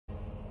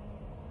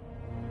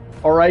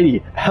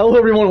Alrighty, hello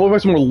everyone, welcome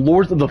back to more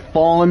Lords of the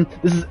Fallen.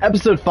 This is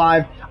episode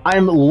 5. I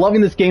am loving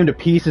this game to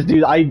pieces,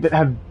 dude. I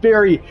have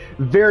very,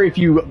 very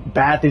few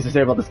bad things to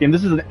say about this game.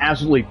 This is an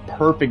absolutely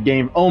perfect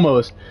game,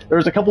 almost.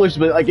 There's a couple issues,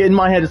 but like in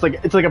my head, it's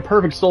like a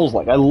perfect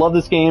Souls-like. I love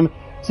this game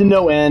to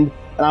no end,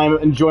 and I'm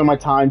enjoying my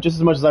time just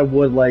as much as I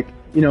would, like,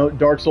 you know,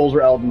 Dark Souls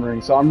or Elden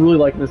Ring. So I'm really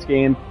liking this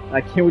game, and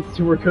I can't wait to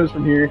see where it goes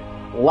from here.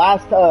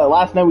 Last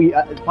night we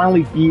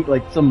finally beat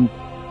like some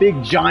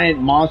big giant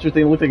monster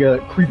thing. It looked like a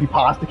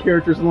creepypasta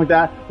character or something like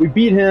that. We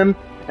beat him,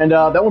 and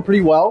that went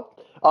pretty well.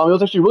 It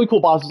was actually a really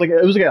cool boss.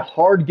 It was like a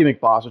hard gimmick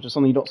boss, which is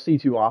something you don't see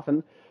too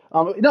often.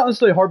 Not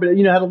necessarily hard, but,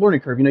 you know, had a learning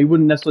curve. You know, you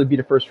wouldn't necessarily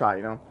beat it first try,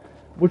 you know,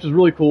 which was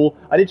really cool.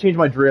 I did change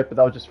my drip, but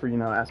that was just for, you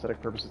know,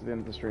 aesthetic purposes at the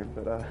end of the stream.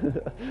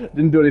 But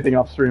didn't do anything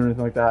off stream or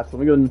anything like that. So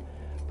let me go ahead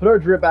and put our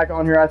drip back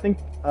on here. I think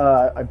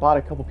I bought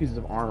a couple pieces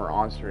of armor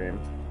on stream.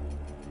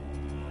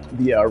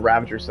 The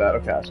Ravager set.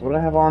 Okay, so what did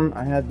I have on?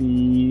 I had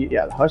the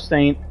Hush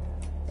Saint.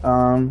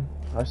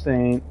 Hush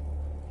Saint.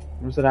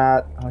 Where's it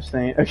at? Hush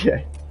Saint.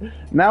 Okay.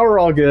 Now we're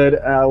all good.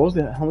 What was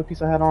the helmet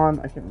piece I had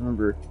on? I can't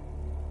remember.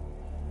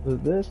 Was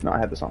it this? No, I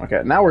had this on.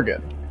 Okay, now we're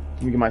good.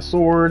 Let me get my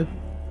sword.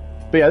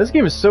 But yeah, this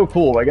game is so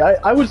cool. Like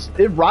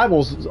it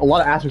rivals a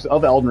lot of aspects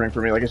of Elden Ring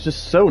for me. Like, it's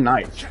just so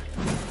nice.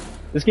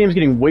 This game is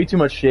getting way too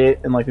much shit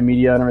in like the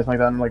media and everything like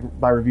that, and like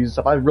by reviews and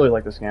stuff. I really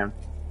like this game.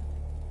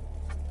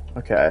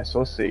 Okay, so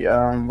let's see.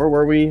 Where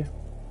were we?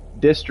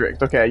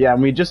 District. Okay, yeah,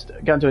 and we just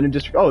got into a new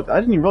district. Oh,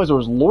 I didn't even realize there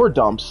was lore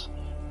dumps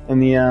in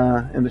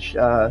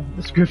the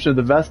description of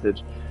the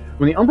vestige.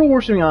 When the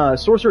umbral-worshipping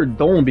sorcerer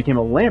Dolan became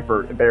a lamp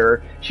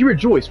bearer, she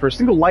rejoiced, for a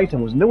single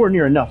lifetime was nowhere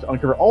near enough to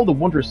uncover all the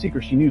wondrous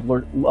secrets she knew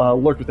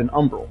lurked within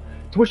Umbral,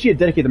 to which she had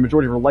dedicated the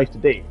majority of her life to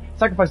date,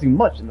 sacrificing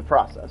much in the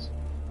process.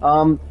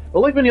 But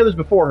like many others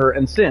before her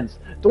and since,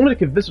 Dolan had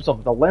convinced herself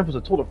that the lamp was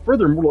a tool of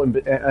further mortal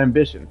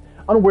ambition,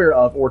 unaware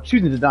of or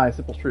choosing to deny a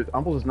simple truth.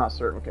 Umbral does not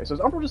serve. Okay, so is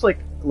Umbral just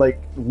like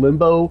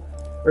limbo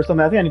or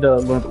something? I think I need to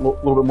learn a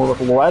little bit more about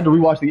the lore. I had to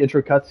rewatch the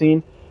intro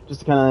cutscene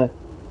just to kind of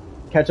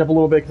catch up a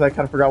little bit, because I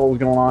kind of forgot what was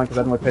going on because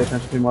I didn't really pay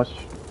attention too much.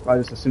 I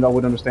just assumed I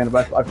would understand it,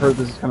 but I've heard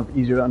this is kind of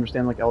easier to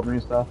understand, like Elden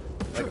Ring stuff,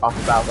 like off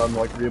the bat, rather than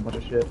like read a bunch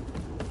of shit.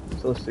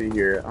 So let's see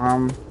here.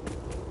 I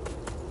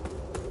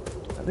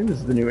think this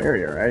is the new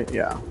area, right?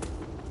 Yeah.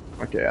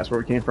 Okay, that's where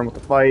we came from with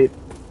the fight.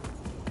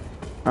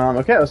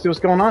 Okay, let's see what's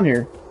going on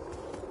here.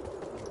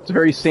 It's a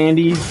very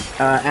sandy,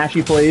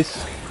 ashy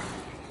place.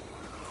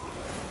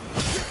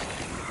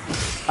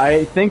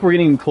 I think we're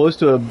getting close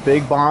to a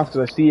big boss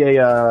because I see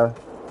a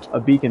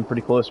beacon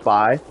pretty close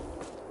by.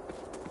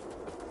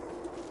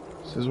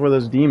 This is where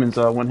those demons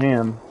went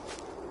ham.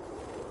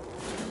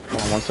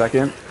 Hold on 1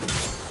 second.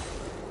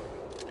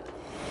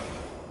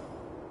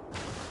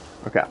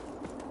 Okay.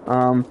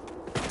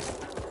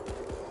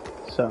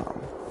 So.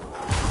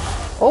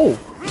 Oh!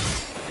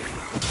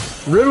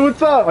 Ribbit,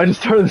 what's up? I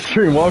just started the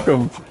stream.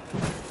 Welcome.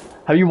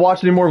 Have you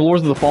watched any more of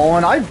Lords of the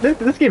Fallen?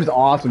 This game is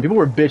awesome. People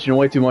were bitching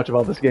way too much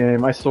about this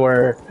game. I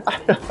swear.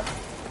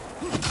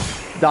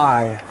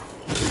 Die.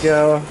 There we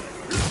go.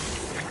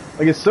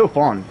 Like, it's so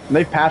fun. And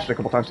they've patched it a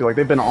couple times too. Like,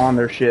 they've been on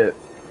their shit.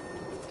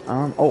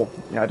 Oh,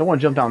 yeah, I don't want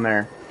to jump down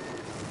there.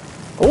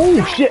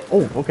 Oh, shit.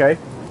 Oh, okay.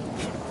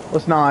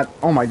 Let's not.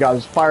 Oh my god,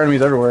 there's fire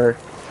enemies everywhere.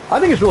 I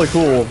think it's really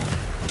cool.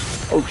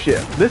 Oh,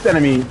 shit. This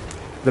enemy,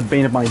 the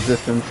bane of my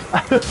existence.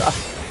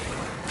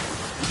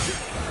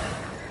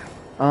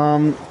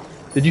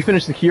 Did you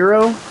finish the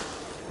hero?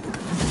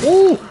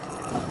 Oh!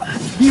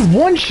 He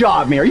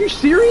one-shot me! Are you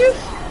serious?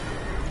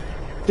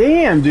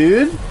 Damn,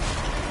 dude.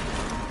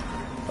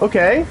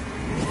 Okay.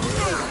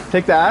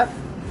 Take that.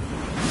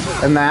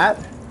 And that.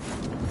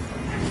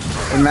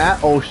 And that.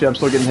 Oh shit, I'm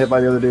still getting hit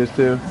by the other dudes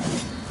too.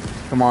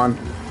 Come on.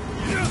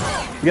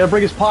 You gotta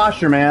break his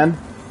posture, man.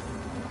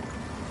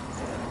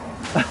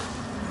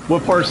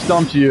 What part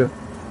stumped you?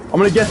 I'm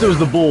gonna guess it was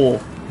the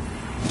bull.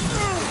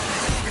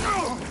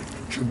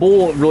 The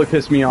bull really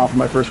pissed me off in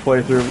my first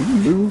playthrough.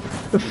 Move.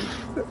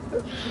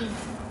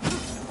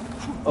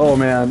 Oh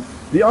man.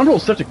 The Umbral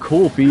is such a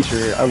cool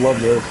feature. I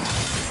love this.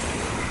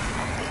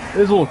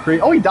 It is a little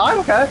creepy. Oh, he died?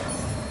 Okay.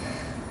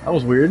 That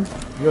was weird.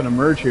 You gotta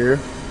merge here.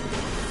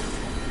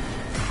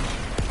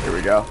 Here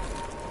we go.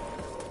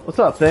 What's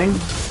up, thing?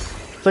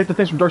 It's like the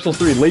things from Dark Souls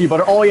 3. Lady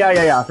Butter. Oh,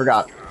 yeah, I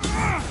forgot.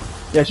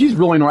 Yeah, she's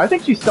really annoying. I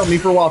think she stumped me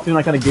for a while, too, and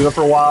I kind of gave up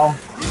for a while.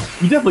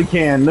 You definitely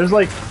can. There's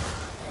like...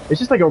 It's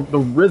just like the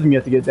rhythm you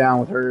have to get down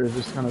with her is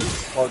just kind of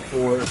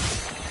hardcore.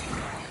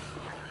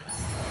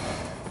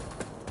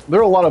 There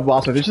are a lot of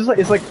boss fights.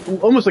 It's like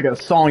almost like a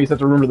song you just have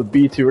to remember the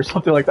beat to or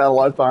something like that a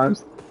lot of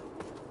times.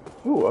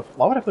 Ooh,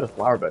 why would I put a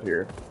flower bed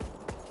here?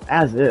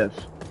 As if.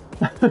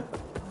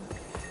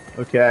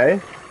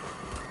 Okay.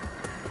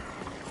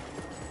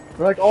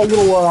 They're like all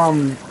little,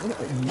 was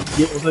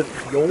it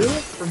Yoel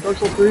from Dark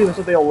Souls 3? That's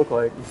what they all look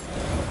like.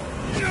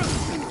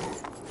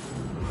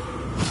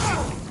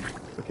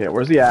 Okay,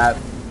 where's he at?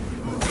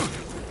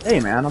 Hey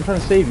man, I'm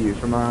trying to save you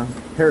from a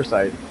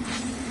parasite.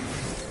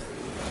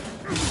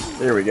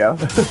 There we go.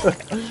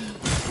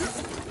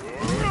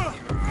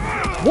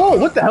 Whoa,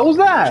 what the hell was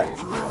that?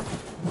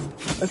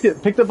 Let's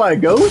get picked up by a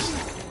ghost?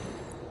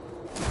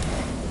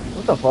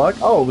 What the fuck?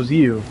 Oh, it was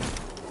you.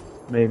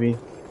 Maybe.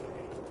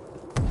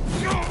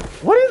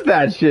 What is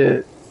that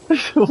shit?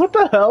 What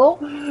the hell?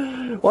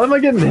 Why am I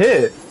getting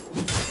hit?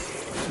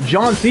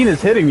 John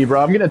Cena's hitting me,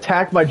 bro. I'm getting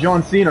attacked by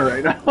John Cena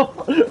right now.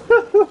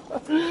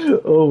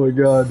 Oh my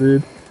god,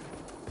 dude.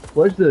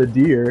 What's the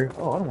deer?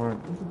 Oh, I don't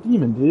want it. It's a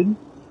demon, dude.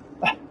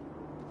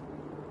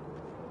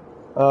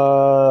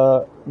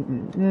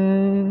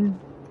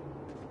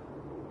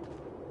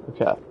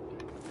 Okay.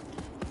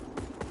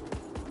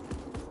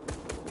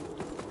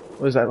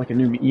 What is that, like a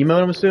new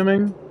emote, I'm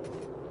assuming?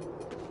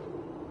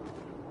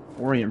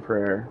 Orient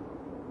prayer.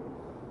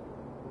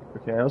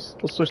 Okay, let's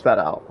switch that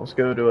out. Let's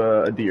go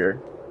to a deer.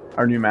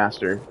 Our new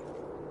master.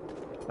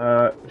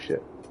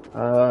 Shit.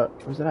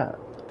 Where's it at?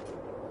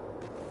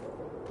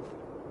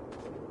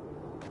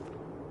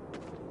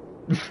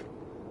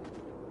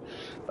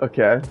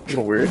 Okay, a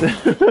little weird.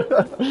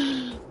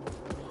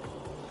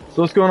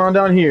 So what's going on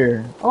down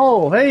here?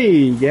 Oh,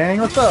 hey,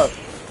 gang, what's up?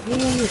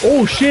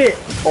 Oh, shit!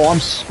 Oh, I'm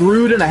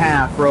screwed in a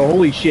half, bro.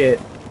 Holy shit.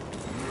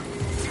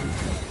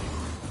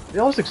 Did they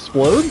all just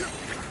explode?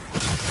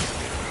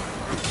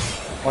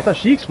 Oh, I thought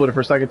she exploded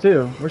for a second,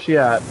 too. Where's she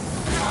at?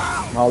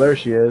 Oh, there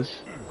she is.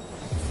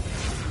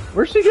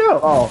 Where'd she go?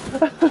 Oh.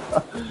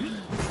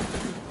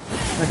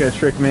 Not gonna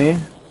trick me.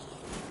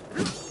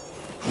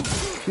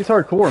 She's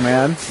hardcore,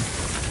 man.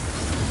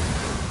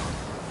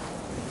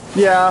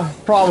 Yeah,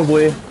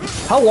 probably.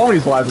 How long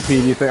is Live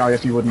P, do you think? I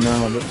guess you wouldn't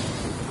know, but...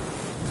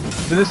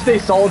 Did this stay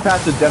solid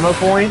past the demo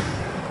point?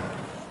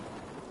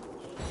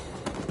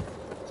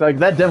 So, like,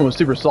 that demo was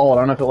super solid.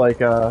 I don't know if it, like,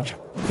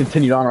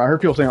 continued on. I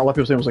heard people saying, a lot of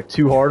people saying it was, like,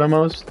 too hard,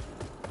 almost.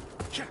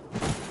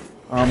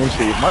 Let's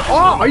see.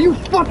 Oh, are you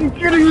fucking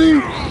kidding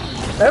me?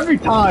 Every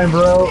time,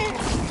 bro.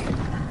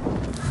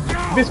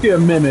 Basically a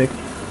mimic.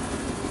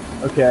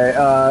 Okay,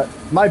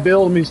 my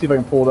build, let me see if I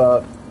can pull it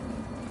up.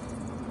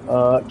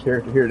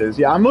 Character, here it is.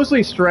 Yeah, I'm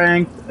mostly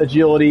strength,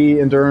 agility,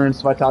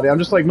 endurance, vitality. I'm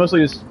just like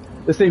mostly just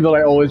the same build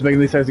I always make in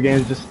these types of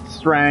games, just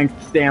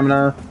strength,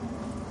 stamina,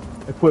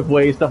 equip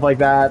weight, stuff like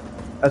that.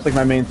 That's like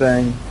my main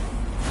thing.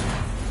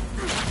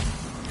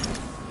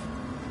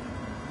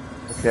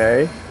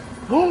 Okay.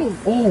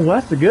 Oh,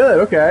 that's good.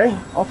 Okay,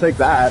 I'll take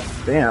that.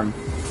 Damn.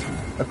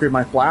 Upgrade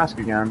my flask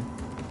again.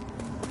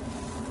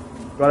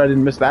 Glad I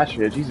didn't miss that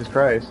shit. Jesus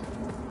Christ.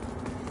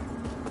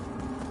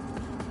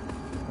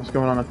 What's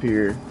going on up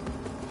here?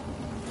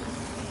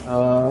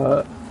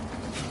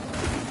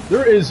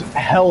 There is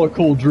hella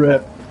cool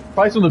drip.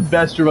 Probably some of the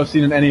best drip I've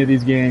seen in any of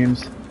these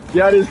games.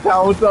 Yeah, it is,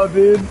 Tal. What's up,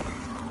 dude?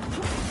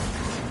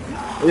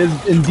 It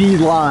is indeed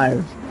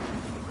live.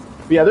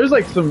 But yeah, there's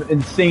like some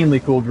insanely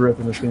cool drip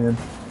in this game.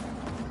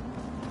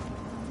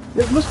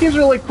 Yeah, most games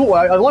are like cool.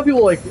 A lot of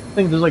people like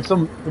think there's like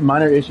some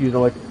minor issues or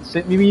like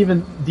maybe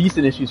even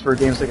decent issues for a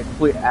game that's like a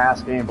complete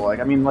ass game. But like,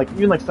 I mean, like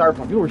even like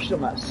SniperFurtif, people were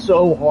shitting that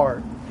so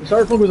hard.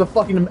 SniperFurtif was a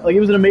fucking like it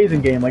was an amazing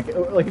game. Like if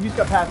you just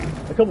got past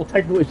a couple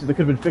technical issues that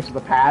could have been fixed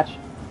with a patch,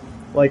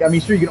 like I mean,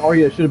 sure you can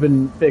argue it should have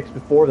been fixed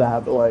before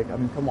that, but like I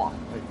mean, come on,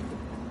 like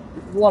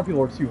a lot of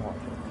people are too hard.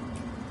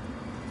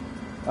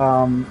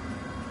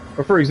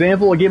 Or for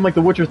example, a game like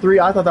The Witcher 3,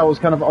 I thought that was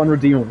kind of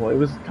unredeemable. It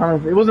was kind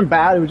of, it wasn't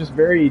bad, it was just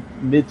very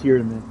mid-tier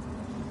to me.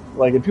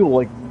 Like, and people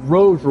like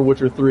rode for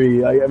Witcher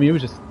 3. I mean, it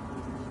was just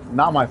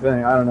not my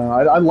thing. I don't know.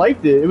 I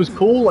liked it. It was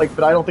cool, like,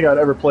 but I don't think I'd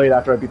ever play it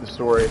after I beat the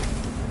story.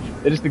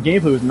 It just, the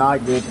gameplay was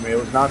not good to me. It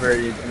was not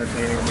very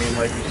entertaining. I mean,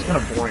 like, it was just kind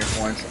of boring at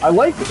points. I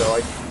liked it though.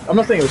 Like, I'm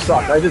not saying it was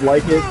sucked. I did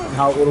like it and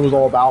what it was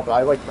all about, but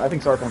I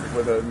think SniperFurtif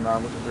was better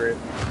than Witcher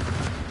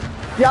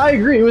 3. Yeah, I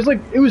agree. It was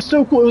like, it was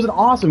so cool. It was an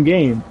awesome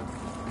game.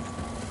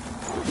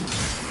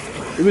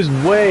 It was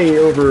way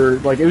over,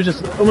 like, it was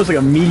just almost like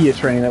a media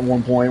train at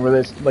one point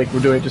where they, like,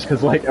 were doing it just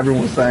because, like,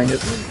 everyone was saying it.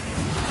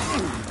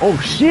 Oh,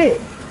 shit!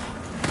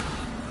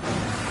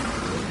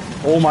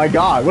 Oh my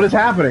god, what is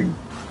happening?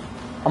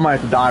 I might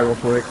have to die real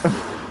quick.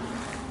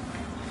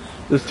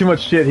 There's too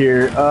much shit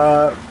here.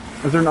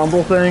 Is there an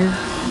umbral thing?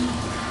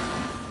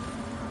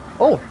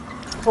 Oh!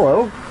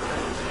 Hello.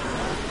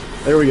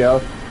 There we go.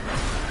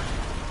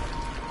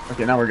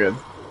 Okay, now we're good.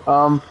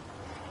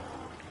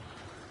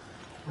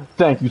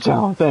 Thank you,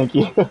 Talon. Thank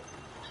you.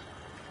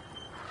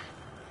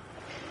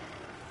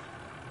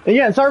 And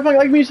yeah, and SniperFurtif,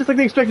 like me, it's just like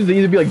they expected to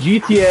either be like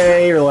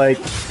GTA or like.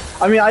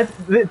 I mean,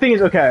 the thing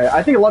is, okay,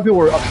 I think a lot of people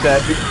were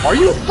upset. Are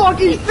you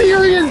fucking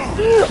serious?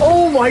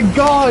 Oh my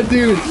god,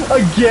 dude!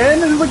 Again?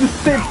 This is like the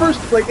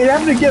first, like it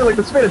happened again, like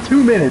the span of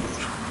 2 minutes.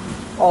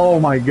 Oh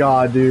my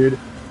god, dude.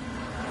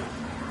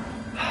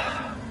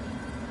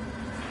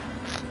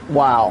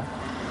 Wow.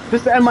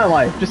 Just to end my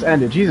life. Just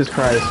end it. Jesus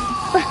Christ.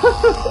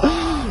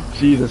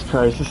 Jesus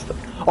Christ.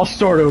 I'll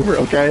start over,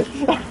 okay?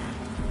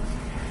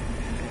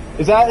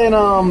 Is that in,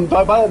 do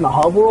I buy that in the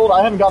hub world?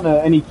 I haven't gotten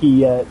any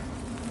key yet.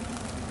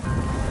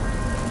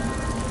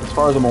 As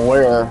far as I'm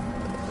aware.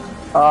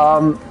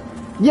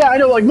 Yeah, I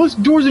know, like,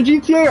 most doors in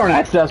GTA aren't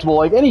accessible.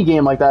 Like, any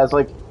game like that is,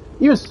 like,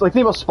 even, like,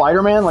 think about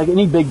Spider-Man, like,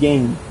 any big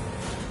game.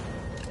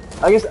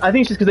 I think it's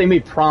just because they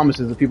made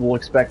promises that people will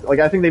expect. Like,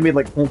 I think they made,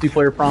 like,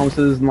 multiplayer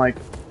promises and, like,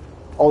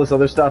 all this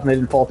other stuff and they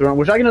didn't fall through on,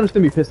 which I can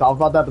understand be pissed off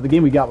about that, but the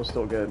game we got was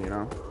still good, you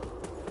know?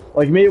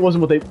 Like, maybe it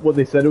wasn't what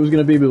they said it was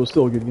gonna be, but it was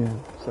still a good game,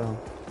 so.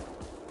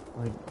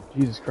 Like,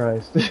 Jesus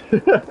Christ.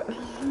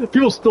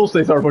 People still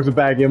say Cyberpunk's a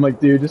bad game, I'm like,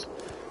 dude, just...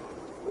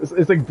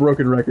 It's like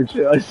broken record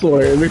shit, I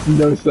swear, it makes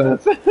no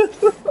sense.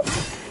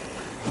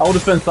 I will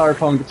defend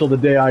Cyberpunk until the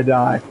day I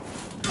die.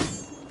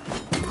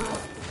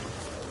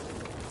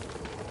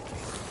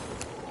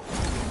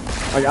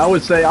 Like, I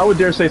would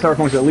dare say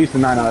Cyberpunk's at least a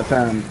 9 out of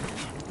 10.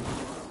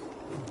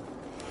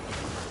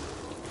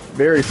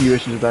 Very few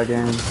issues with that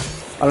game.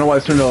 I don't know why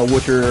it's turned into a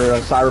Witcher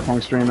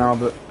Cyberpunk stream now,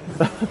 but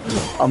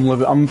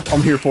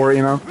I'm here for it,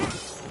 you know.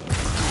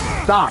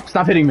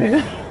 Stop hitting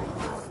me.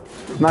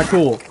 Not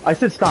cool. I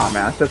said stop,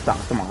 man. I said stop.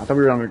 Come on. I thought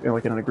we were on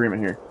like in an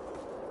agreement here.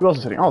 Who else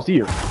is hitting? Oh, it's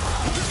you.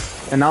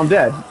 And now I'm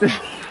dead.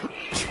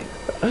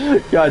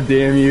 God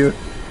damn you.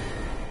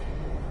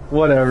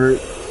 Whatever.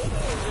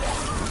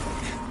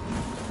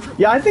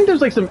 Yeah, I think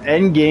there's like some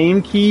end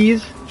game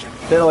keys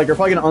that like are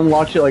probably gonna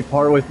unlock shit like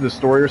partway through the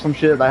story or some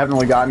shit that I haven't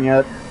really gotten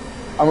yet.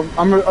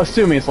 I'm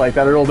assuming it's like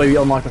that, or it'll maybe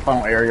unlock the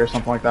final area or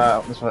something like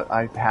that. That's what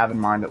I have in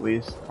mind, at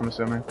least. I'm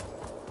assuming.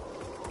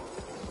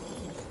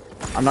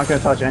 I'm not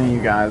gonna touch any of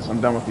you guys. I'm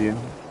done with you.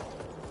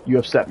 You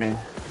upset me.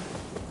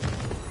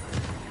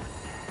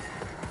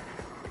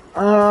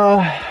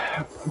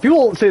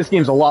 People say this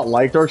game's a lot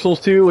like Dark Souls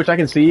 2, which I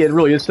can see. It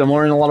really is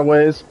similar in a lot of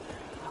ways.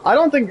 I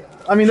don't think...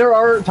 I mean, there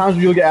are times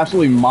where you'll get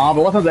absolutely mobbed.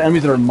 A lot of times the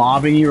enemies that are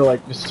mobbing you or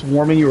like just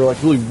swarming you are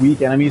like really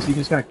weak enemies, so you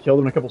can just kind of kill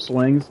them in a couple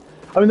swings.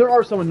 I mean, there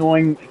are some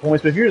annoying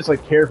points, but if you're just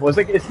like careful,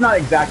 it's not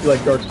exactly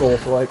like Dark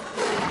Souls. So like,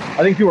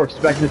 I think people are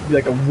expecting this to be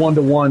like a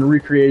one-to-one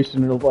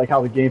recreation of like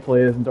how the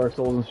gameplay is in Dark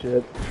Souls and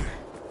shit.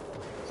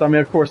 So I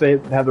mean, of course they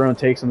have their own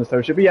takes on this type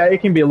of shit, but yeah,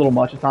 it can be a little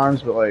much at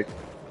times. But like,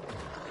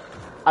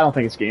 I don't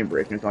think it's game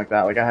breaking or anything like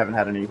that. Like, I haven't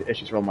had any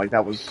issues where I'm like,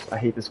 I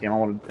hate this game, I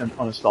want to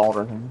uninstall it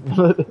or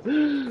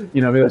anything.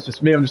 You know, maybe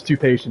I'm just too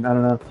patient, I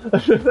don't know.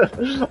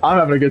 I'm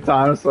having a good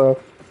time, so.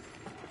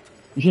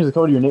 You change the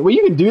code to your name. Wait,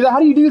 you can do that? How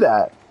do you do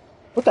that?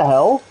 What the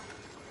hell?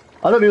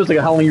 I thought maybe it was like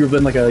how long you've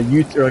been like a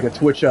YouTube or like a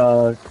Twitch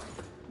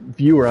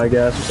viewer, I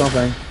guess, or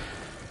something.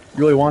 You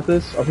really want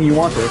this? I think you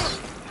want this.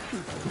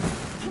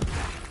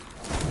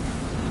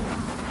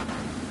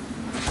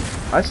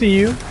 I see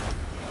you.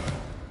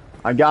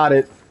 I got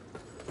it.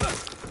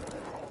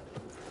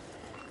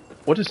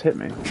 What just hit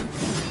me?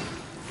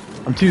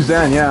 I'm too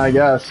zen, yeah, I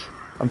guess.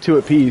 I'm too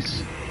at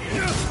peace.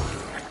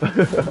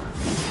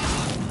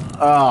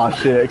 Oh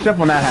shit, except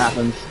when that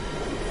happens.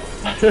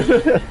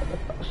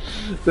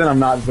 Then I'm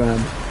not zen.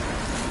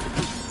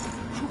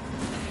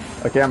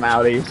 Okay, I'm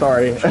outie,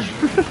 sorry.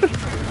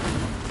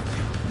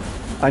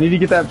 I need to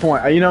get that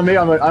point. You know, maybe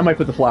I might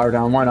put the flower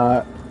down, why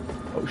not?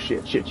 Oh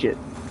shit.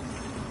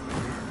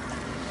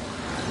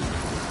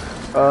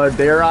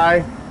 Dare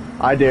I?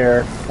 I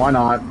dare. Why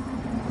not?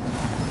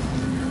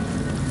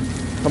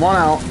 Come on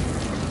out.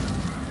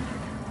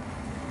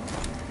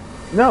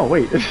 No,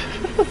 wait.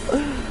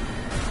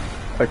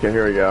 Okay,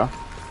 here we go.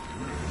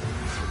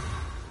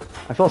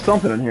 I saw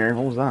something in here.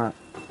 What was that?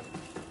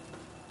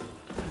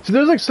 So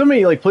there's like so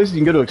many like places you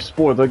can go to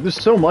explore. Like there's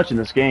so much in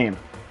this game.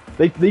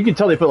 You can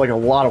tell they put like a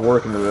lot of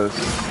work into this.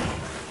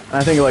 And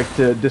I think like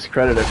to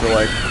discredit it for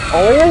like,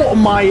 oh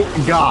my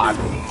god.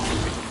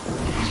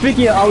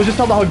 Speaking of, I was just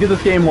talking about how good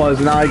this game was,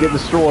 and now I get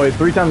destroyed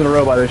 3 times in a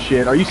row by this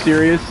shit. Are you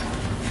serious?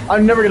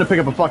 I'm never gonna pick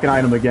up a fucking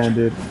item again,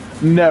 dude.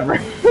 Never.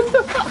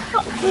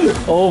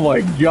 Oh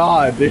my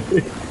god, dude.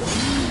 This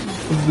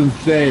is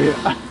insane.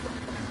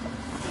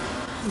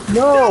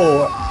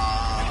 No!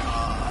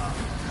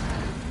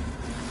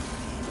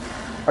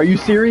 Are you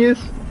serious?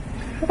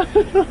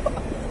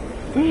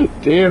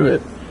 Damn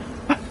it.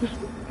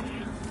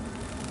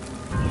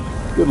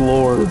 Good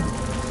lord.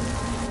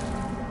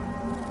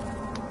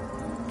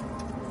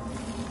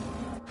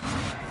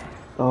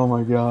 Oh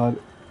my god.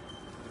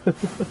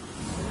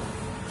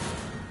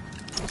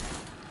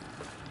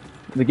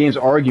 The game's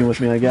arguing with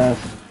me, I guess.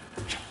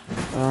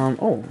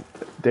 Oh,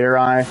 dare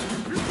I?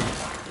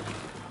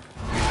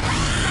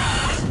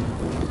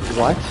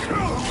 What?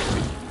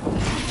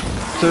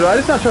 So do I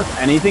just not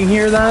trust anything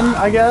here then,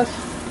 I guess?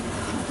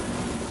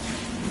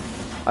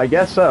 I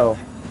guess so.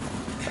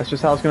 That's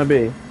just how it's gonna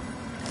be.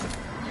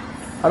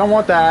 I don't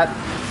want that.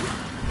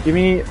 Give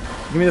me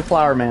the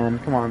flower, man.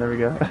 Come on, there we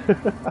go.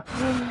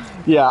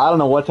 Yeah, I don't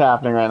know what's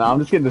happening right now. I'm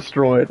just getting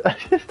destroyed.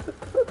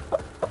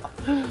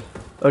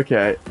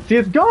 Okay. See,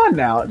 it's gone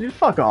now. Dude,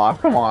 fuck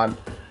off. Come on.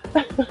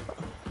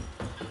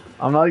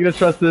 I'm not gonna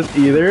trust this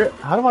either.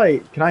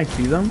 Can I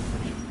see them?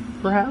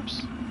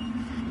 Perhaps?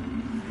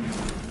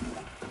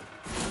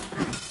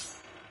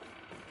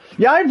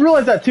 Yeah, I've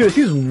realized that too. It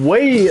seems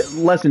way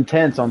less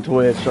intense on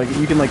Twitch. Like,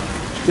 you can, like,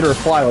 get a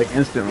reply, like,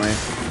 instantly.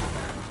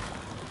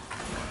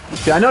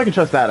 See, I know I can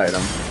trust that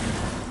item.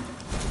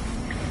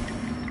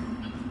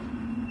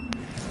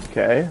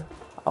 Okay.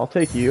 I'll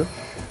take you.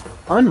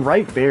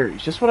 Unripe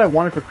berries. Just what I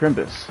wanted for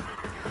Crimbus.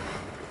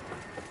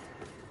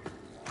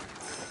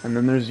 And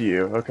then there's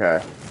you.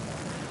 Okay.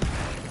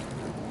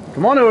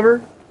 Come on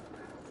over.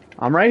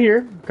 I'm right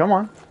here. Come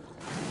on.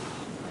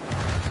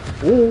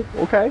 Oh,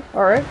 okay,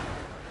 alright.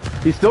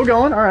 He's still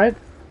going, alright.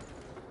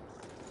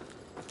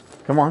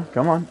 Come on,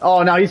 come on.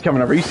 Oh, now he's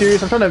coming over. Are you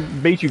serious? I'm trying to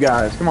bait you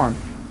guys. Come on.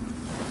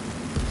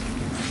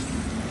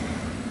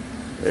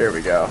 There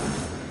we go.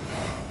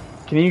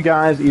 Can you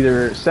guys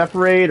either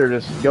separate or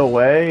just go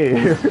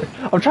away?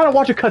 I'm trying to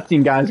watch a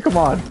cutscene, guys. Come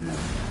on.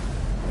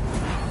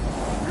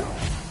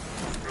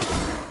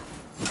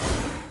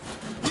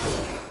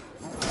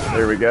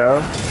 There we go.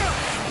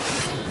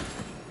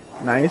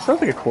 Nice. That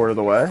was like a quarter of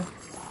the way.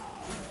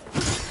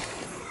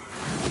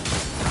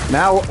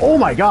 Now, oh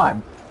my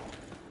god.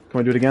 Can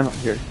we do it again?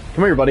 Here.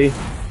 Come here, buddy.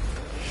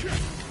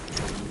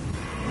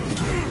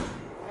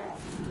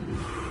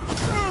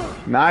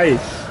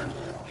 Nice.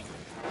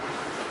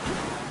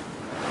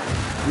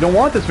 You don't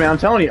want this, man. I'm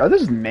telling you. Are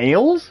these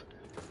nails?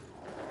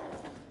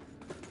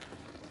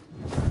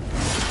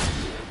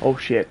 Oh,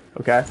 shit.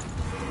 Okay.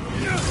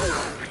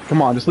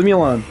 Come on, just leave me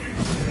alone.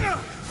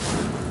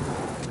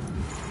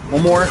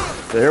 One more.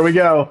 There we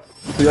go.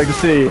 That's what you like to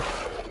see.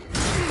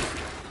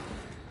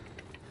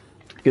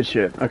 Good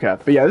shit. Okay.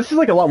 But yeah, this is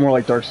like a lot more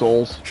like Dark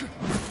Souls.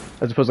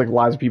 As opposed to like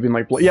Lies of P being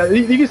like... Yeah,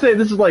 you can say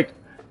this is like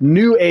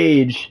new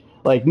age,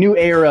 like new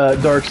era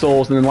Dark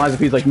Souls, and then Lies of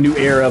P is like new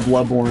era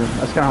Bloodborne.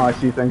 That's kind of how I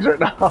see things right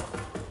now.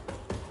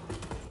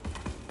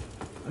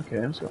 Okay,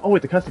 I'm just going... Oh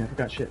wait, the cutscene. I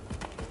forgot shit.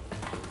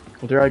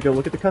 Well, dare I go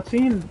look at the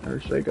cutscene? Or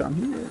should I go on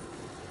here?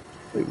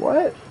 Wait,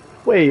 what?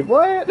 Wait,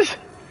 what?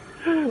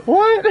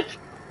 What?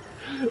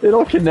 It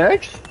all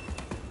connects?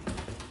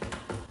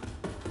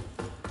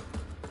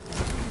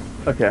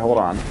 Okay, hold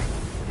on.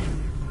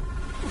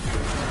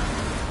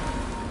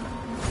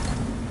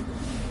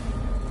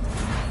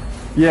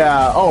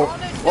 Yeah, oh,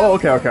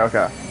 okay, okay,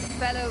 okay.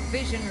 Fellow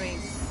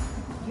visionaries,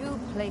 you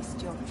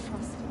placed your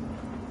trust in me.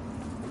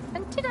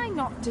 And did I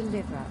not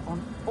deliver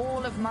on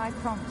all of my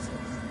promises?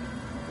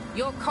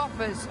 Your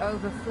coffers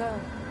overflow.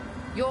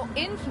 Your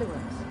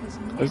influence is...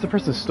 Is the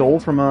person stole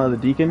from the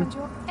deacon? And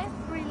your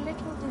every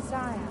little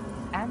desire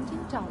and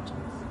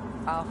indulgence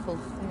are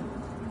fulfilled.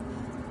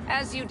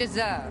 As you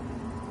deserve.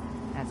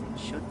 As it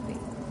should be.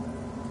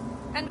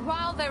 And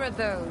while there are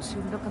those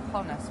who look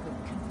upon us with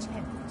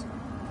contempt,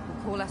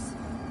 who call us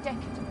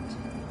decadent,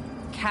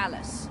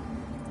 callous,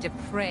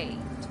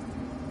 depraved,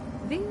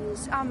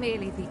 these are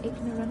merely the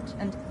ignorant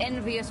and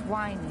envious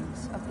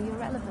whinings of the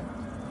irrelevant.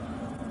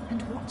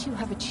 And what you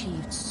have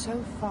achieved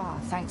so far,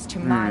 thanks to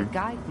my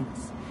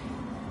guidance,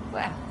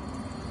 well,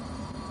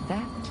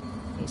 that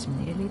is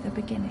merely the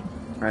beginning.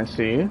 I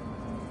see.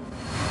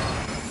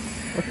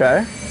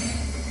 Okay.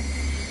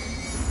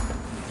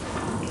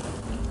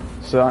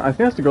 So, I think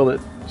that's the girl that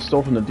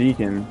stole from the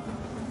deacon.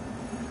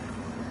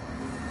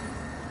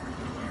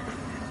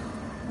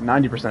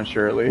 90%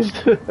 sure, at least.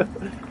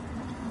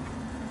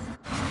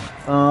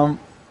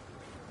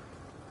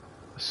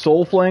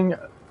 Soul Fling.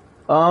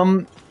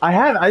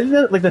 I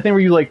did like the thing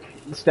where you like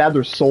stab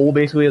their soul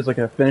basically as like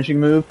a finishing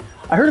move.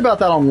 I heard about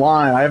that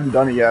online. I haven't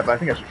done it yet, but I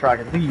think I should try it.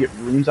 I think you get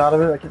runes out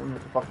of it. I can't remember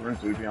what the fucking runes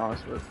do, to be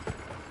honest, but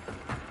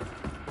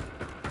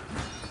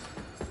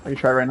I can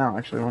try right now,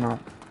 actually, why not?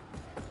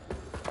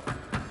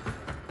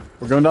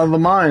 We're going down to the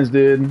mines,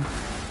 dude.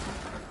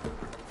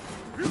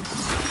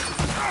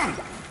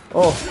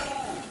 Oh.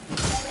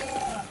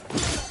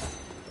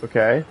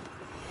 Okay.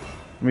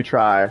 Let me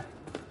try.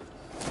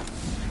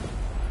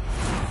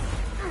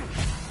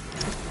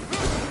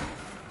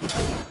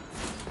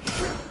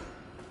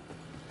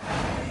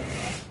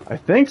 I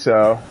think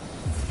so.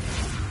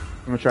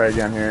 I'm gonna try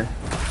again here.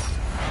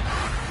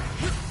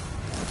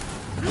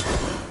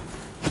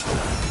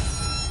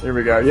 There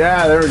we go.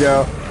 Yeah, there we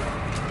go.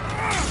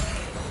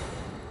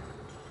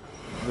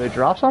 Do they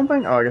drop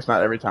something? Oh, I guess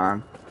not every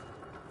time.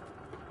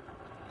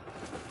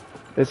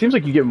 It seems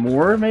like you get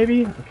more,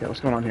 maybe? Okay,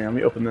 what's going on here? Let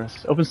me open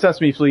this. Open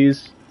sesame,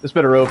 please. This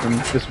better open.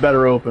 This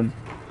better open.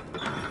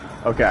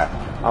 Okay.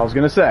 I was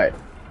gonna say.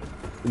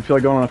 You feel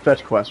like going on a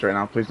fetch quest right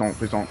now. Please don't.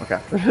 Please don't. Okay.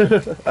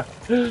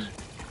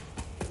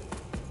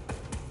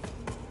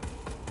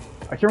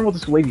 I can't remember what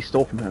this lady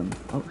stole from him.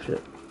 Oh,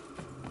 shit.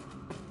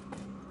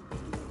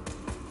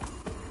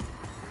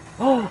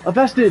 Oh, a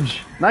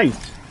vestige!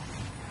 Nice!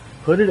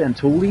 Hooded and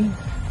Tooly?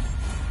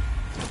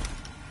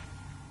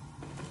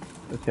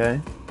 Okay.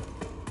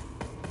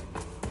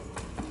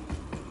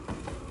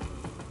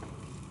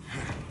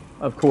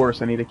 Of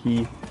course, I need a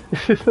key.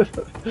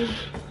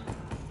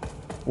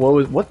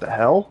 What the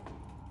hell?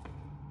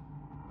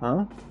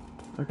 Huh?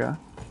 Okay.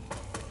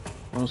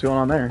 What's going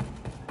on there?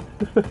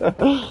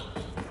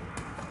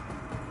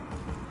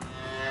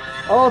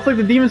 Oh, it's like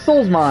the Demon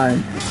Souls mine.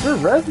 Is there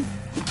red?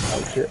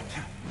 Oh shit.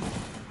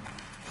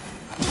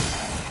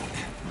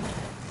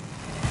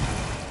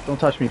 Don't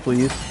touch me,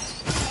 please.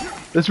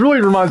 This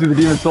really reminds me of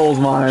the Demon Souls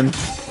mine.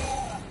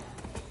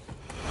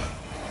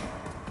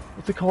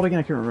 What's it called again?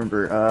 I can't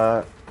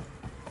remember.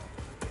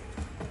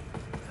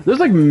 There's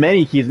like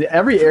many keys.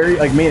 Every area,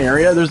 like main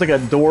area, there's like a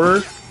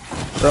door,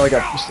 or like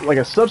a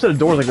subset of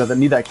doors like that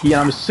need that key.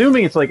 And I'm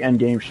assuming it's like end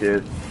game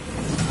shit.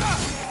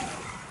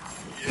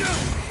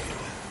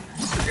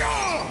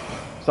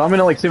 So I'm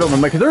gonna like save up my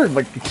money because they're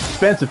like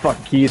expensive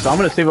fucking keys. So I'm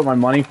gonna save up my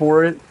money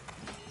for it.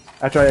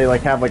 After I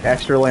like have like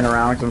extra laying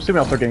around, because I'm assuming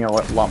I'll start getting a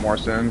lot more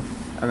soon,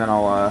 and then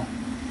I'll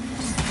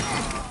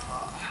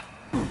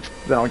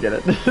get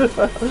it.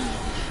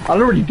 I don't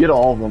know where you get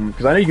all of them,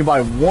 because I know you can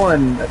buy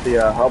one at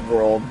the hub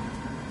world.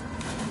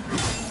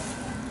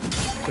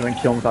 So then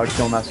kill him without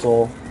killing that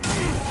soul.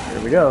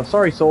 Here we go.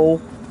 Sorry,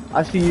 soul.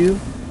 I see you.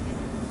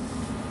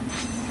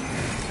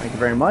 Thank you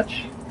very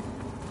much.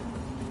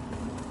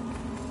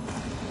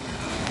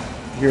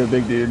 You're a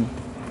big dude.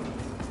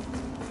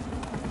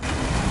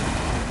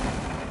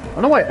 I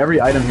don't know why every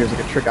item here is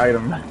like a trick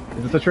item.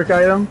 Is this a trick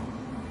item?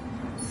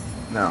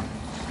 No.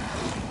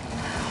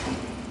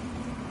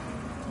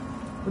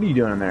 What are you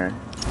doing in there?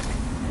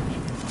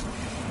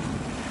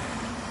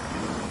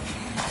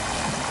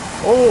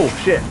 Oh,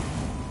 shit.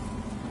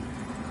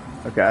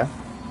 Okay. I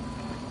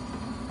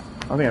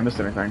don't think I missed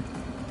anything.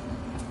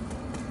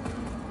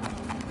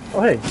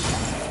 Oh, hey.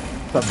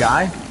 What's up,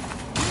 guy?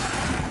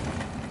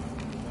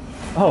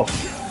 Oh.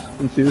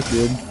 Didn't see this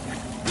dude.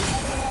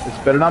 This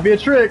better not be a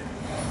trick.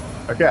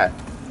 Okay.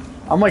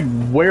 I'm like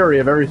wary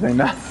of everything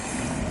now.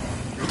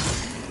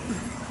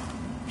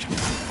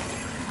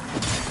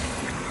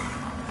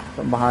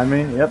 Something behind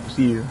me? Yep,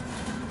 see you.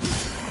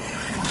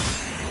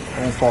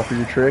 I won't fall for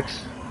your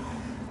tricks.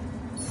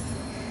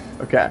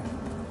 Okay.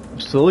 I'm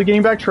slowly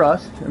getting back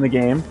trust in the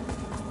game.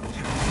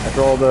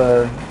 After all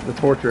the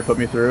torture it put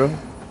me through.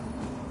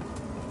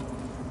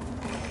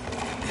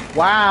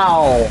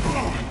 Wow!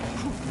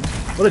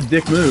 What a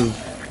dick move.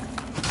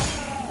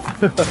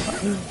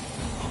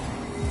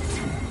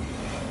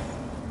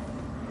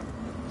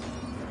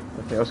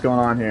 Okay, what's going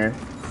on here?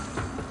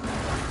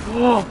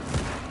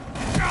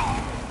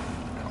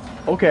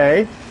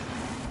 Okay.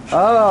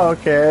 Oh,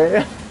 okay.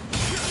 I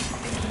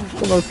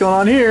don't know what's going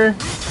on here.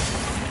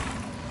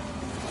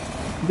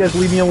 You guys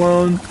leave me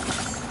alone.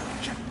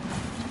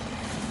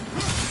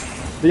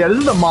 But yeah, this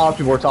is the mob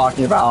people are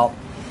talking about.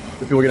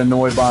 That people get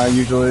annoyed by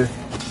usually.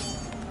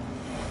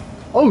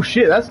 Oh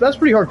shit, that's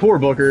pretty hardcore,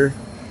 Booker.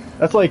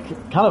 That's like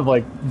kind of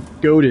like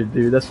goated,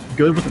 dude. That's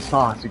good with the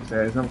sauce, you could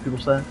say. Isn't that what people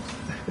say?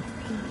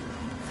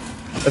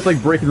 That's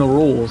like breaking the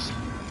rules.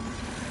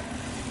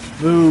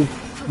 Move,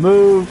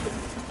 move.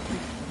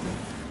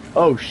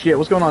 Oh shit,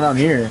 what's going on down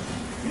here?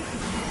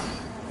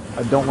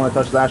 I don't want to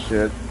touch that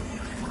shit.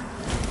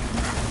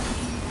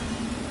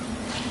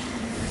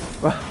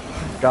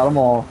 Got them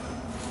all.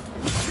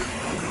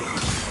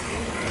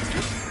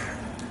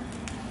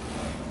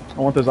 I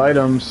want those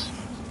items.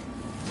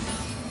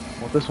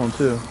 I want this one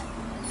too.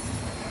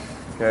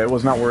 Okay, it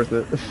was not worth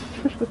it.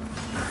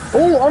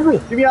 Oh, Umbral,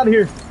 get me out of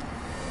here.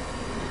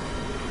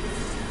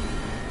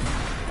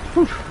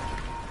 Whew.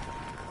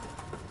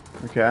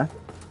 Okay.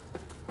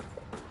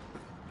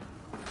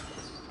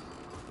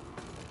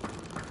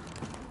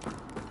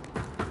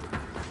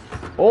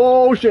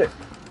 Oh shit.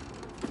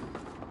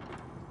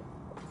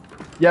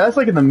 Yeah, that's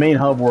like in the main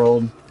hub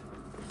world.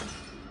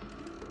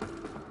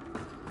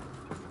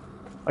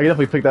 I can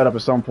definitely pick that up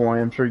at some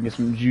point. I'm sure you can get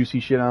some juicy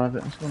shit out of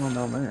it. What's going on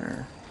down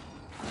there?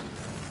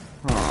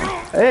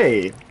 Huh.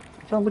 Hey!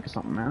 I'm trying to look at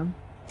something, man.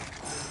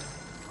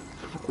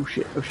 Oh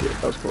shit,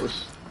 that was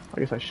close. I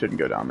guess I shouldn't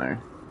go down there.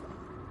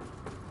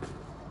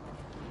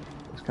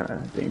 It's kind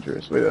of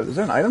dangerous. Wait, is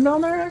there an item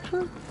down there,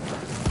 actually?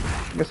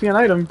 I see an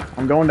item.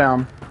 I'm going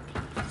down.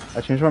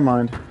 I changed my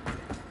mind.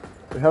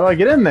 Wait, how do I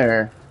get in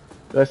there?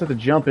 Did I just have to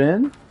jump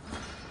in?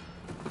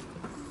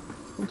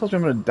 Who told you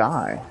I'm gonna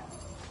die?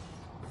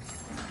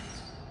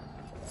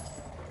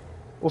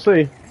 We'll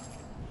see.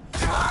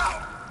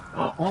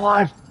 Oh, I'm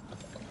alive!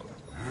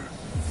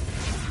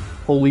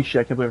 Holy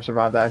shit, I can't believe I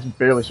survived that. I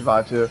barely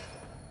survived too.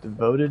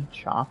 Devoted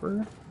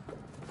chopper?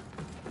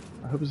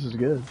 I hope this is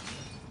good.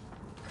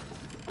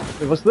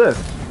 Wait, what's this?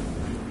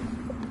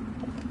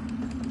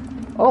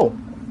 Oh!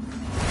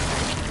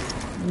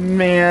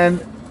 Man.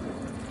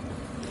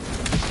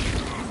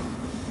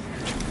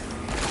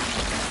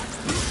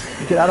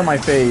 Get out of my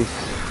face.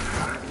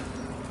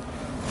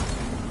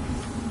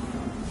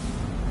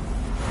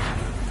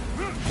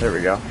 There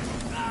we go.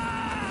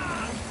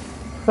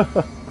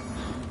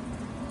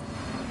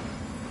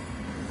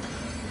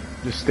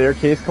 Just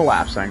staircase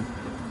collapsing.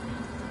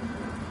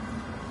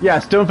 Yeah,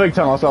 Stone Fig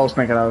Tunnel, that's what I was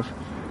thinking of.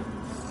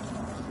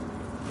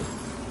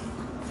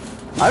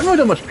 I haven't really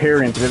done much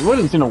parrying because it really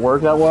doesn't seem to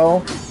work that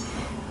well.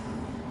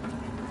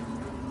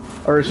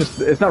 Or it's just,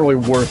 it's not really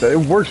worth it. It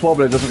works well,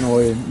 but it doesn't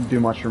really do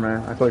much for me.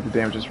 I feel like the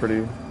damage is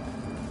pretty,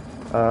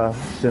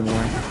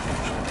 similar.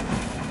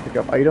 Pick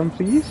up item,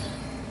 please.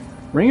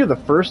 Ring of the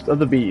First of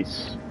the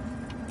Beasts.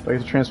 Do I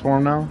get to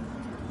transform now?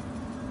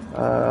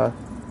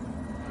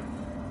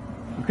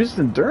 Increases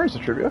endurance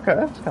attribute. Okay,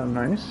 that's kind of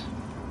nice.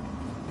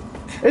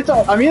 It's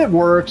all, I mean, it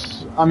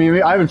works. I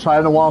mean, I haven't tried it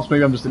in a while, so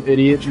maybe I'm just an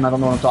idiot and I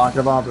don't know what I'm talking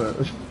about, but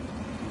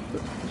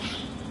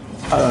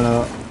I don't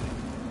know.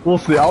 We'll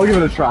see. I'll give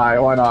it a try.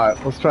 Why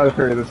not? Let's try to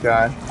parry this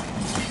guy.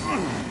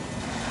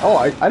 Oh,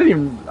 I didn't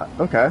even...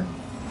 Okay.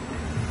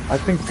 I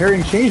think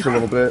parrying changed a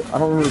little bit. I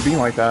don't remember it being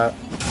like that.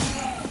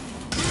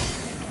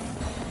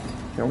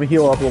 Okay, let me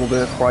heal up a little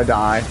bit before I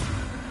die.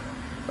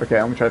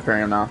 Okay, let me try to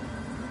parry him now.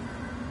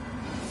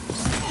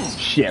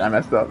 shit, I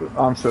messed up.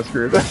 I'm so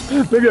screwed.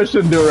 Maybe I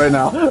shouldn't do it right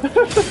now.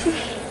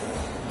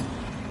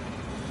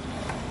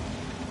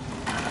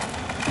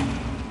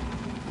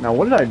 Now,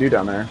 what did I do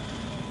down there?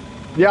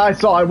 Yeah, I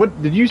saw.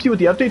 What did you see? What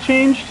the update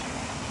changed?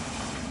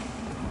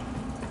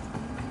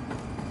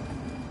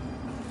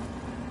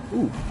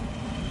 Ooh.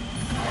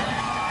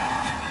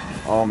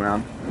 Oh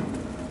man.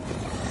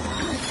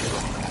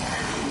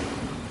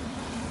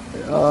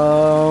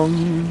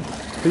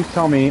 Please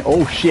tell me.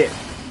 Oh shit.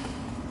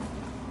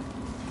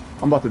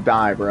 I'm about to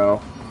die,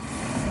 bro.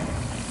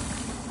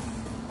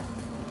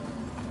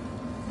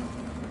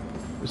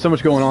 There's so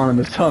much going on in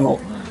this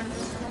tunnel.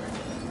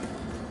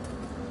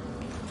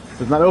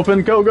 It's not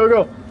open. Go, go,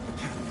 go.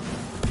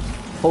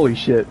 Holy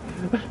shit.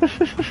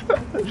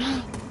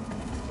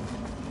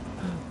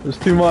 There's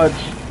too much.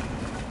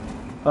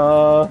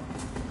 Oh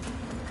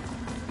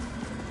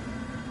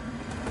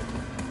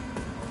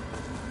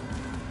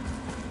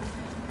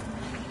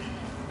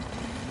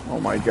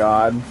my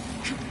god.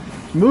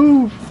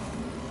 Move!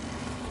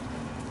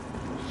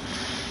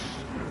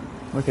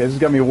 Okay, this has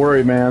got me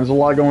worried, man. There's a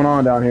lot going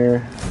on down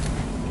here.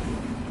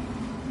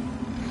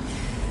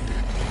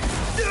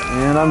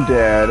 And I'm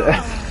dead.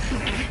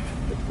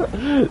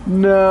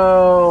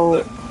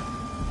 No!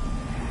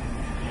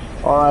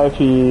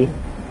 R.I.P.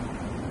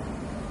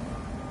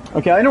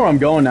 Okay, I know where I'm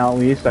going now, at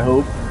least, I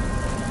hope.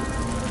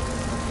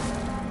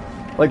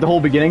 Like the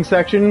whole beginning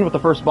section with the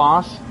first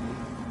boss.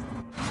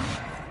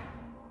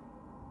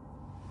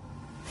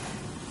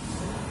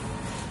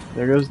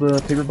 There goes the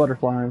paper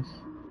butterflies.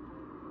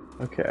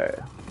 Okay.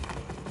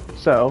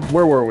 So,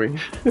 where were we?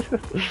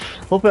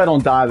 Hopefully I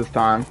don't die this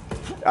time.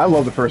 I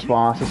love the first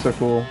boss, it's so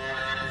cool.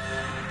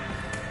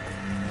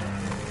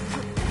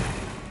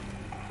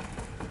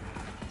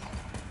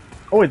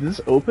 Oh wait, did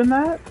this open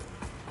that?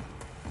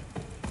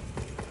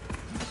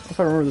 If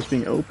I remember this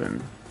being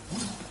open.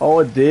 Oh,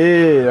 it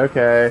did.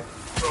 Okay.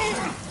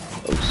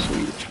 Oh,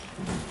 sweet.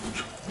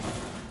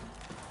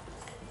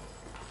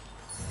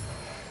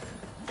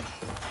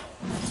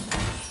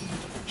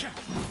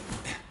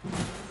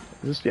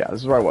 Yeah,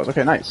 this is where I was.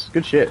 Okay, nice.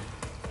 Good shit.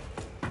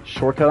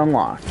 Shortcut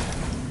unlocked.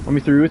 Let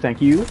me through.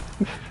 Thank you.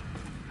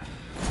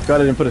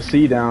 Glad I didn't put a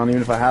C down,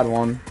 even if I had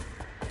one.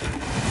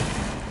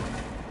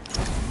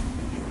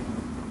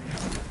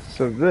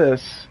 So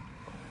this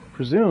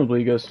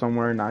presumably goes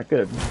somewhere not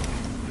good.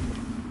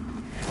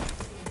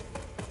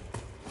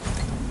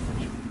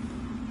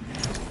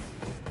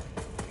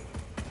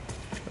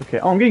 Okay,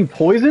 oh, I'm getting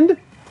poisoned?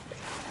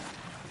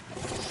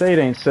 Say it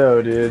ain't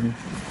so, dude.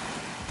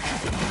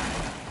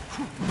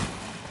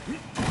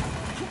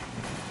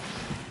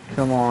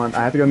 Come on,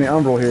 I have to go in the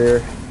umbral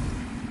here.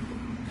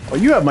 Oh,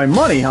 you have my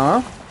money,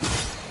 huh?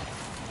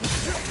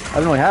 I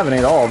don't really have any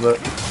at all, but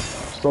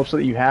still upset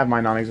that you have my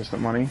non-existent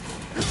money.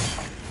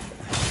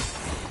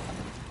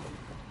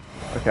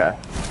 Okay.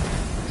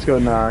 Let's go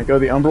and go to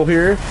the umbral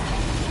here.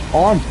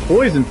 Oh, I'm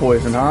poison,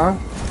 huh?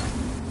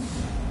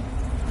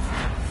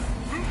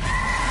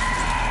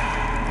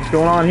 What's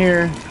going on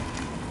here?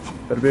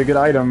 Better be a good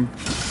item.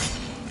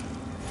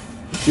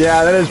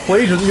 Yeah, that is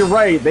plagiarism. You're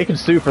right. They can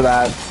sue for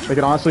that. They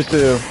can honestly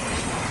sue.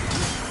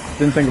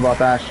 Didn't think about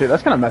that shit.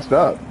 That's kind of messed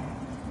up.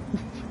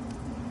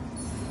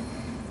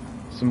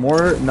 Some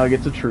more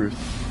nuggets of truth.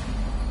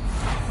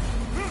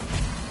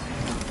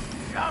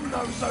 Damn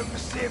those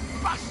overseer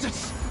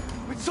bastards!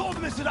 We told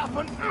them this would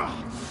happen.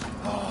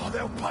 Oh,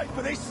 they'll pay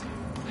for this.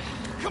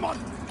 Come on,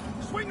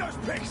 swing those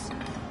pigs.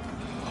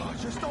 Oh,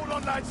 just hold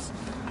on, lads.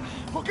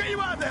 We'll get you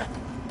out of there.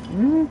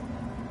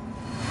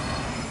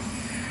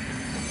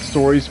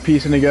 Stories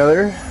piecing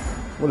together.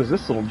 What is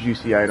this little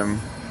juicy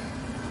item?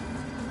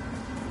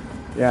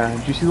 Yeah,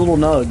 juicy little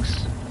nugs.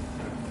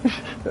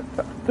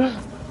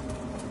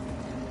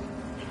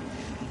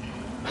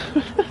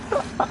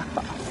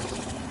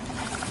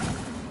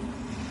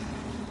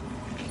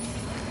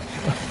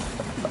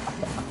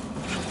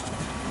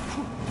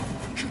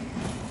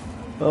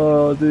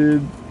 Oh,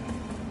 dude.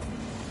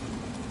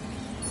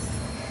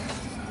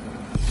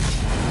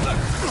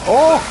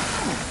 Oh!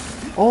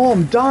 Oh,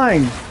 I'm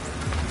dying!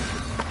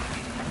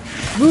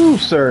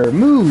 Move, sir,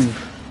 move!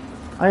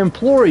 I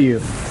implore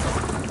you.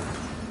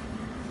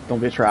 Don't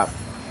be a trap.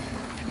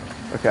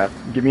 Okay,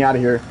 get me out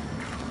of here.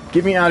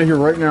 Get me out of here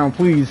right now,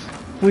 please.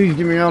 Please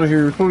get me out of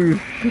here, please.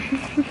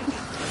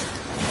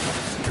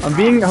 I'm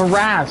being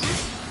harassed.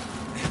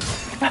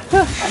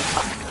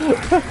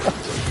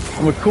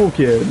 I'm a cool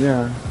kid,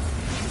 yeah.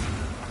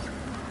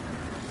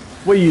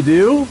 What, you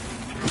do?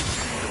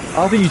 I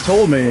don't think you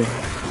told me.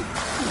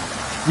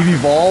 You've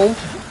evolved?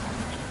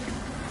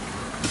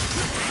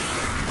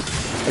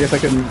 I guess I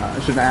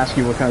shouldn't ask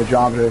you what kind of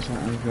job it is.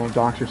 If you want to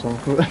dox or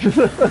something.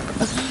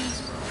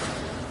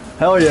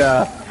 Hell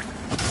yeah.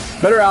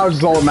 Better hours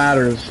is all that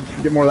matters.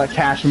 Get more of that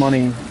cash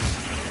money.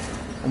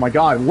 Oh my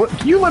god, what?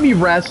 Can you let me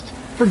rest?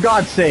 For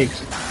God's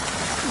sakes.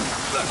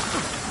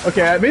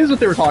 Okay, maybe this is what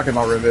they were talking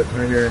about, Ribbit,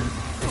 right here.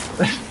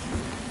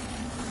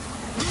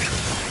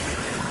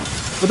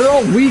 But they're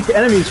all weak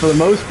enemies for the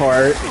most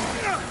part.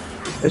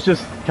 It's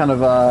just kind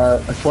of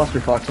a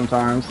clusterfuck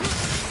sometimes.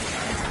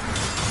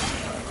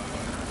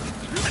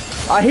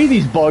 I hate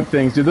these bug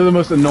things, dude. They're the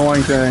most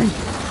annoying thing.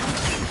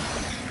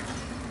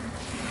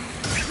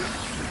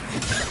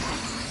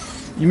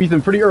 You meet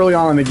them pretty early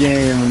on in the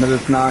game, and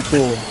it's not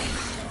cool.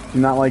 Do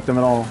not like them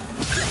at all.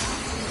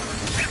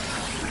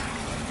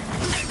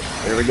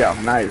 There we go.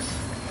 Nice.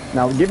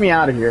 Now get me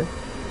out of here.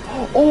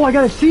 Oh, I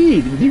got a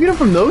seed. Did you get them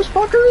from those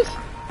fuckers?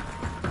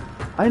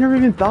 I never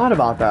even thought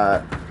about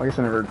that. I guess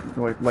I never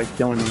really liked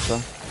killing them,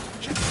 so.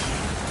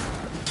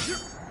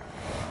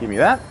 Give me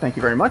that. Thank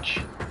you very much.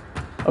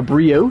 A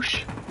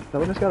brioche. Is that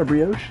what I just got? A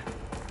brioche?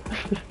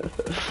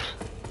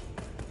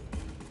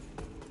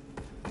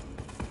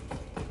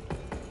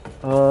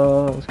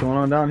 What's going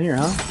on down here,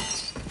 huh?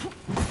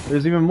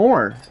 There's even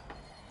more.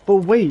 But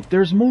wait,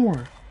 there's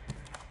more.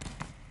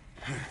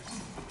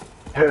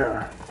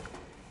 Here.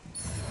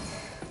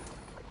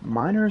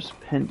 Miner's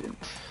Pendant.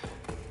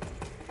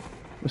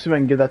 Let's see if I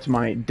can give that to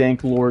my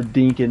dank Lord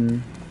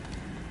Deacon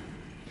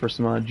for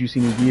some juicy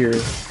new gear.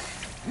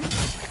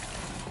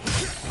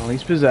 Oh,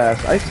 he's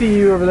possessed. I see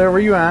you over there. Where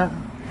you at?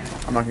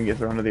 I'm not gonna get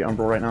thrown under the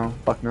umbral right now.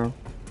 Fuck no.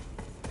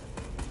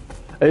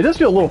 It does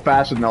feel a little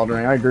faster than Elden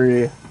Ring. I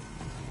agree.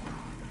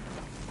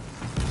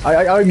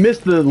 I miss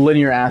the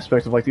linear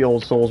aspect of like the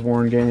old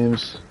Soulsborne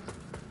games.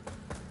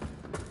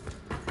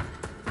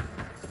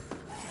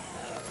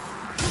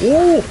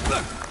 Oh!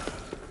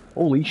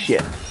 Holy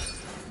shit.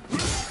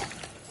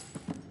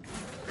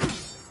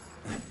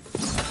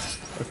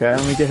 Okay,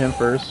 let me get him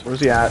first. Where's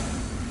he at?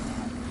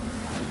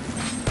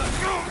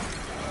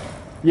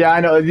 Yeah, I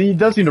know. He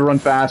does seem to run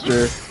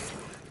faster.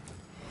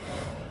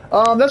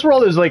 That's where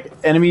all those like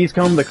enemies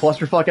come, the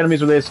clusterfuck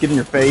enemies where they just get in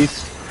your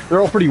face. They're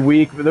all pretty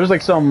weak, but there's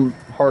like some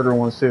harder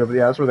ones too, but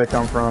yeah, that's where they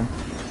come from.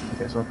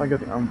 Okay, so if I get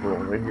the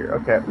umbral right here.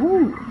 Okay,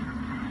 woo!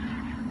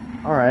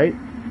 Alright.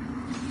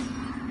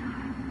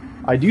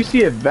 I do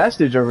see a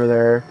vestige over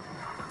there.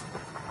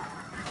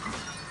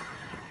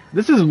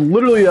 This is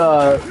literally,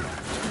 the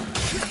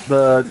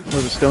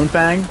Stone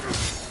Fang?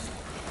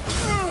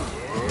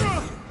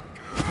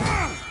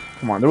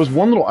 Come on, there was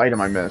one little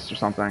item I missed or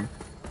something.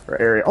 Or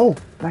area. Oh,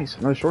 nice,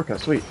 another shortcut,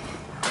 sweet.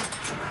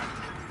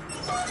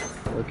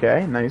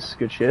 Okay, nice,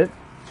 good shit.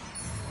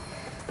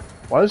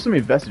 Why are there so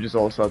many vestiges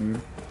all of a sudden?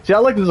 See, I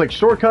like these like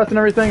shortcuts and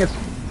everything. It's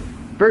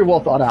very well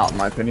thought out, in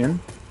my opinion.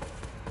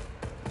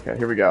 Okay,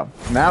 here we go.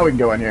 Now we can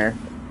go in here.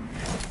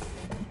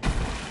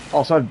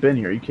 Also, I've been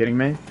here. Are you kidding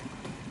me?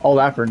 All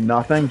that for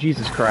nothing?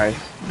 Jesus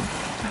Christ.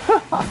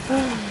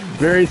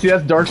 See,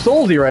 that's Dark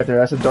Soulsy right there.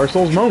 That's a Dark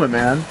Souls moment,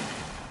 man.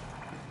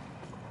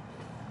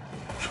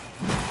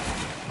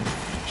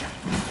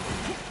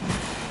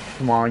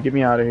 Come on, get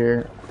me out of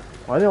here.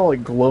 Why are they all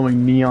like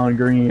glowing neon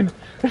green?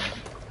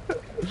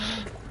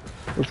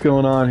 What's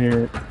going on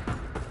here?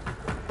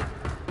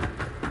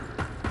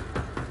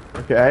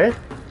 Okay.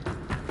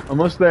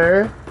 Almost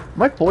there.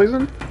 Am I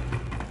poisoned?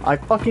 I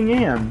fucking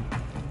am.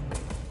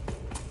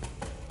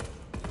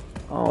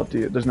 Oh,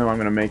 dude, there's no way I'm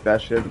gonna make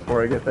that shit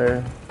before I get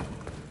there.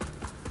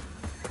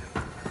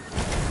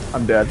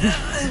 I'm dead.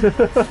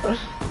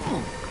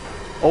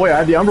 Oh wait, I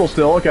have the umbral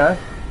still, okay.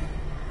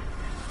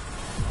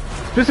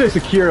 This is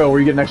Sekiro where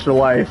you get an extra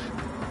life.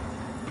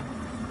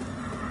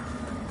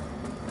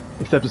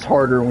 Except it's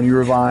harder when you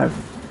revive.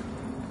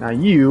 Now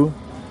you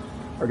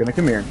are gonna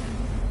come here.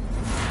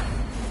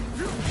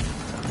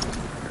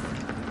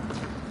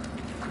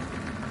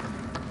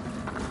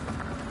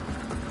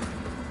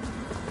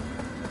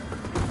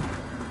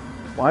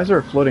 Why is there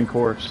a floating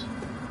corpse?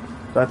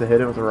 Do I have to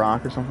hit it with a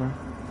rock or something?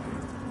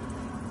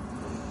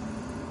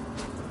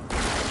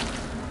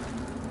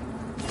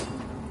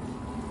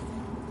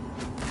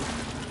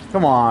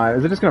 Come on,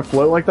 is it just gonna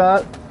float like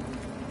that?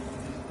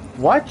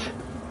 What?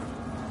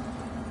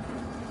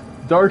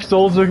 Dark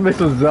Souls mixed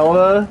with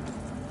Zelda?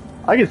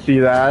 I can see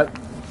that.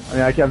 I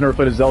mean, I've never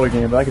played a Zelda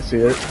game, but I can see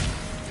it.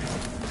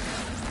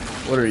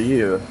 What are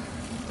you?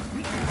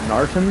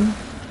 Narcan?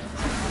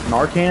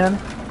 Narcan?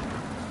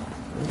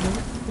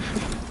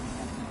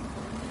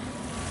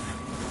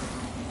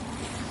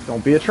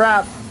 Don't be a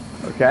trap.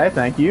 Okay,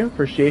 thank you.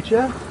 Appreciate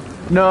you.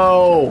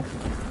 No!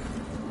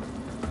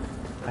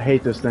 I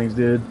hate those things,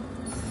 dude.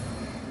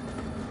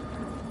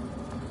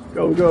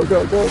 Go, go,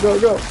 go, go, go,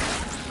 go!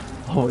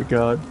 Oh my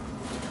god.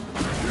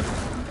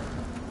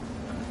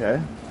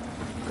 Okay.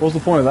 What was the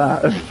point of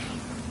that?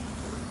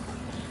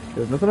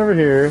 There's nothing over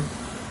here.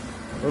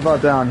 What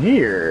about down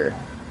here?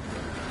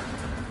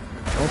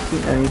 Don't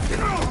see anything.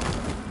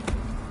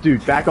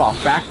 Dude, back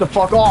off. Back the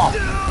fuck off!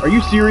 Are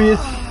you serious?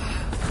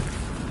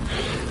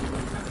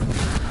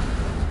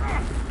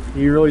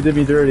 You really did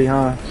me dirty,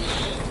 huh?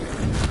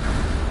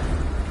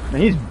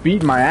 Man, he's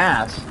beating my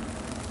ass.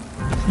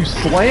 You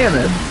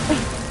slamming.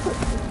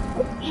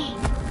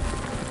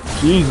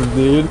 Jesus,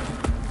 dude.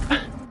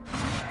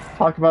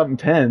 Talk about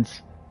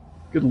intense.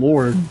 Good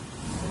lord.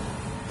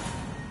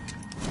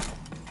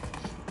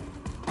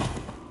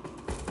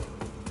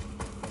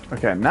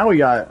 Okay, now we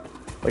got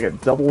like a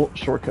double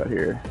shortcut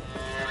here.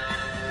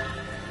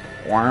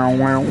 Wow,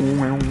 wow,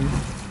 wow.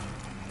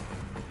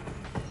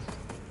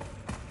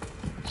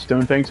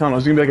 Stone Fang tunnel.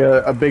 There's gonna be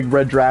like a big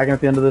red dragon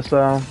at the end of this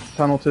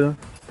tunnel too.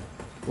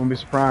 Wouldn't be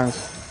surprised.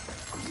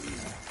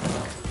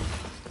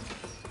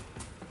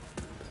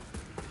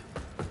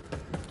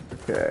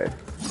 Okay.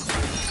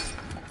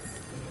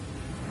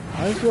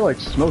 Why is there like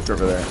smoke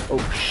over there? Oh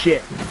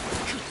shit!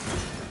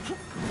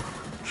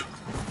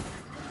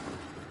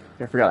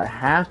 I forgot I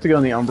have to go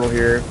in the umbral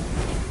here.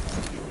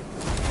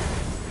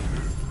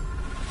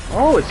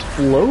 Oh, it's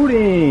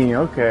floating!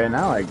 Okay,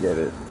 now I get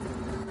it.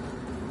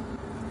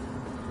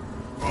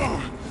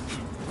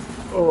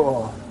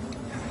 Oh.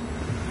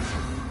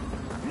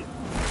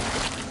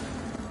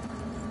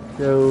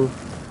 Go.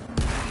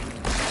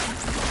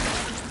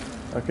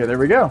 Okay, there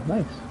we go.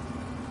 Nice.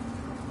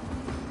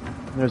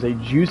 There's a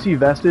juicy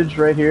vestige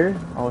right here.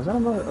 Oh, is that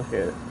another?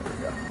 Okay, there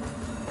we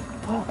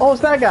go. Oh,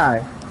 it's that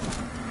guy!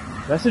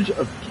 Vestige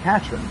of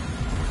Katrin.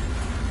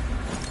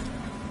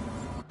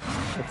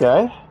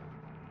 Okay.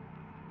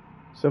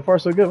 So far,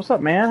 so good. What's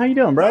up, man? How you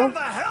doing, bro? Where the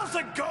hell's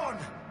it gone?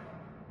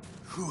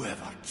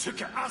 Whoever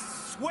took it, I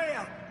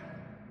swear!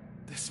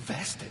 This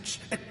vestige,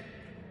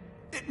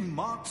 it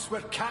marks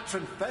where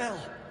Katrin fell.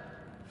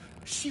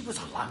 She was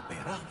a lamp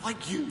bearer,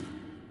 like you.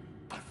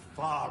 But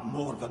far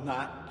more than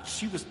that,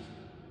 she was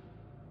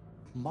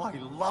my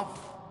love.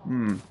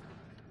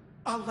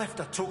 I left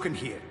a token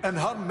here, in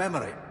her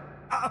memory.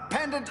 A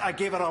pendant I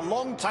gave her a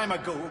long time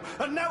ago,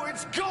 and now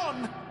it's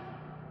gone!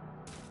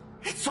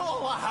 It's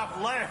all I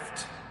have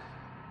left!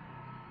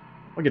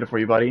 I'll get it for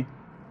you, buddy.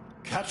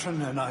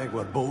 Katrin and I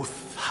were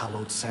both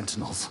hallowed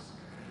sentinels.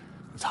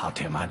 It's hard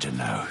to imagine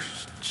now.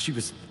 She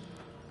was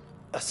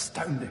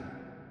astounding.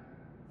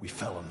 We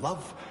fell in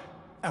love,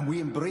 and we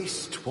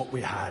embraced what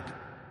we had,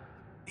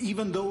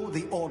 even though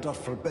the Order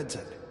forbids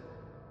it.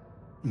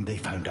 They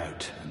found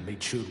out and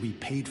made sure we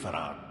paid for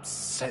our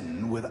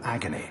sin with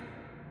agony.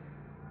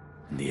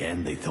 In the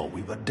end, they thought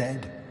we were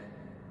dead.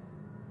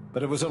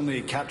 But it was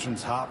only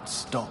Katrin's heart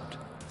stopped,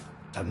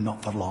 and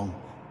not for long,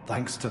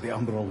 thanks to the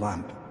umbral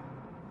lamp.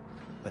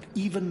 But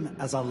even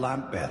as a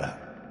lamp bearer,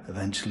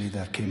 eventually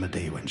there came a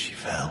day when she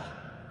fell.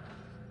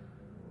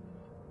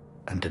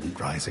 And didn't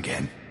rise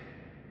again.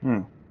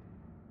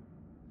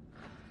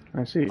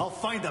 I see. I'll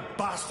find the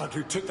bastard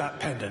who took that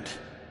pendant.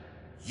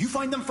 You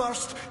find them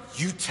first,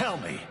 you tell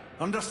me.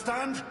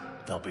 Understand?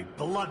 There'll be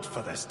blood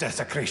for this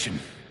desecration.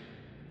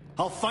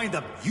 I'll find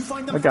them. You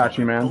find them. I got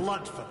you, man.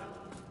 Blood for them.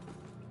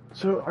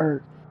 So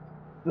are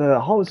the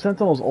Hall of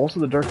Sentinels also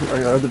the Dark?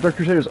 Are the Dark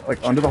Crusaders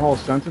like under the Hall of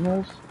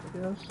Sentinels? I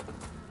guess.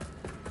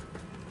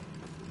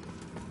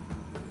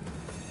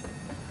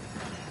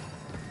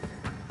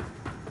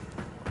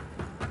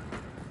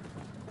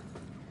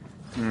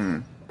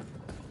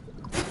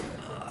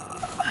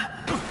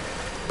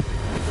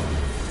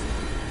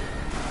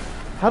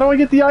 How do I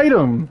get the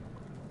item?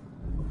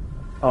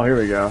 Oh, here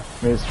we go.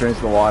 Maybe it's straight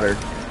to the water.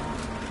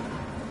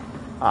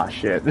 Ah,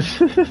 shit.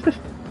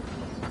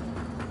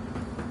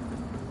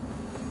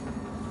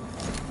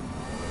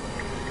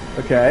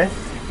 Okay.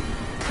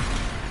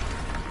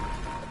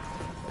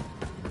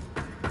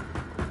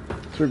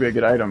 This would be a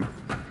good item.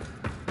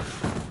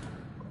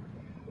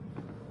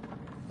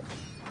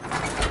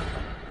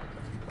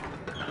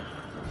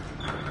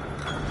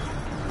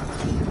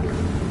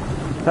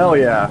 Hell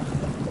yeah.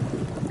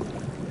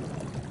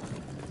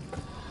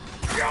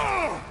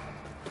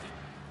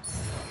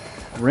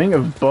 Ring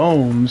of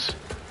Bones.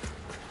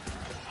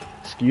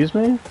 Excuse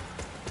me?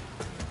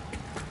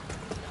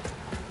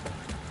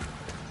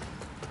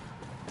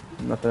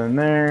 Nothing in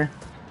there.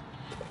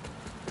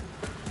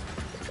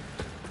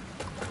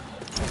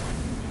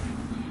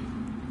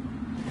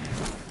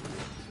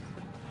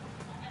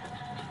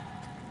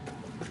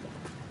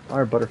 Why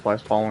are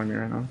butterflies following me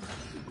right now?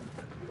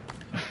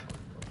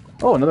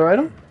 Oh, another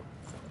item?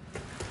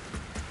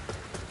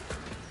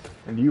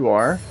 And you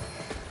are?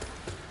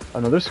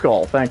 Another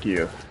skull, thank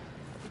you.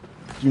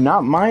 Do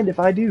not mind if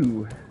I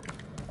do.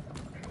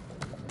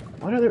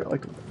 What are there,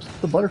 like,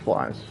 the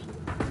butterflies?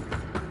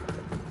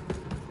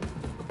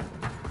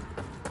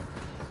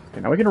 Okay,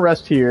 now we can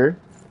rest here.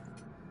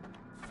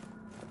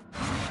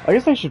 I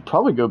guess I should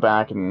probably go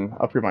back and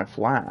upgrade my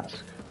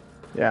flask.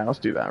 Yeah, let's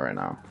do that right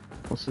now.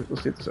 Let's see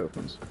if this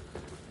opens.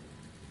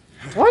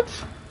 What?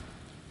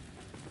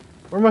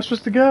 Where am I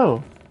supposed to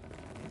go?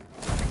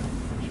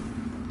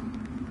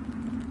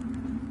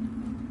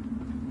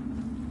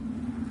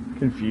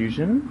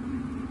 Confusion?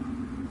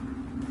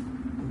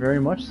 Very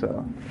much so.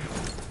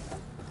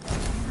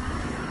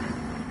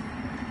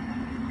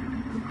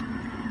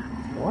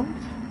 What?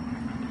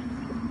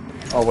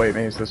 Oh wait,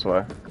 maybe it's this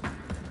way.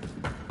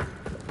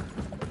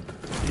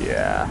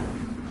 Yeah.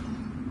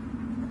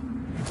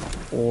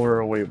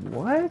 Or wait,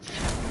 what?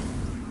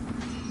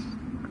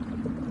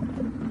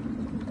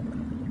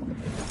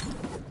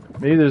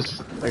 Maybe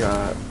there's like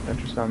a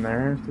entrance down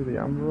there through the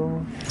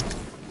umbral.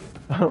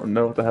 I don't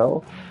know what the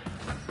hell.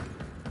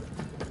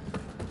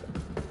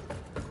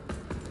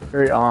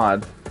 Very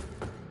odd.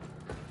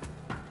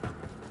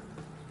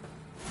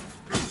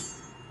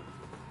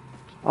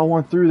 I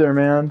went through there,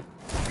 man.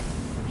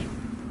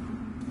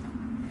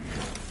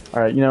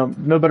 Alright, you know,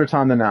 no better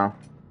time than now.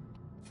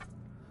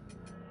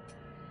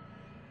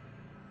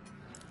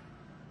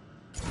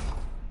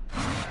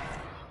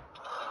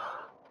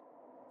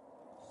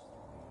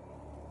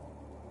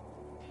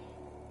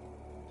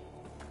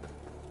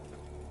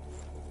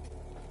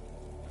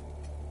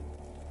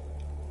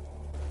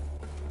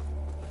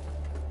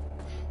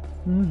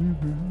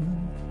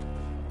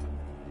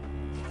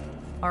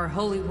 Our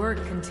holy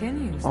work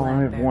continues, Oh,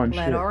 I have one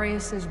Let shit.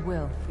 Aureus's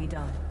will be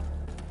done.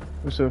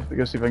 So,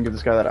 go see if I can give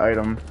this guy that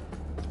item.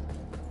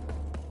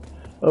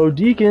 Oh,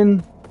 Deacon!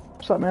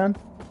 What's up, man?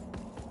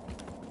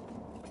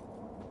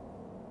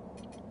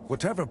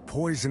 Whatever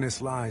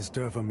poisonous lies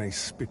Derva may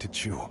spit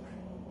at you,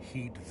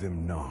 heed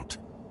them not,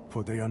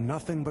 for they are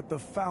nothing but the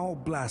foul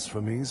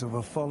blasphemies of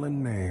a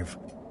fallen knave.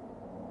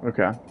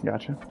 Okay,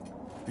 gotcha.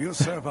 You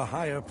serve a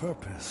higher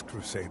purpose,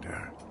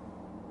 Crusader.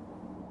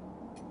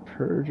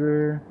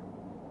 Purger...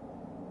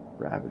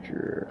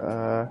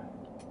 Ravager,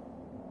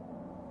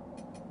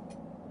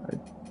 I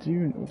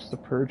do... What's the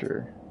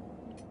Purger?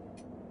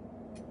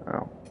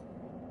 Oh.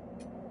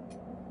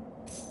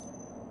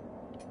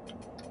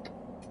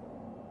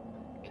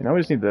 Okay, now we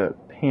just need the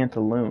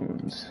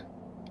pantaloons.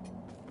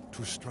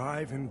 To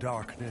strive in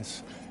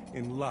darkness,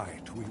 in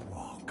light we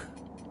walk.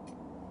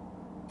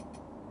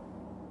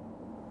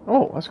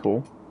 Oh, that's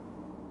cool.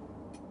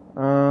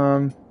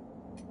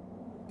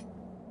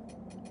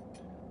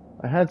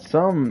 I had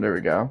some... There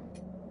we go.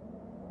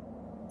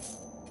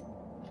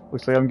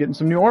 Looks like I'm getting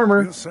some new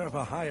armor. You serve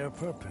a higher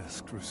purpose,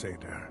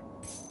 Crusader.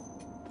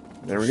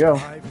 There we go.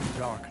 Strive in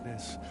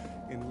darkness,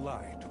 in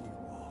light we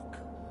walk.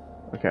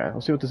 Okay,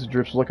 let's see what this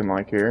drip's looking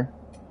like here.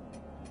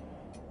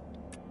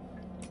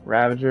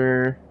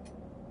 Ravager.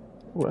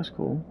 Oh, that's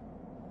cool.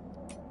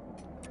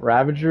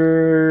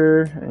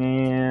 Ravager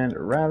and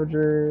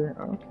Ravager.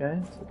 Okay,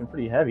 it's looking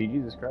pretty heavy.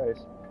 Jesus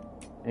Christ.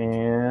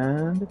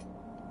 And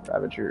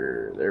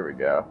Ravager. There we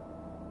go.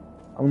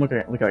 I'm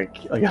looking like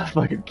a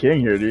fucking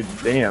king here, dude.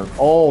 Damn.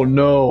 Oh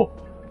no.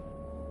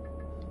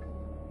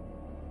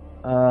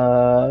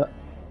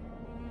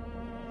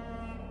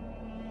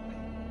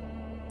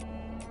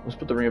 Let's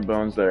put the Ring of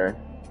Bones there.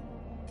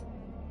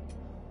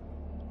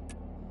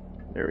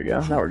 There we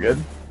go. Now we're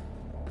good.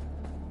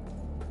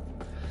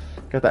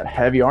 Got that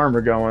heavy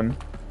armor going.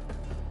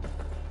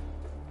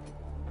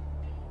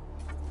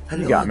 What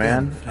you got,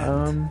 man?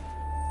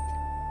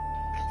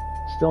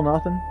 Still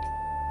nothing?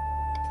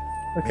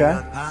 Okay. May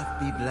our path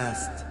be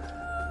blessed.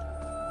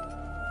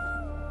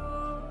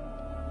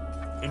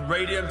 In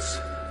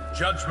Radiance,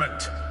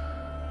 judgment.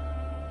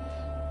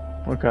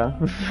 Okay.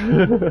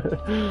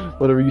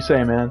 Whatever you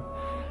say, man.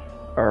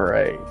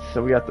 Alright,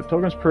 so we got the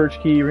Pilgrim's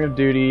Perch Key, Ring of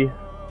Duty.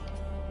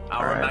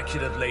 Our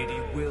Immaculate Lady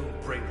will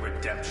bring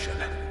redemption.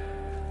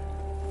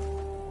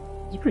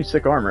 It's pretty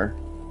sick armor.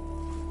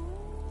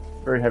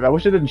 Very heavy. I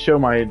wish it didn't show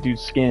my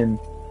dude's skin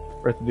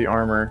right through the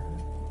armor.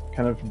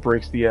 Kind of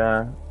breaks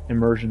the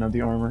immersion of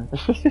the armor. I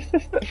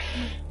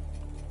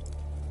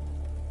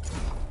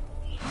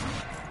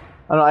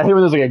don't know, I hate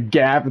when there's like a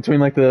gap between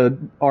like the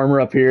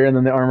armor up here and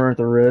then the armor at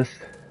the wrist.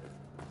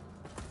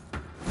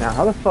 Now,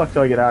 how the fuck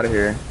do I get out of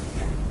here?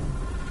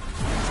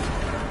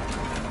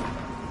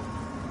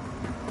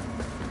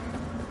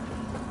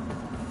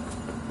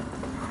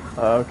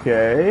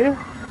 Okay.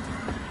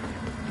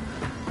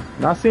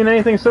 Not seeing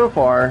anything so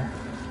far.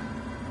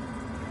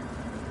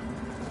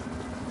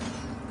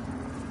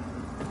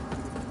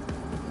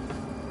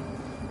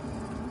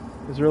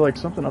 Is there like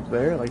something up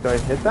there? Like, do I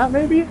hit that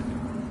maybe?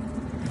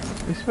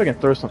 Let me see if I can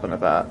throw something at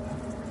that.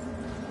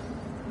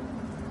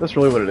 That's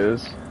really what it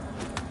is.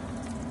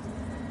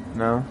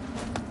 No?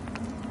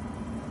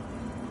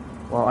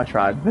 Well, I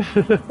tried.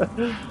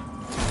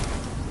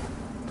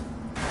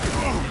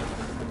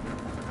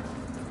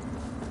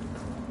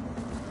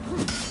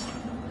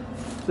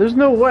 There's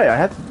no way. I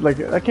had to, like,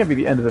 that can't be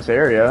the end of this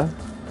area.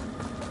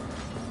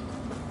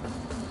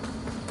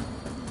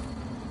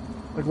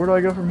 Like, where do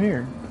I go from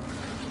here?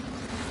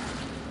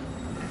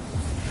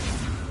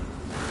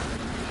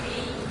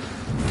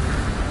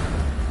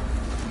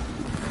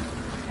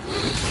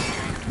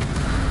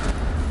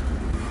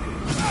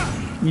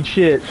 Eat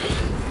shit.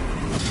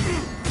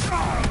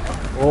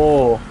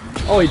 Oh.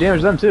 Oh, he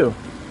damaged them too.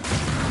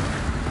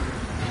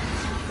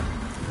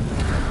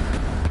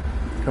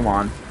 Come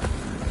on.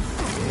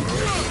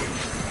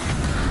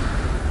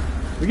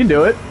 We can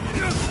do it.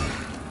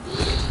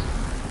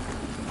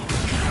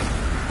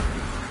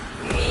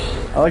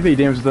 I like that he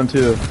damages them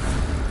too.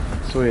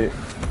 Sweet.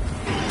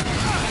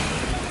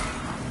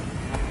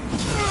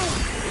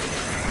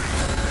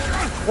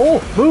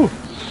 Oh, boo!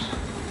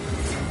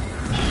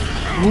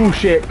 Ooh,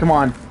 shit, come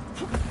on.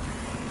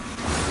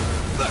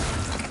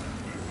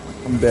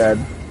 I'm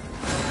dead.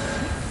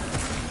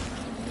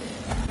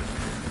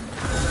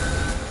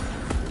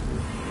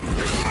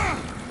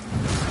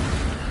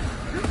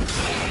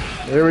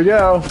 There we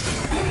go.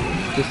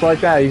 Just like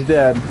that, he's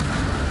dead.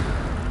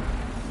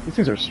 These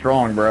things are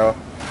strong, bro.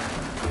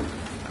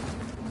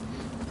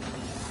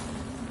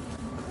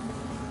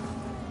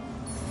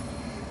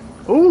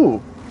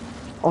 Ooh!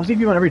 Oh, does he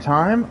give you one every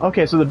time?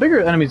 Okay, so the bigger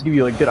enemies give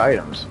you, like, good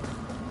items.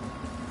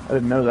 I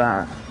didn't know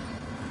that.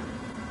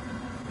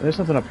 There's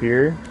something up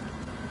here.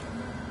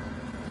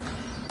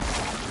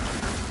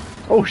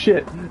 Oh,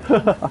 shit!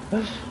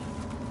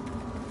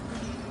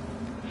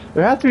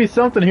 There has to be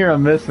something here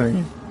I'm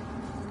missing.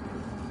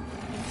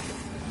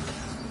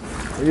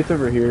 Maybe it's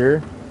over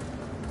here.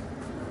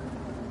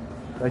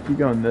 I keep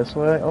going this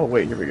way? Oh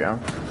wait, here we go.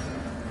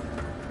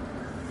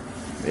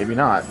 Maybe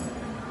not.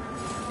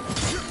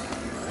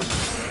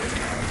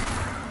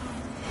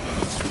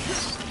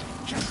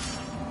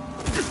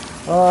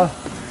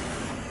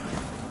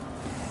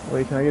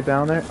 Wait, can I get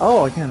down there?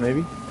 Oh, I can,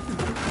 maybe.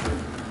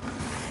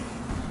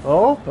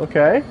 Oh,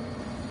 okay.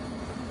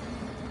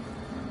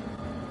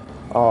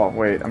 Oh,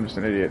 wait, I'm just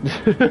an idiot.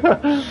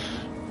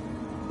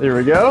 There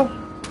we go.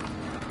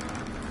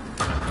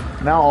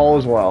 Now all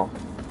is well.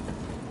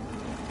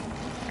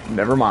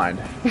 Never mind.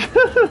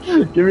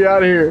 Get me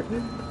out of here.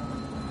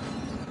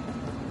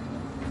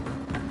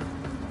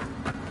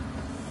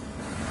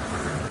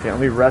 Okay, let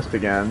me rest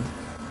again.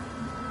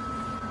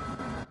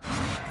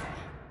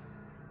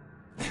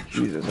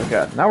 Jesus,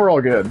 okay. Now we're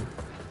all good.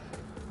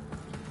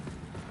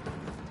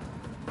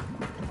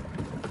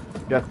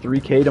 Got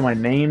 3K to my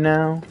name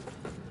now.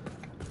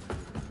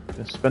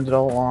 Gonna spend it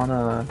all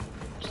on,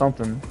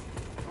 something.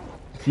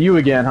 It's you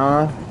again,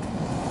 huh?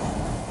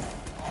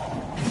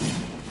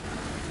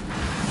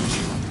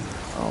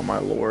 Oh my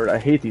lord, I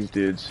hate these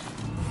dudes.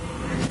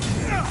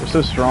 They're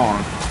so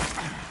strong.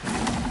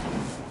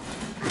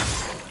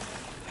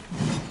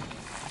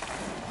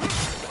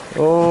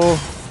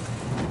 Oh.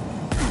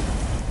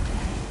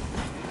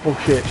 Oh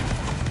shit.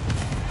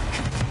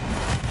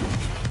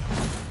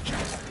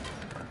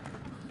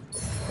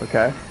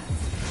 Okay.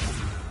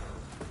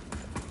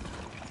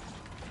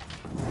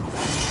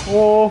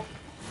 Oh.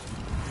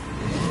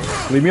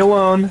 Leave me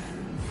alone.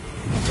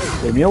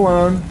 Leave me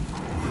alone.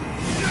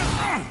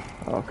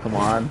 Oh, come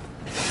on.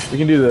 We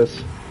can do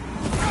this.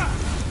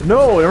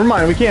 No, never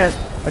mind, we can't.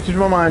 I changed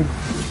my mind.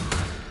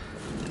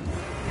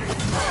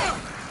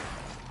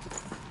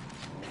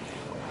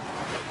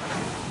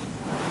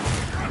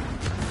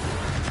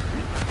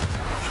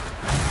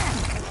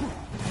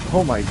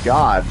 Oh my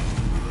god.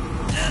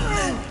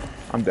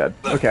 I'm dead.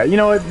 Okay, you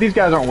know what? These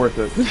guys aren't worth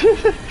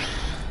it.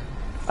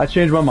 I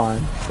changed my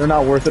mind. They're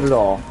not worth it at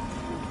all.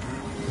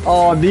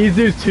 Oh, these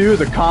dudes too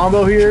is a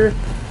combo here?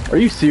 Are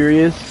you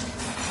serious?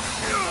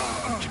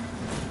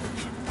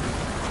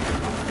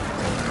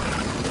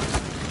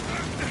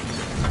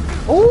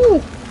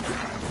 Oh!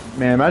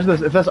 Man, imagine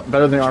this. If that's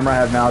better than the armor I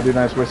have now, dude,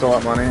 I just waste all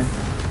that money.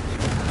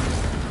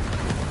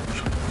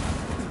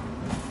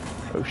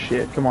 Oh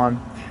shit, come on.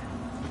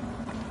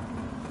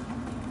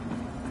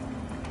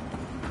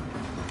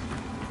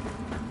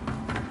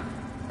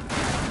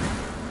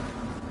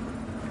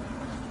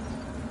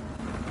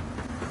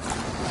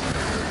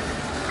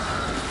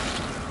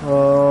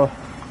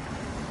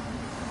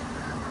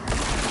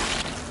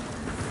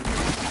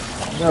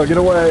 No, get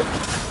away.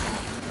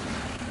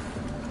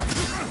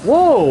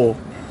 Whoa!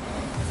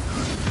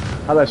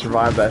 How did I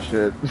survive that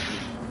shit?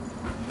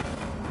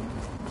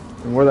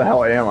 And where the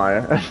hell am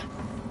I?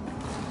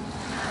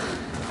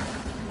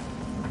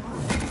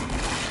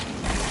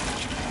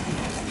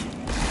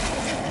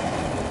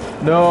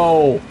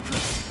 No!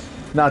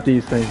 Not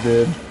these things,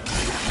 dude.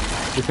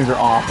 These things are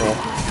awful.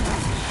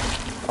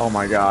 Oh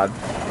my god.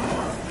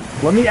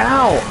 Let me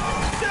out!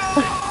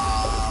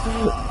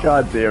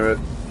 God damn it.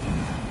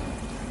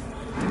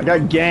 I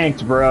got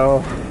ganked, bro.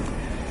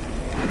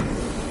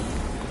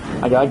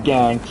 I got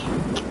ganked.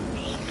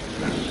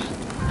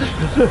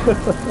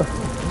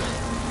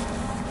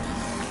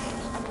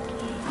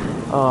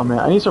 Oh man,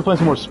 I need to start playing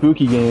some more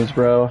spooky games,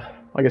 bro.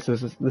 I guess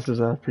this is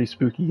a pretty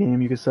spooky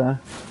game, you could say.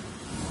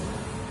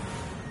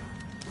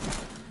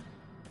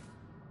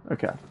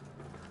 Okay.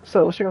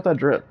 So let's check out that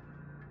drip.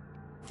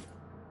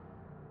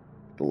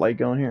 The light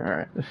going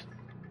here?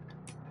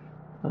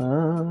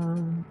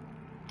 Alright.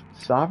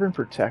 Sovereign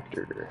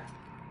Protector.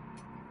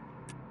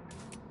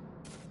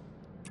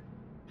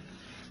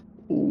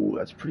 Ooh,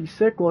 that's pretty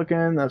sick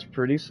looking. That's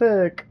pretty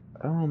sick.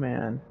 Oh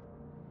man.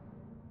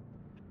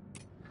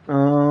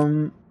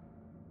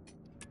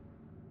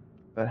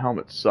 That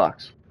helmet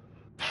sucks.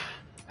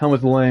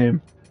 Helmet's lame.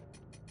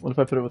 What if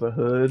I put it with a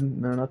hood?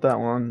 No, not that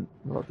one.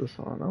 What about this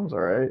one? That was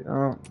alright.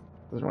 Oh,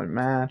 doesn't really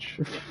match.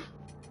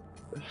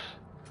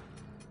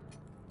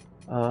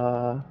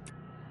 Why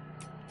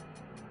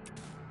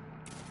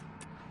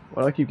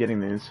do I keep getting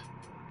these?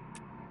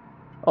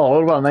 Oh,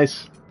 what about a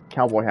nice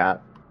cowboy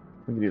hat?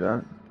 We can do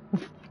that.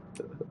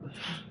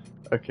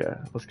 Okay,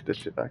 let's get this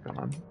shit back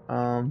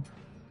on.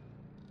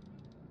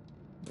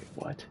 Wait,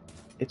 what?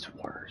 It's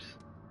worse.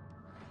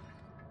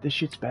 This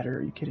shit's better,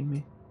 are you kidding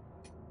me?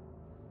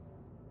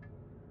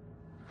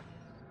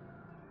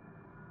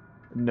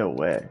 No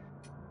way.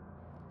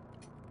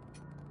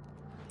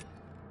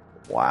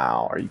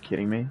 Wow, are you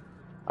kidding me?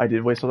 I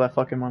did waste all that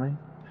fucking money?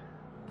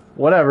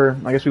 Whatever,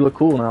 I guess we look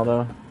cool now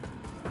though.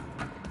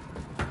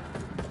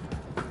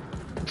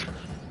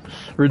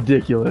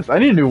 Ridiculous. I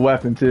need a new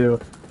weapon too.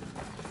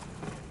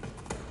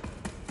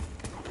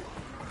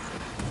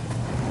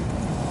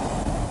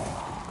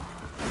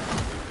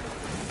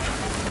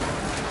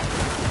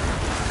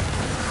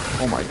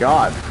 Oh my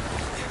god.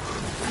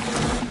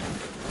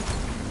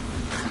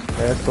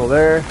 Okay, it's still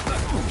there.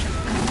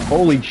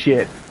 Holy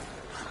shit.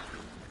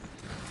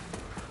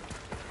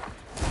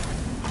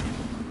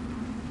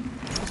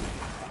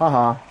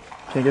 Haha.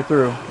 Can't get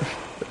through.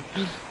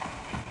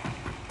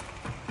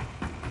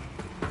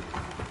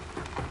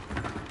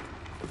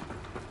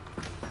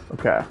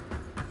 Okay.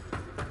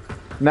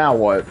 Now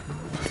what?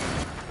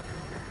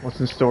 What's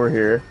in store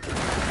here?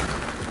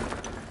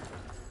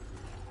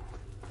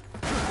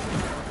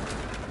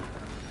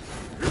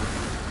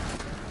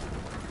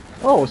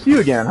 Oh, it's you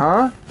again,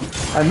 huh?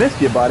 I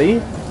missed you,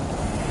 buddy.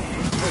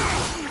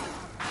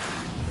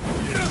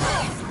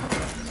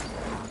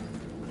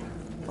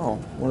 Oh,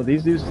 one of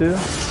these dudes too?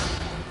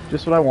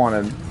 Just what I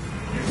wanted.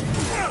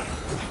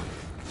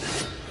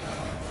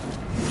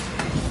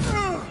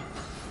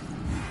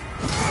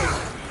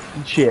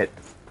 Shit.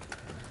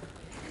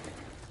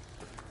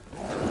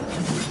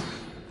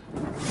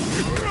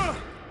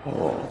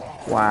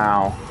 Oh,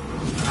 wow.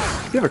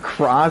 You have a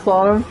cross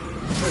on him?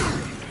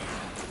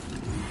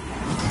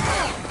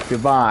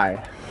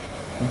 Goodbye.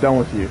 I'm done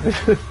with you.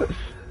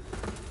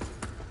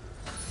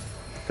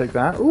 Take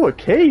that. Ooh, a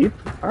cape.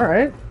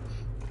 Alright.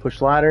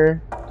 Push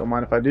ladder. Don't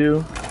mind if I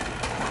do.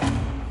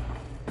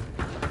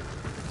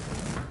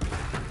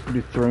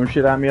 You throwing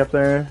shit at me up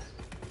there.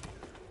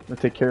 I'm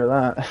gonna take care of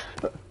that.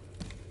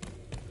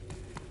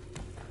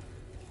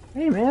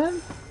 Hey, man.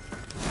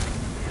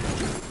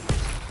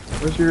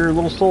 Where's your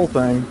little soul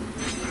thing?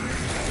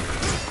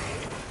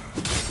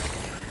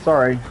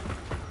 Sorry.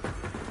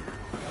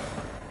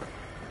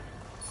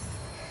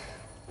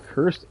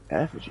 Cursed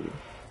effigy.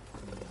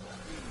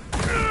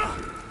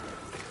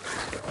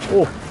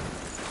 Oh.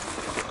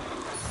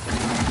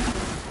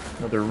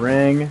 Another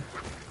ring.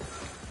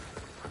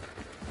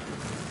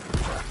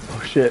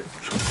 Oh shit.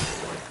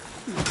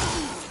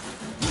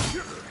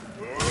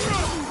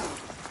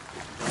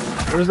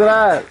 Where's it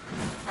at?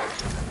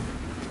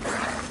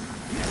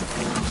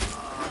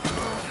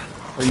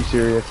 Are you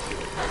serious?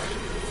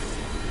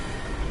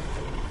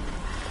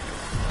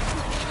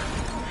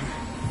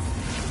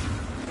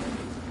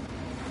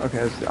 Okay,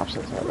 that's the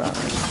opposite side of that.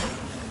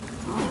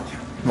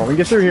 Come on, we can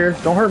get through here.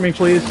 Don't hurt me,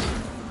 please.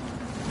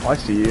 Oh, I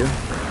see you.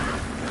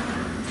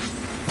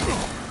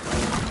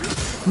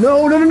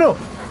 No, no, no, no!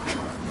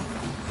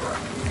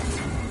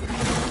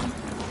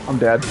 I'm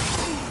dead.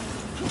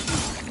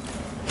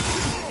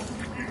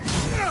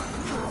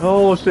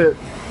 Oh, shit.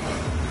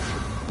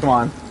 Come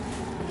on.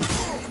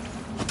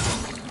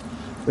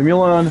 Leave me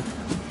alone.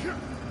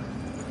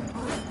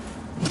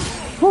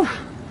 Whew.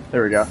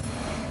 There we go.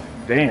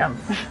 Damn.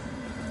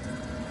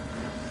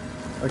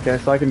 Okay,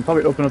 so I can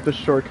probably open up this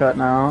shortcut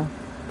now.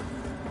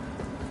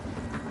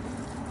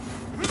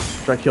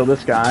 Try to kill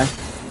this guy.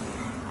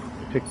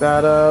 Pick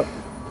that up.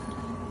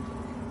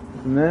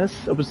 Open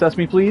this. Open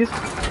sesame, please.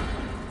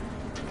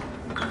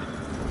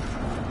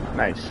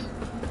 Nice.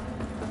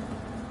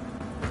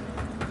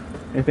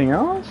 Anything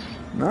else?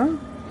 No?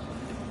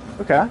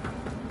 Okay.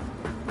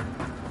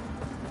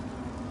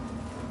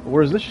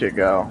 Where does this shit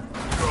go?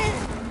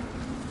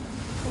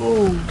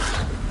 Ooh.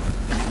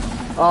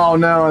 Oh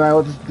no, now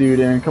let this dude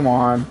in, come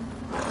on.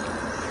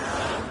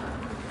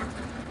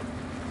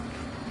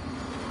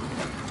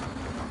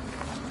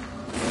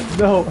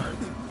 No.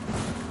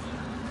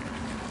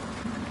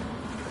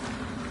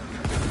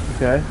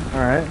 Okay,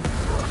 alright.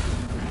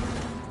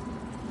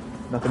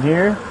 Nothing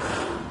here.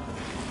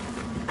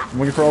 I'm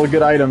looking for all the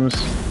good items.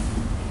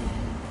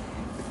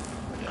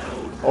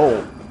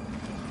 Oh.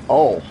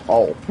 Oh,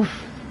 oh.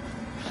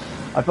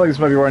 I feel like this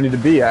might be where I need to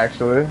be,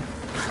 actually.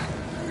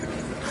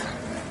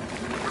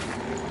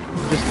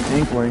 Just an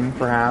inkling,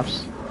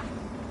 perhaps.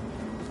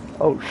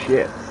 Oh,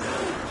 shit.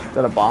 Is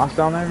that a boss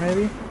down there,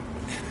 maybe?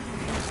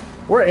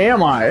 Where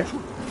am I?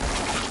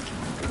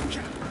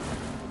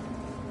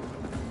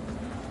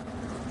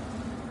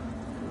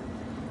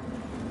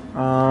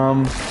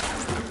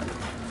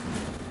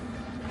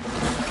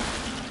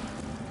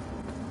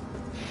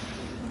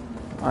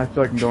 I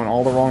feel like I'm going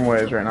all the wrong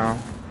ways right now.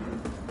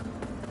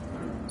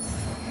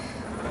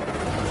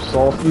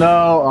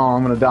 No! Oh,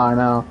 I'm gonna die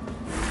now.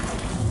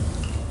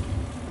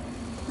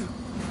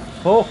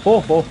 Oh,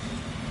 oh, oh.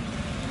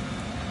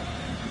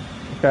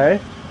 Okay.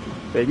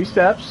 Baby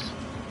steps.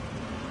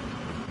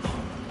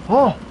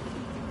 Oh!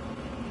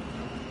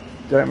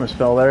 Dude, I almost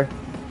fell there.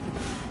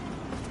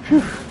 Phew.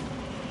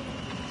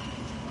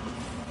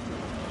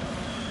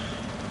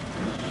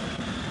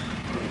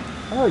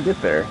 How do I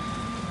get there?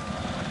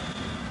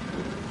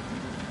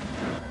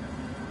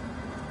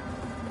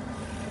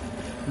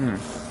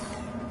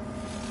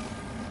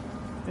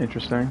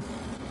 Interesting.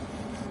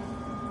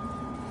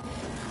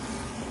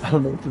 I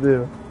don't know what to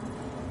do.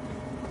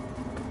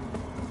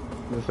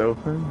 Is this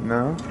open?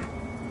 No?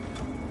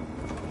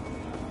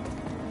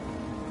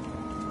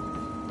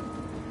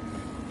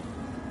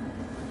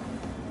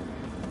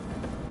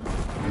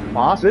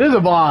 Boss? It is a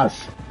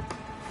boss!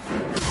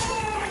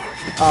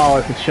 Oh,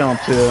 it's a chump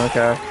too,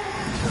 okay.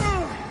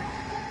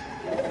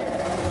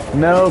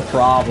 No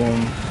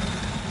problem.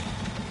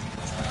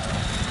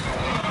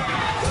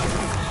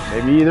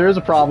 Maybe there is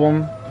a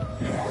problem.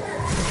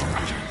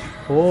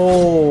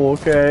 Oh,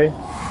 okay.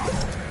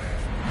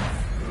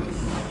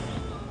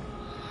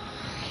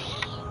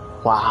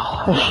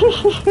 Wow.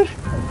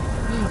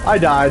 I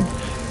died.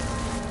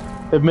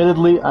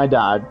 Admittedly, I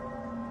died.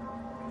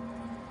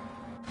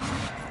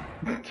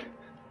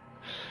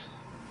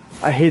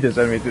 I hate this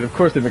enemy, dude. Of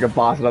course they make a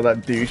boss out of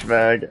that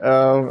douchebag.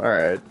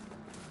 Alright.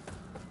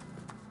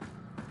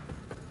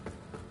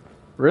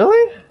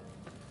 Really?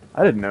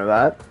 I didn't know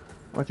that.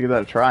 I'd like to give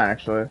that a try,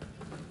 actually.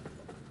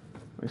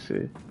 Let me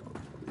see.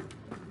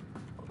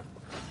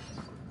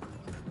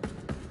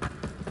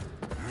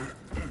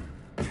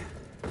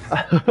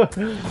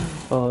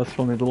 Oh, that's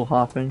funny, little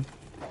hopping.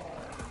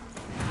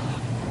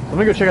 I'm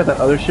gonna go check out that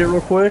other shit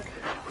real quick.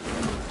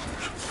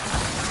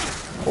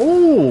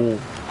 Oh!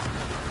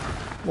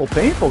 A little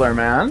painful there,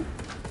 man.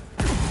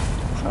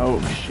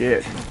 Oh,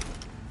 shit.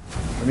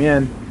 Let me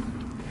in.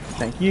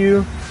 Thank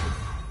you.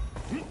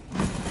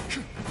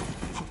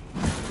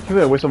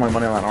 Maybe I wasted my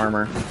money on that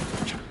armor.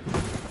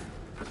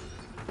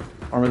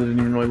 Armor that didn't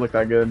even really look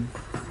that good.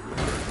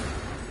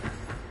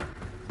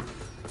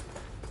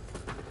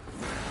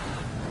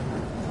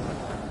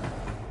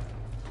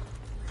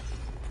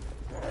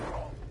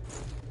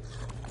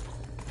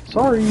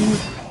 Sorry.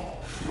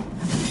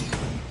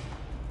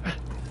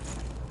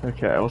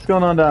 Okay, what's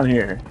going on down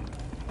here?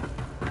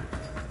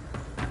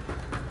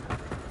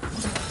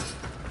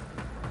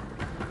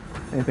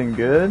 Anything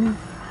good?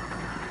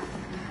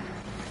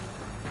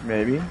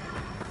 Maybe.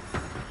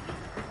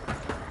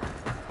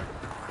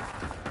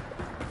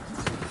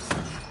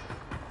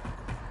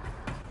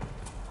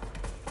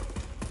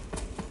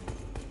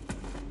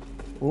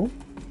 Cool.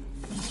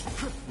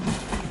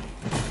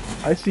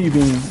 I see you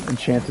being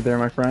enchanted there,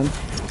 my friend.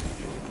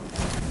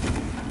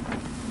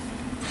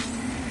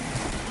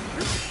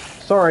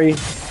 Sorry.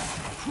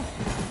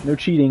 No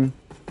cheating.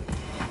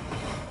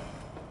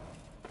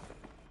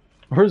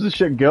 Where's this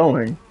shit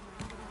going?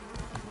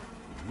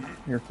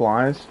 Here,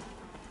 flies.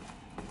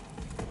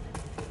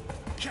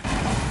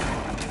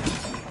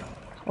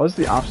 Oh, is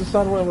this the opposite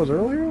side of where I was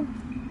earlier?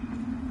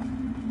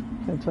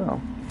 Can't tell.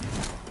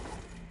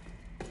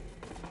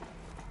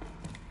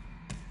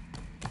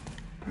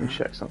 Let me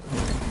check something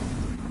here.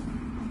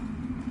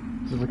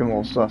 This is looking a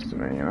little sus to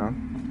me, you know?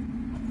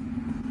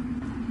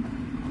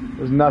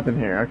 There's nothing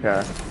here,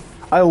 okay.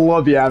 I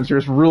love the atmosphere,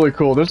 it's really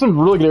cool. There's some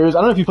really good areas. I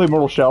don't know if you played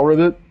Mortal Shell with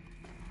it,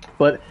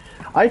 but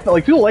I felt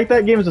like people like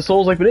that game as a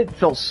Souls-like, but it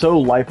felt so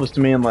lifeless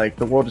to me, and like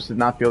the world just did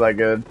not feel that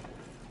good.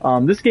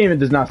 This game, it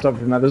does not suffer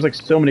from that. There's like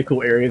so many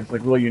cool areas, it's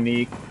like really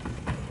unique.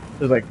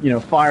 There's like, you know,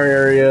 fire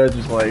areas,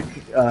 there's like,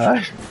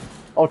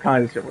 all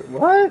kinds of shit. Wait,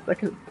 what? I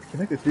can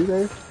connect it through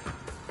there?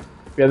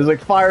 Yeah, there's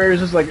like fire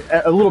areas, just like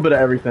a little bit of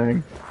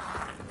everything.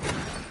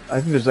 I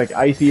think there's like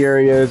icy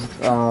areas,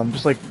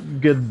 just like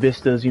good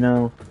vistas, you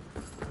know.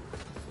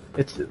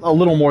 It's a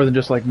little more than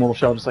just like Mortal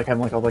Shell, just like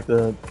having like all like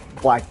the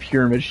black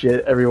pyramid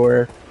shit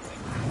everywhere.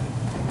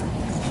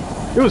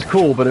 It was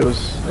cool, but I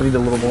needed a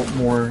little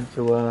more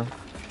to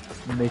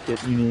make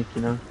it unique,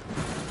 you know.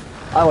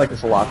 I like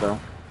this a lot though.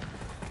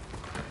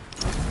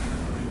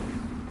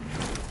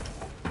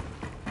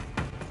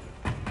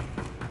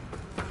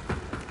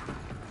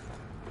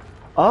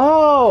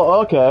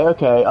 Oh,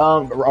 okay.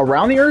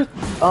 Around the Earth?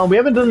 We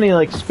haven't done any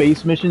like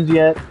space missions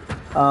yet.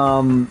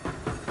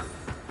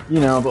 You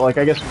know, but like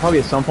I guess probably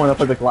at some point up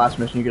like the last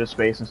mission you get to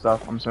space and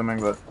stuff, I'm assuming,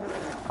 but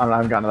I don't know, I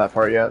haven't gotten to that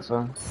part yet,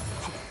 so.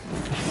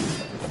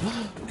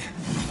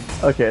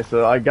 Okay,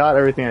 so I got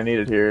everything I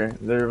needed here.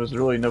 There was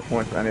really no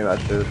point for any of that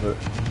shit, but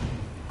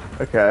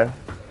okay.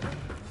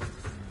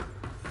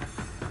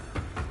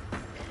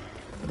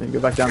 Then go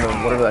back down to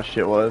whatever that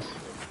shit was.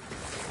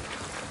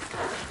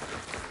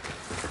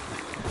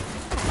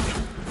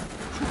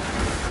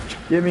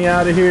 Get me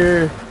out of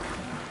here!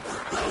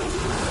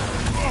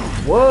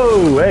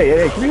 Whoa!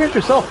 Hey, can you hurt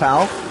yourself,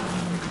 pal?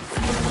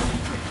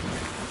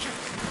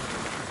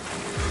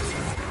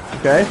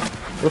 Okay.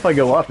 What if I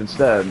go up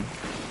instead?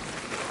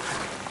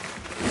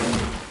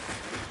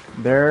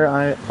 There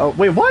oh,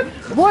 wait, what?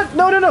 What?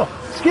 No!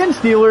 Skin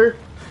stealer!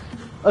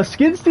 A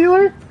skin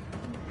stealer?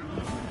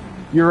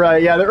 You're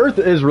right, yeah, the Earth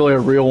is really a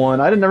real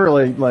one. I didn't never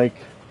really, like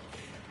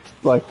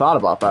thought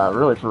about that,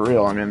 really, for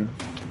real. I mean,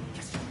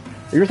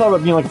 you ever thought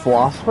about being like a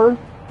philosopher?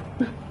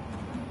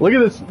 Look at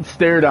this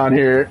stare down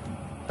here.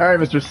 Alright,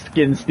 Mr.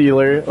 Skin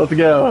Stealer, let's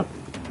go.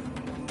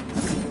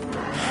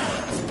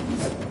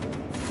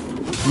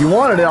 You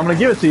wanted it, I'm gonna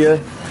give it to you.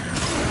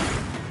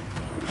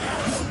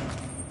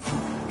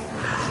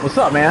 What's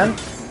up, man?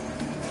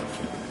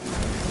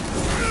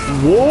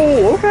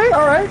 Whoa, okay,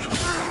 alright.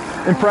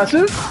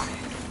 Impressive.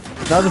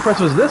 Not as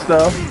impressive as this,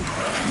 though.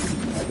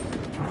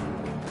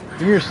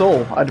 Give me your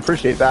soul, I'd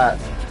appreciate that.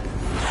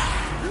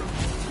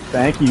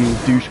 Thank you,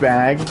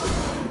 douchebag.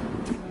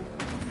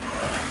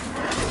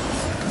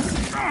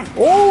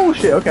 Oh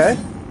shit, okay.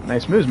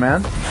 Nice moves,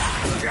 man.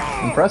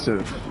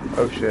 Impressive.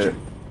 Oh shit.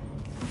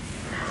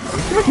 I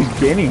feel like he's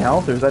gaining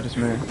health, or is that just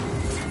me?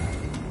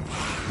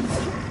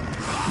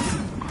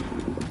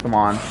 Come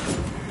on.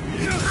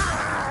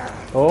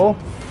 Oh.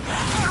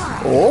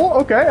 Oh,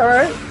 okay,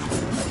 alright.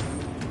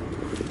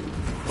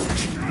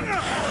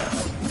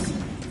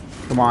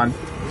 Come on.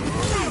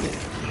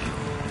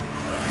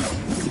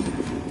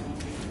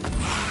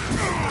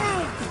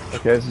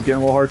 Okay, this is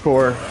getting a little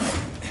hardcore.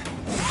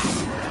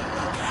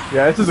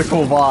 Yeah, this is a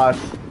cool boss.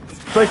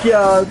 It's like,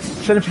 yeah,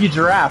 centipede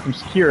giraffe from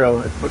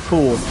Sekiro. It's but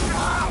cool.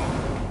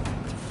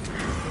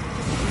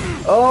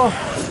 Oh.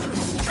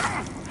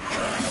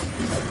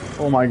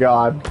 Oh my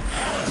god.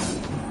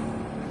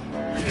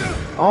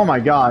 Oh my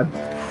god.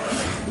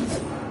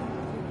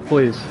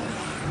 Please.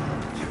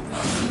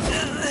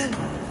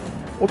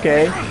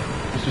 Okay.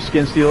 Mr.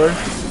 Skin Stealer.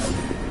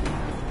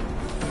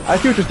 I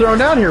see what you're throwing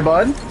down here,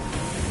 bud.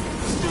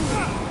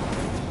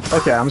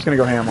 Okay, I'm just gonna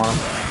go ham on him.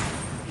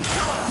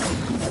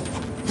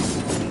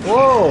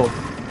 Whoa!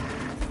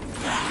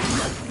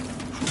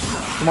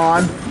 Come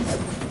on.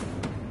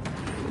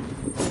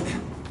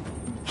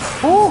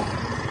 Oh!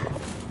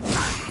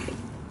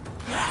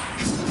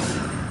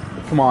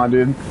 Come on,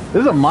 dude.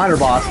 This is a minor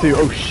boss, too.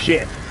 Oh,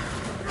 shit.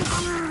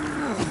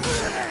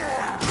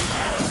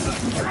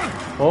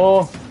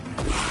 Oh.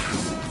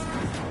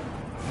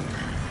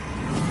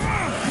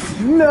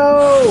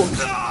 No!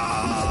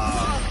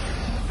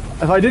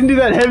 If I didn't do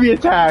that heavy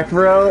attack,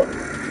 bro.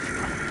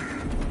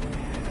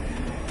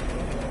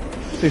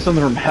 Say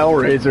something from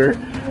Hellraiser.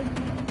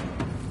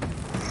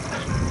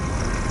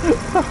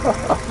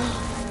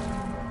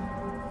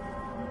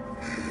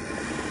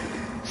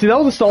 See, that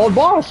was a solid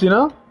boss, you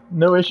know?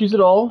 No issues at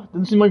all.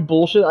 Didn't seem like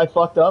bullshit. I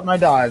fucked up and I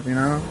died, you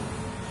know?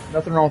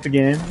 Nothing wrong with the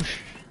game.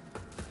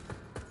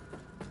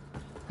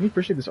 Can you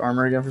appreciate this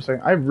armor again for a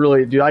second? I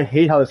really, dude, I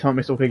hate how this helmet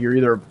makes it look like you're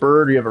either a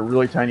bird or you have a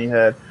really tiny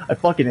head. I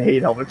fucking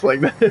hate helmets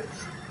like this.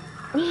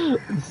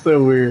 It's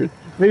so weird.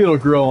 Maybe it'll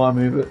grow on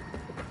me, but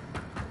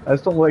I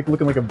just don't like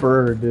looking like a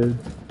bird, dude.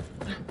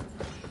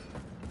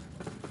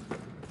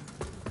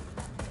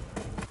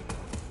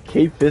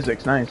 Cave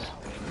physics, nice.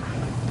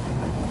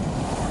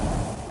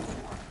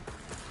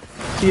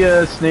 See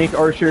ya, snake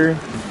archer.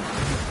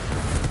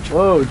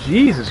 Whoa,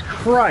 Jesus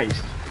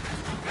Christ.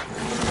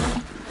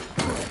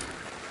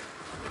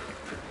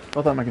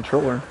 I thought my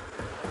controller.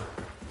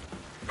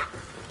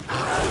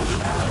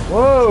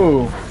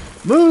 Whoa!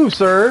 Move,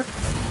 sir!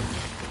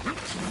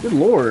 Good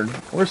lord.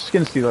 Where's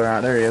Skin Stealer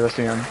at? There he is, I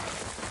see him.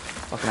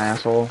 Fucking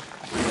asshole.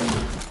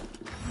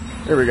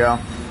 There we go.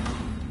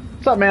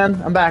 What's up,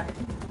 man? I'm back.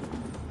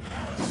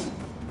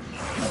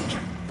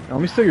 Now,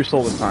 let me steal your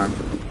soul this time.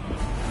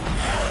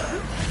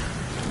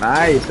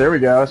 Nice, there we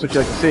go. That's what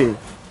you like to see.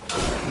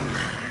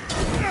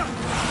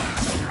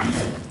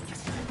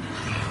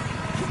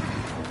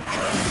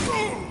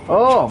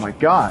 Oh my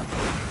god.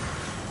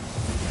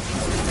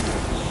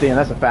 Damn,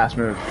 that's a fast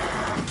move.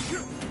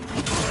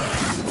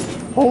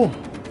 Oh.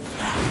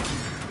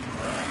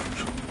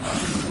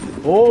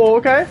 Oh,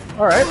 okay.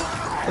 Alright.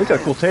 He's got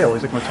a cool tail.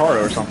 He's like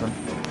Motaro or something.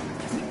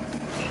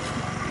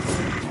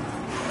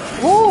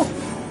 Oh!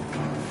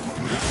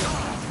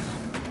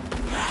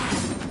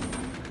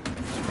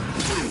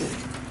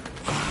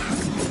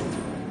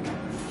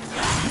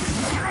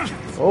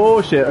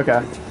 Oh shit,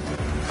 okay.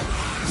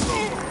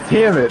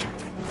 Damn it.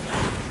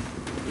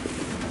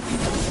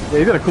 Yeah,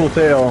 he's got a cool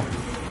tail.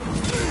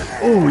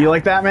 Ooh, you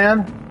like that,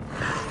 man?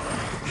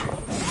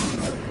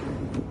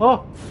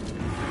 Oh!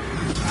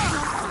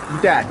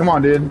 Eat that, come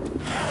on, dude.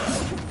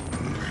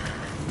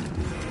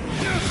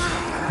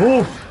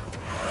 Oof!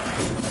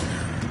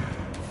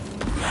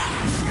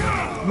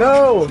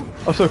 No!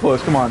 I'm so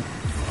close, come on.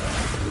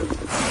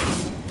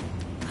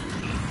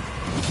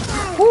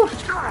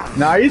 Oof!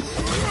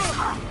 Nice!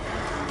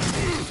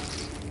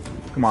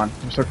 Come on,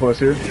 I'm so close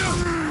here.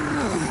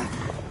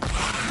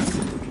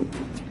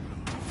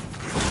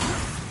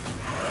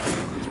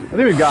 I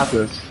think we got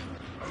this.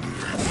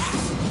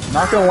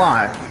 Not gonna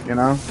lie, you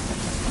know?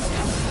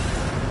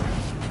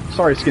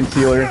 Sorry, Skin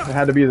Stealer. It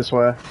had to be this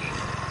way.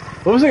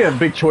 What was like a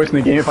big choice in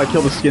the game if I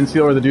kill the Skin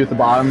Stealer or the dude at the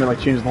bottom? It like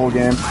changes the whole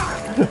game.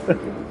 That'd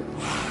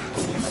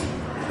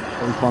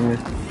be funny.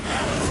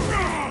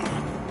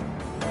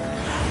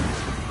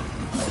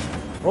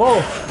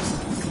 Oh!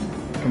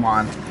 Come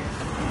on.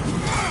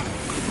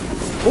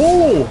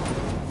 Oh!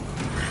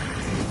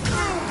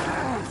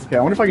 Okay, I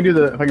wonder if I can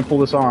do if I can pull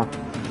this off.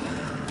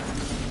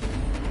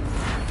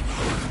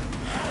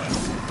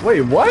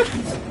 Wait, what?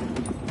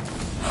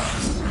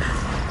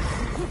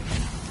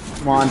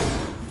 Come on.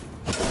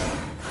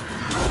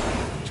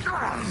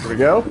 There we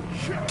go.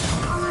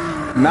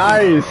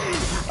 Nice!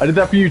 I did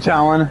that for you,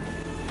 Talon.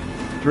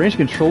 Range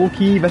control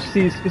key,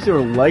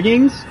 specific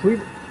leggings?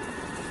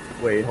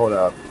 Wait, hold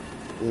up.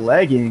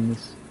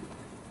 Leggings?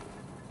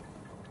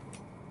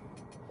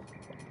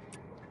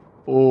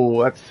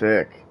 Oh, that's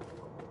sick.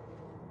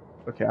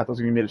 Okay, I thought it was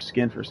gonna be made of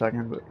skin for a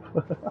second, but...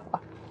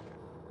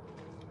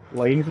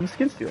 Leggings and a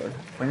Skin Stealer.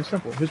 Plain and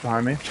simple. Who's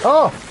behind me?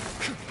 Oh!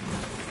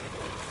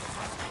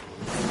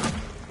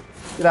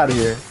 Get out of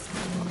here.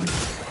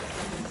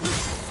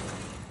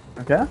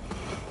 Okay.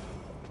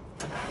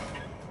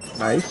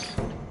 Nice.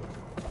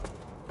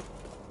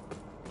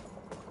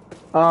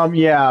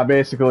 Yeah,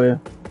 basically.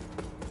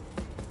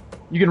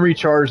 You can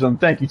recharge them.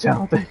 Thank you,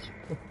 Talon. Thank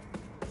you.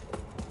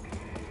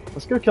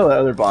 Let's go kill that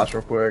other boss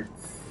real quick.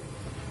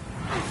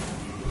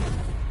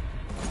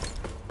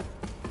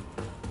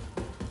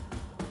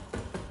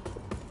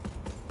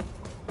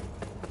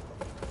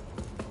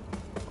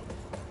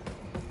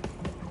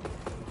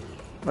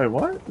 Wait,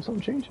 what? Did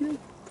something change here?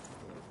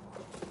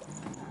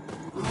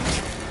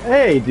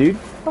 Hey, dude.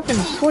 Fucking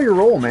slow your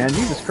roll, man.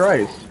 Jesus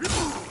Christ.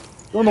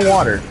 Go in the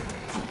water.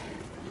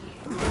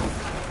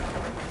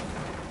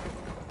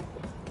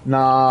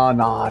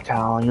 Nah,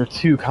 Talon. You're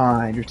too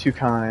kind. You're too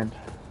kind.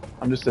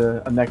 I'm just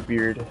a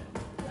neckbeard.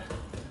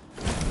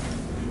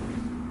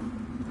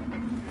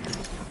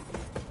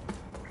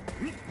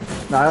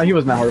 Nah, he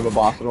wasn't that hard of a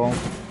boss at all.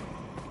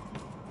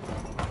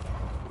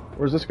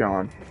 Where's this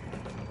going?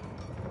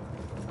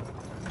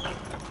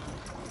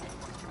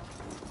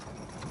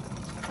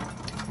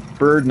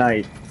 Bird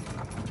Knight.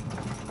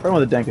 Probably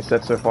one of the dankest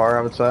sets so far,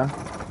 I would say.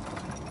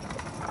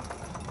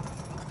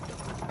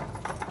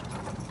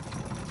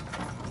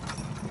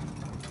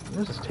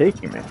 Where's this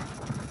taking me? Am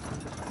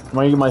I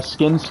gonna get my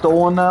skin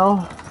stolen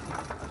now?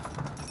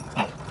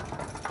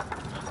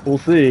 We'll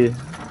see.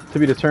 To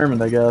be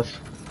determined, I guess.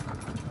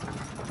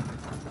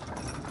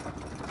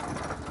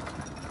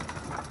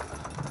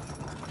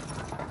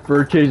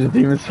 Birdcage and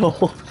Demon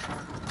Souls.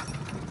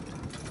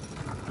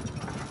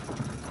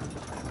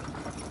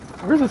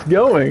 Where's this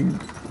going?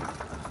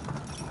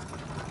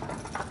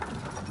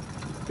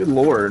 Good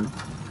lord.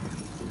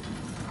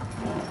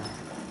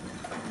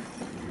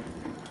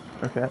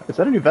 Okay, is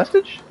that a new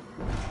vestige?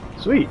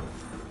 Sweet.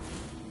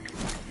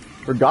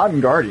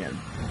 Forgotten Guardian.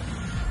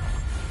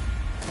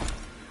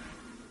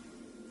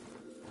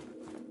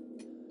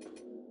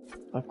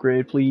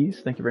 Upgrade,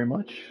 please. Thank you very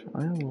much.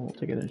 I will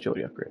take an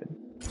agility upgrade.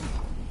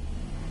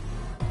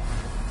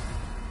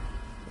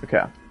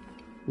 Okay.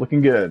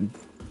 Looking good.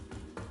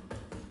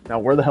 Now,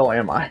 where the hell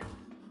am I?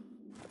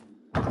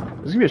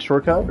 Is this gonna be a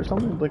shortcut or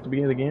something like the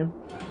beginning of the game?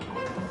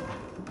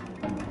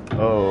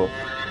 Oh.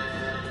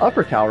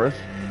 Upper Calrus.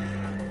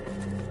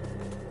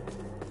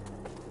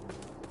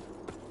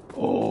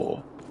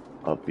 Oh.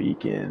 A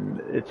beacon.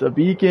 It's a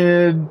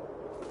beacon!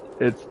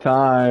 It's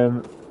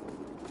time.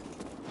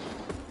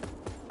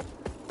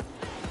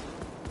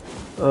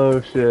 Oh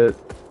shit.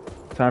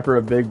 Time for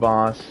a big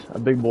boss. A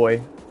big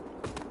boy.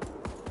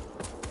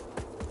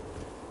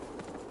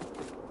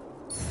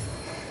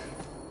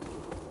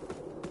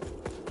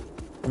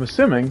 I'm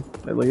assuming,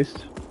 at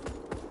least.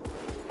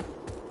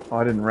 Oh,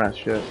 I didn't rest,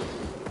 shit.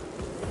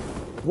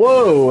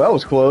 Whoa, that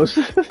was close.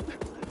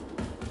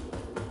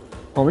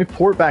 Let me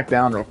port back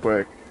down real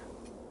quick.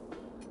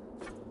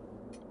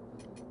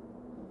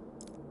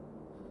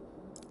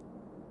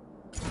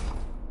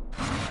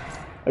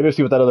 I gotta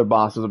see what that other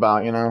boss is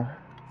about, you know?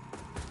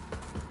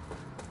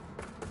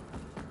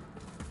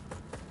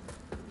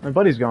 My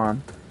buddy's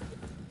gone.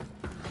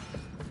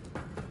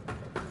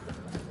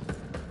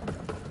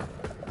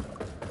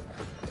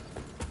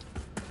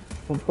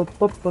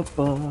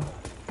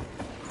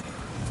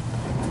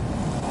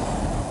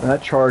 And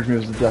that charge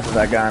moves the death of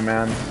that guy,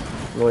 man.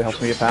 Really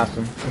helps me get past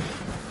him.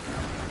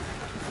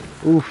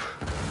 Oof.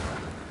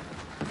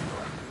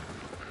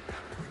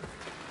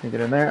 Can you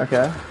get in there?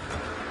 Okay.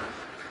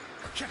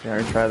 Yeah, I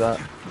already tried that.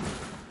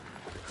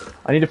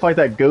 I need to fight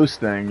that ghost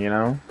thing, you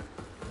know?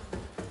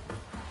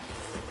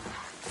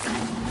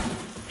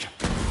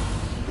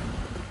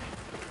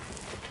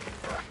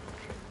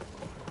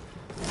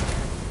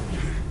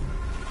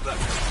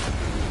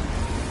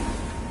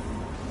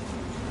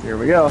 Here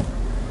we go.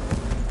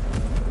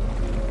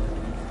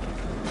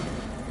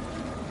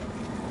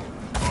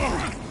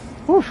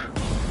 Woof.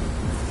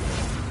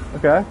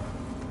 Okay.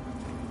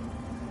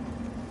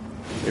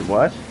 Wait,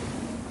 what?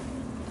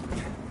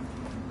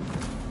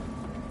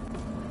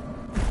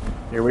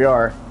 Here we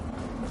are.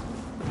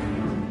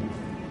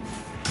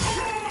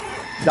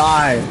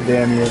 Die,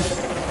 damn you.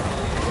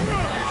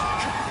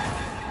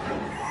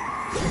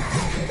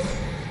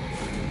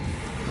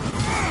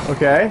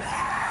 Okay.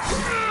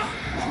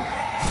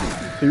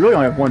 So you really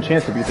only have one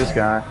chance to beat this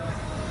guy.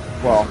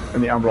 Well,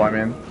 in the Umbral, I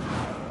mean.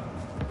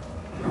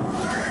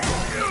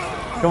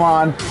 Come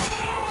on.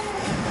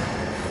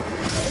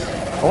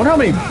 I wonder how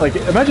many, like,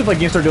 imagine if like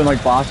you start doing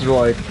like bosses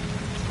where like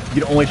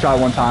you can only try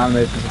one time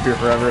and they disappear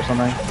forever or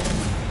something.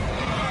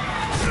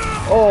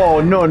 Oh,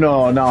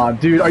 no,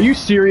 dude, are you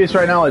serious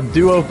right now? A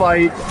duo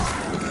fight?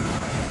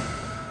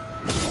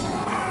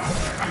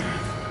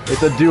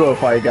 It's a duo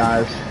fight,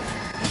 guys.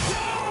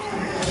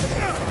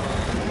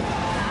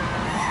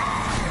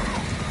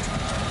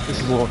 This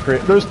is a little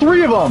crazy. There's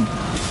 3 of them!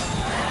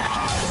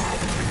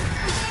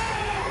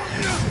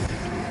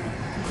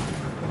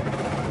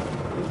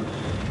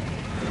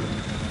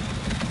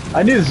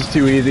 I knew this was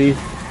too easy.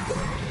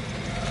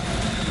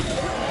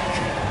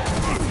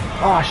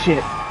 Oh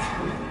shit.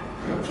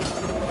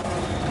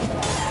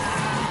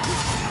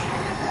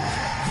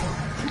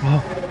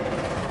 Oh.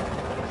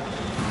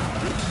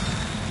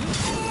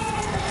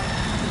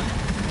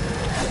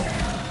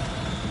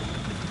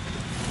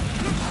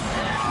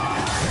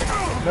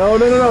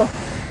 No.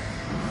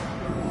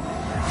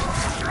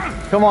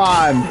 Come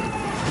on.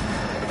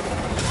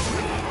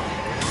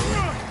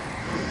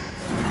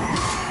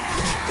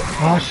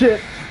 Oh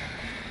shit.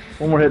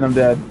 One more hit and I'm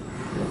dead.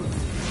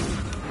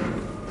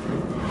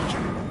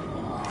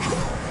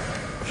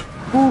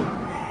 Ooh.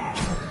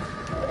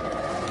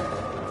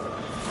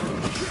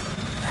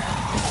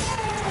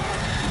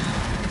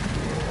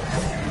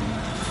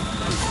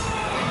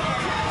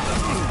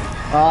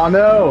 Oh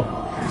no!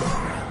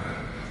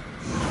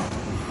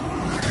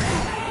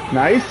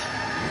 Nice.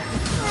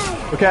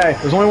 Okay,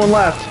 there's only one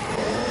left.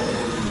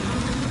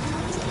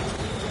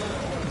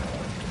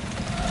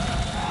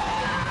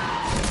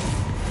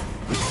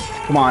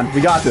 Come on,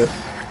 we got this.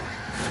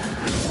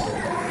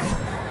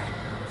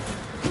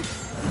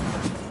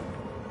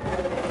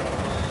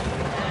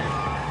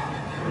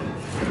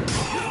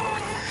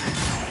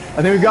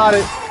 I think we got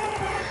it.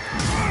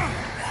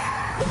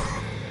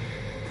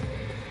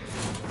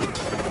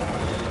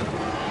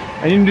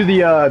 I need to do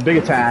the big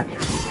attack.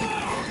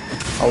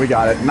 Oh, we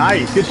got it.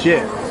 Nice, good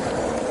shit.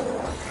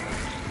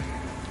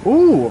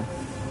 Ooh.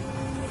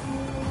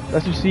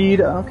 That's your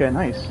seed. Okay,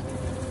 nice.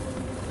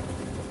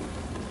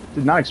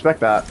 Did not expect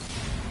that.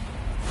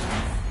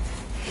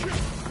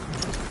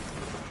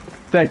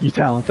 Thank you,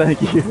 Talon.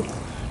 Thank you.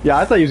 Yeah,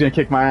 I thought he was gonna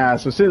kick my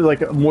ass. So as soon as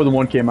like more than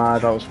one came out, I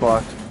thought I was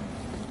fucked.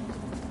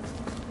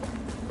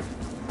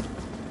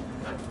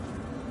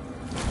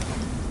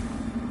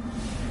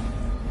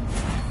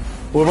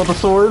 What about the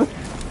sword?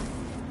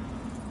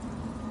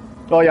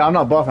 Oh yeah, I'm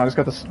not buffing. I just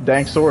got this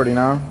dank sword, you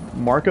know?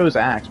 Marco's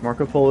axe.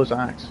 Marco Polo's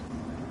axe.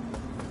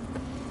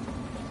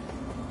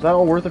 Is that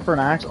all worth it for an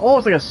axe? Oh,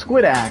 it's like a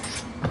squid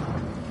axe. I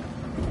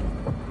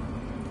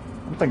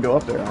think I can go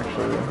up there,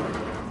 actually.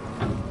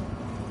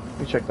 Let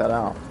me check that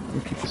out. Let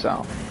me keep this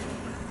out.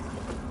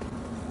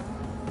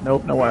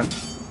 Nope, no way.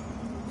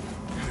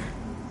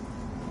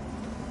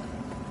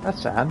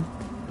 That's sad.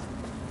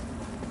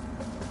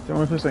 The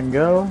only place I can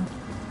go.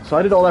 So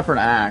I did all that for an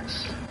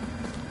axe.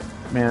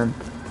 Man.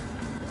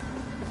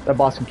 That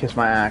boss can kiss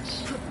my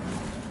axe.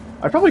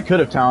 I probably could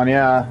have, Talon,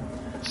 yeah.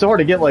 It's so hard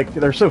to get, like,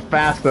 they're so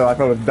fast, though, I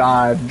probably would have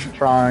died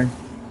trying.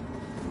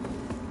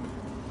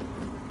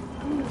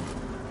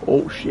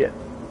 Oh, shit.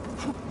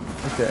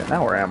 Okay,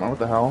 now where am I? What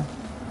the hell?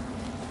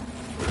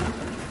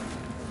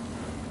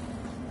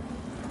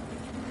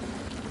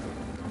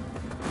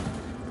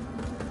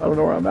 I don't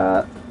know where I'm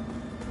at.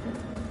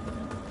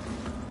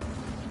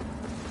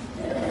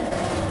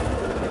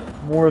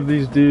 More of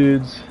these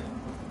dudes.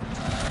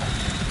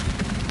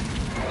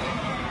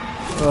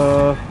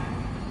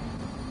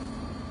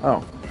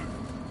 Oh.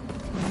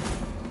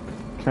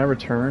 Can I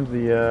return to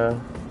the,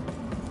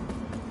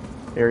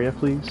 area,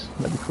 please?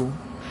 That'd be cool.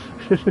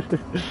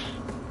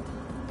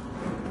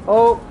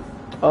 Oh!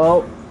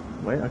 Oh!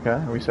 Wait, okay,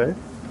 are we safe?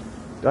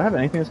 Do I have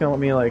anything that's gonna let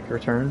me, like,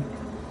 return?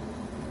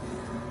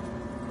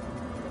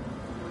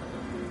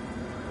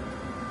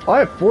 Oh, I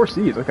have 4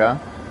 C's, okay.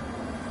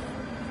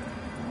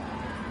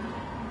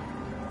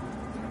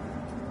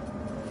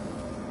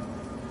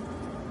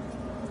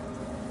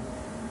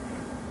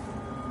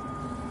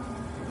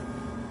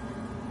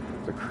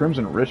 The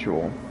Crimson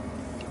Ritual.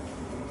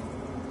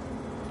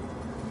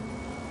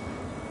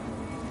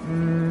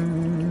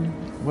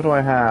 What do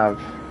I have?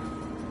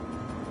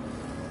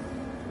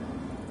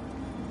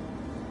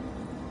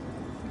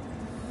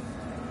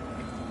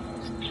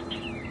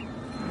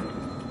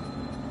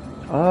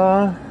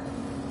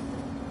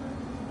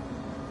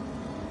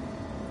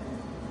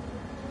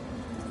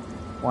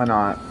 Why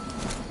not?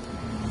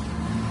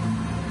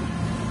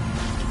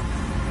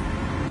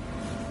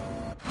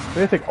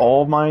 Did I take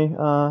all of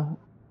my,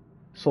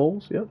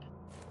 souls? Yep.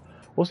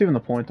 What's even the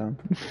point then?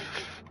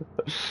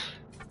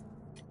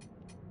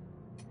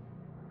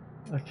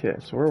 Okay,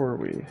 so where were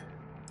we?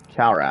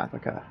 Calrath,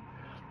 okay.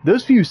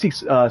 Those few who seek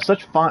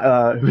such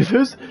find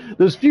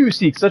those few who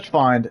seek such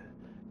find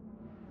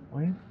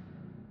wait.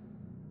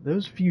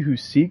 Those few who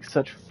seek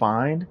such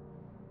find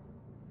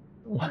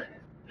what?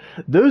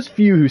 Those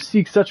few who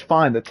seek such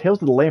find the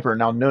tales of the Lamper are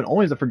now known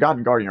only as the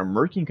Forgotten Guardian are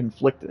murky and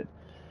conflicted.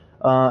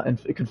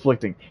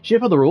 Conflicting. She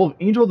had held the role of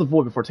Angel of the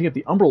Void before taking up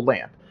the Umbral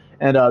Lamp,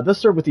 and thus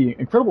served with the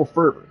incredible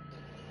fervor.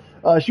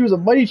 She was a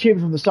mighty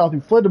champion from the south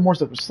who fled to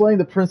Morse after slaying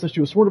the princess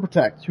she was sworn to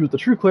protect. She was the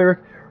true cleric,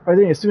 or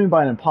then assuming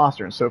by an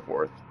imposter, and so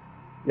forth.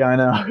 Yeah, I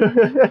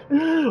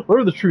know.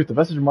 Whatever the truth, the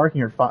vestige marking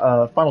her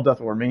final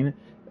death will remain,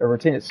 or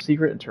retain its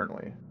secret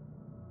eternally.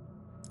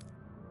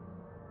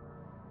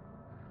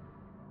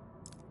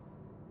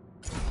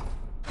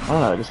 I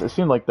don't know, it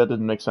seemed like that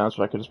didn't make sense,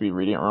 but I could just be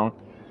reading it wrong.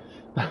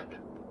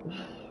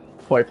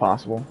 Quite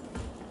possible.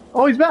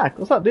 Oh, he's back!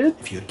 What's up, dude?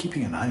 If you're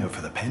keeping an eye out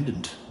for the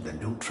pendant, then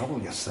don't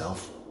trouble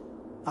yourself.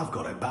 I've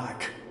got it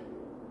back.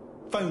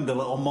 Found the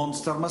little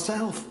monster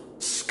myself,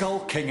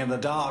 skulking in the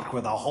dark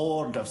with a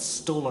horde of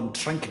stolen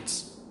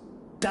trinkets.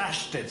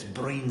 Dashed its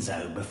brains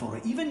out before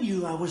it even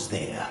knew I was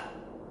there.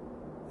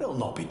 It'll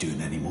not be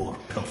doing any more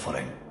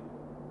pilfering.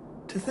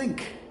 To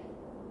think,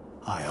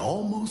 I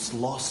almost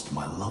lost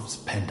my love's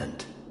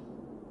pendant.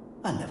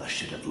 I never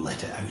should have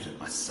let it out at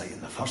my sight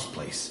in the first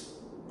place.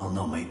 I'll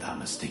not make that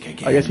mistake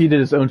again. I guess he did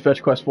his own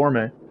fetch quest for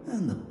me.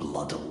 And the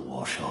blood'll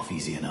wash off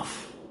easy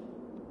enough.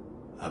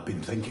 I've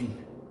been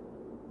thinking.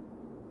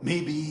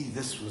 Maybe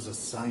this was a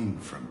sign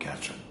from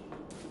Katrin.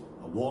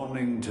 A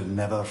warning to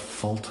never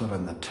falter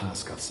in the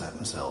task I've set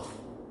myself.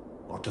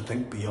 Or to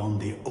think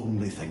beyond the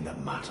only thing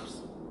that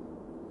matters.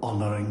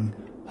 Honoring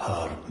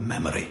her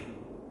memory.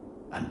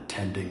 And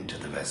tending to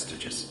the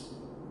vestiges.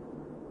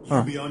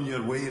 You be on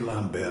your way,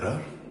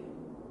 Lambearer.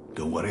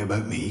 Don't worry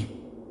about me.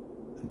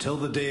 Until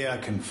the day I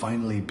can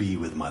finally be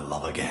with my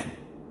love again.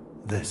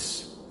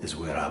 This is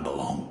where I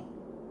belong.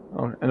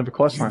 Oh, end of a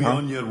quest You line, be huh?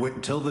 on your way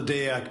till the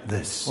day I...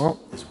 This Well,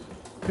 is...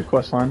 good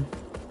quest line.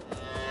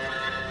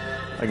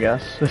 I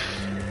guess.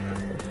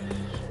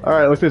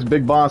 Alright, looks like it's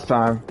big boss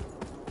time.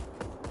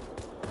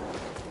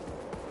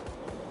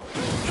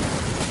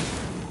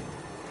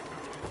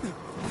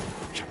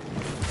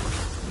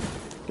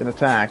 Getting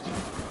attacked.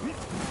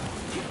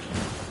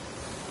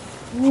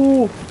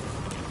 Ooh.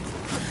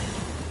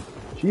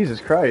 Jesus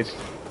Christ.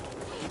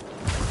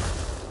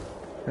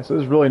 Okay, so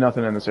there's really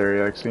nothing in this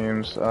area, it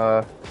seems.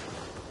 How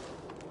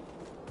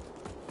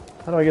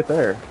do I get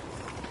there?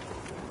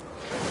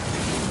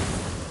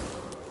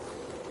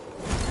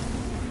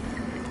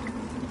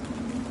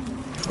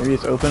 Maybe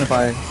it's open if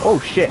I... Oh,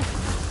 shit!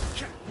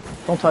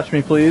 Don't touch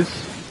me, please.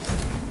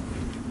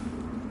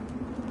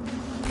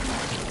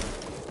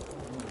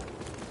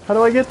 How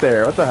do I get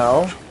there? What the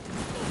hell?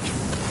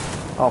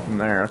 Oh, from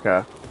there,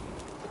 okay.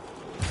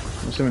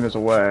 I'm assuming there's a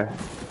way.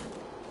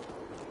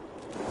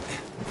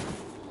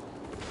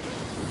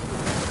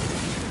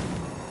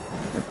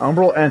 An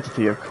umbral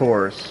entity, of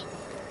course.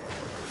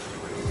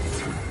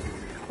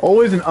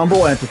 Always an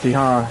umbral entity,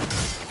 huh?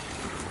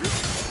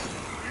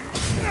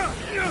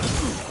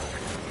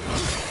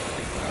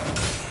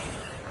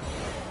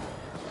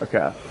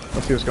 Okay,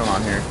 let's see what's going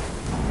on here.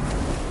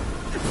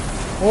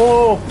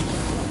 Whoa!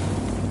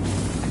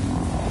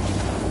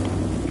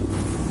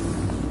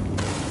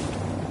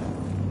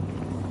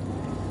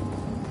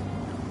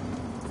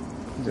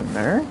 He's in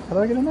there? How do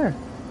I get in there?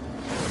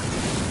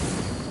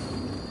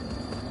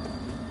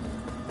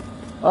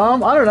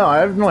 I don't know. I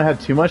haven't really had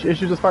too much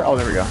issues with fire. Oh,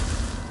 there we go.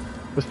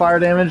 With fire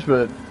damage,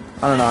 but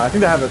I don't know. I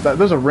think they have it.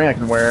 There's a ring I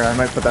can wear. I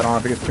might put that on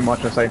if it gets too much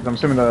in a second. I'm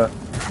assuming the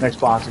next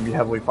boss can be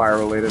heavily fire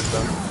related, so.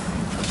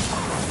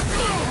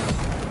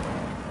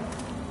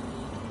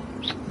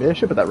 Maybe I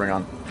should put that ring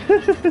on.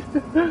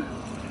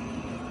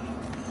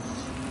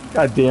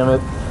 God damn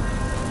it.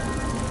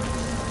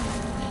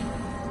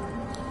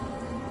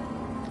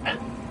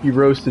 You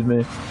roasted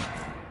me.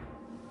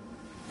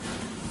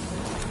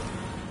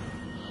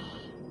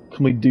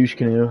 Complete douche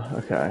canoe.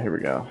 Okay, here we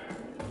go.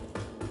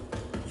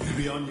 You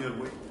be on your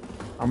way.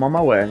 I'm on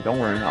my way. Don't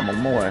worry, I'm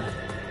on my way.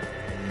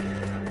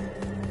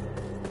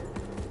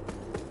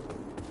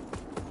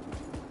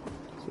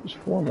 So there's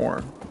 4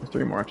 more. There's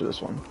 3 more after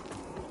this one.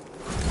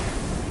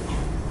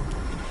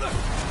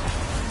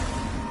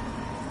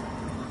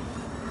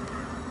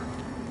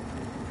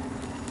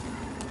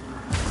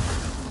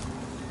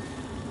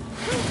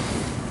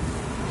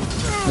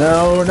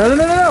 No, no, no,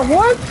 no, no, no,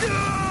 what?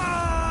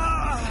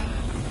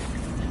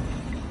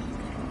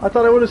 I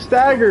thought I would have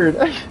staggered.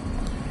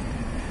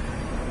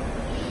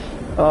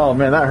 Oh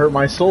man, that hurt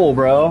my soul,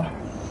 bro.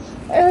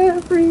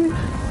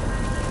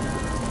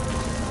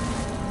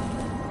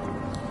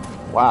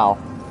 Wow.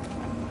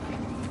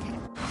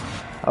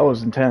 That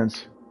was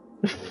intense.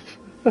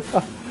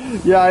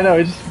 Yeah, I know,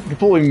 it just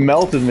completely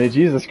melted me,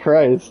 Jesus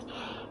Christ.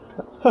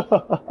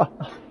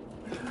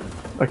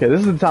 Okay, this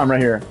is the time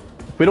right here.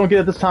 If we don't get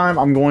it this time,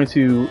 I'm going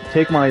to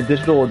take my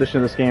digital edition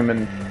of this game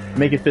and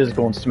make it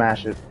physical and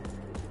smash it.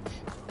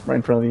 Right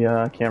in front of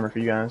the camera for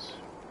you guys.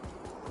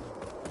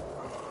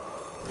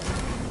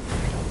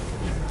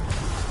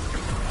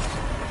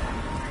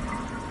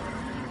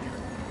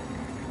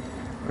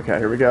 Okay,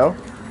 here we go.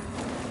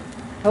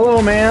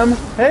 Hello, ma'am.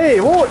 Hey,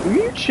 whoa, will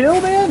you chill,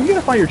 man? You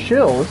gotta find your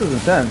chill. This is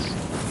intense.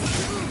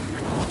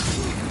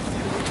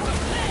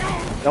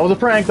 That was a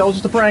prank. That was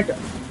just a prank.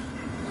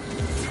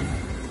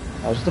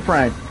 That was just a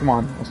prank. Come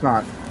on, let's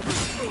not.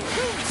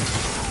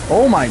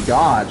 Oh my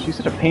god, she's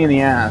such a pain in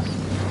the ass.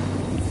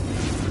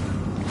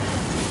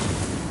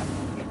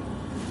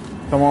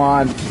 Come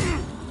on.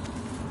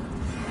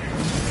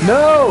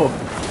 No!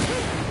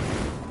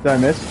 Did I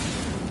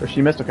miss? Or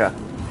she missed? Okay.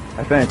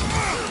 I think.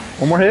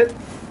 One more hit.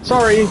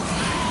 Sorry.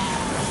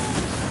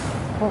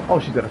 Oh,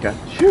 she did. Okay.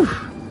 Phew.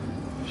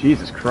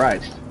 Jesus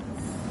Christ.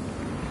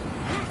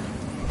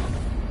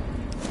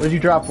 What did you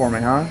drop for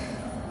me, huh?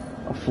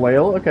 A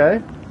flail?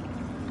 Okay.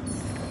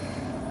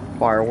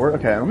 Firework.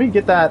 Okay, let me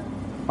get that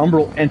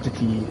umbral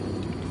entity.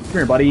 Come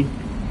here, buddy.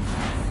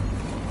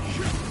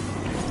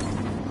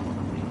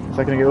 A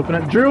second to get open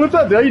it. Drew, what's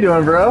up? How you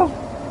doing, bro?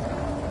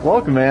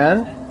 Welcome,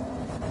 man.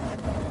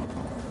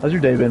 How's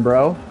your day been,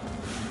 bro?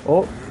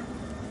 Oh.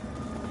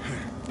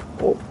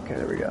 Oh, okay,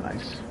 there we go.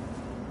 Nice.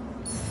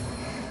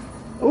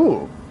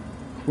 Ooh.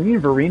 Queen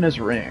Verina's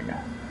ring.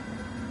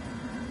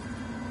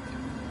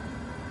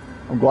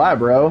 I'm glad,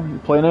 bro. You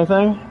playing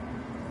anything?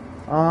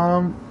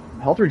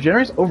 Health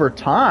regenerates over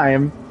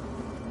time?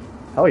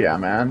 Hell yeah,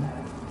 man.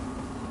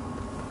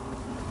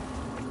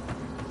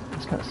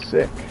 That's kind of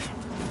sick.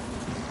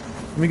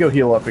 Let me go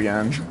heal up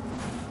again.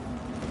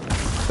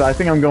 So I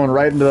think I'm going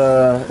right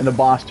into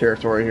boss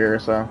territory here,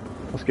 so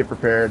let's get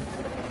prepared.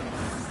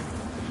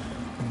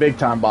 Big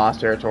time boss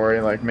territory,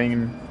 like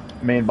main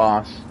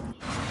boss.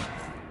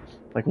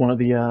 Like one of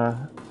the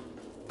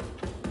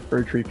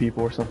bird tree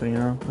people or something, you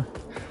know?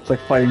 It's like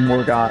fighting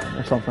Morgott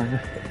or something.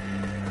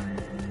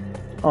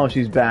 Oh,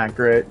 she's back,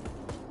 great.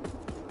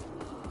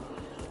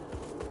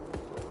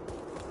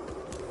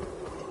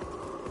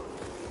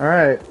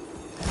 Alright.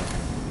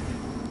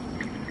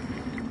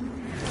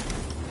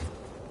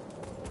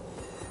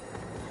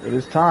 It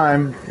is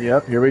time.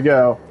 Yep, here we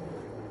go.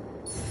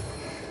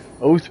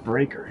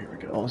 Oathbreaker, here we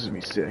go. Oh, this is gonna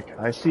be sick.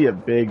 I see a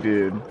big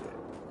dude.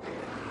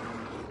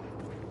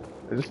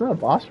 Is this not a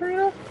boss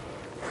arena?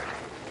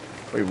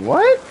 Wait,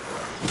 what?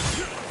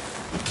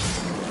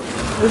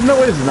 There's no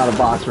way this is not a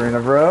boss arena,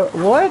 bro.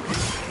 What?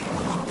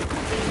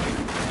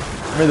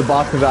 Maybe the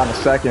boss comes out in a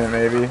second,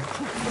 maybe.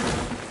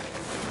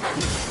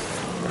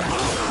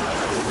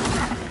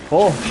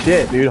 Oh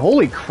shit, dude.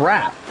 Holy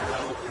crap.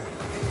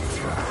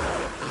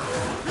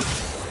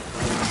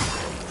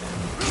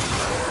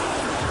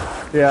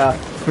 Yeah,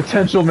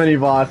 potential mini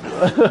boss.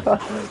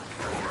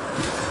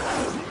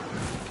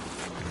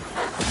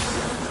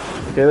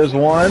 Okay, there's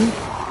one.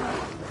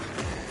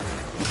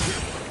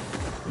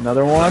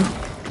 Another one.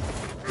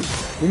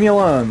 Leave me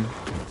alone.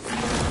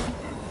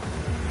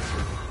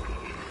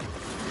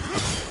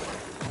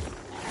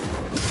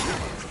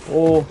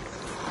 Oh.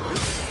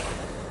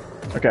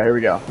 Okay, here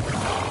we go.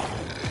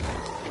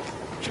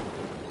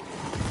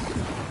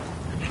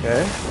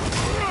 Okay.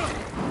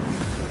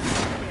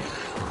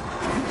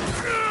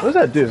 What does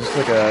that do? Is this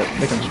like a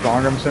make him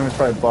stronger? I'm assuming it's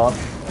probably a buff.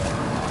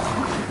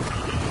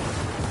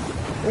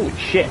 Holy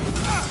shit.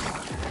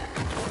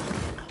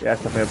 Yeah,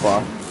 it's definitely a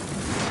buff.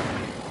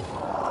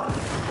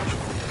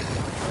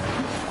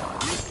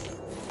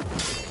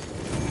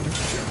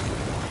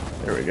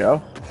 There we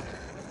go.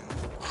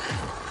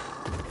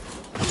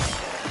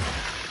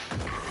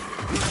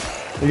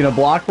 You gonna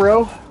block,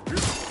 bro?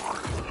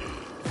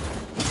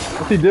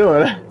 What's he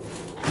doing?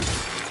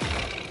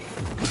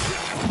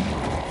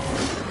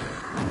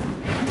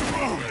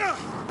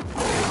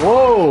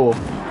 Whoa!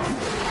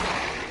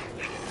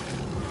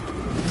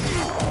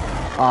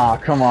 Aw,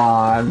 come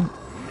on.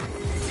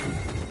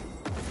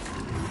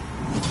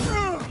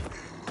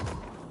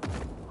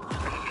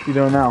 What you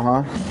doing now,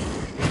 huh?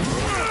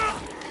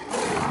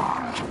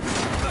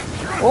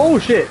 Oh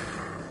shit!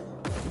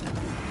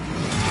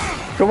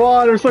 Come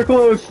on, we're so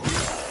close!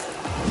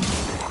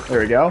 There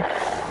we go.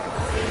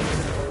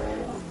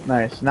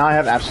 Nice. Now I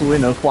have absolutely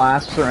no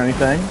flasks or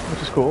anything,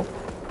 which is cool.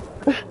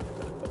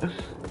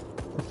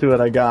 Let's see what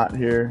I got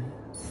here.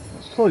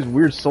 There's all these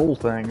weird soul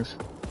things.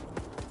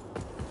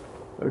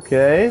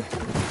 Okay.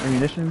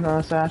 Ammunition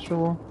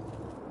satchel.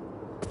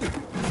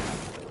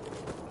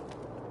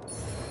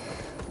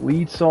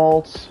 Lead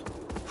salts.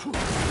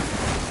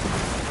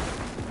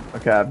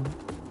 Okay.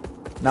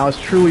 Now it's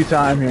truly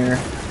time here.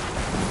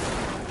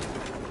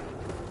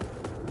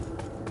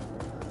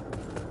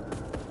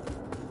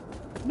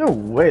 No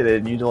way they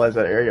didn't utilize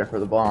that area for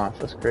the boss.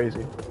 That's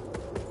crazy.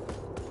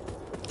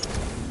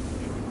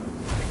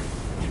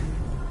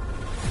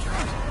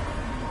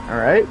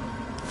 Alright.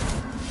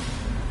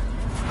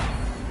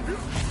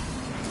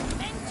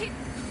 Demented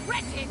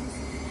cretins!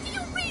 Do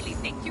you really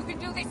think you can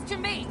do this to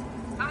me?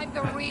 I'm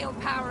the real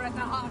power at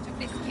the heart of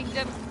this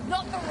kingdom,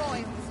 not the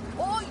royals,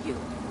 or you,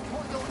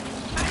 or your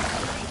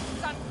imaginary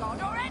sun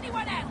god, or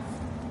anyone else.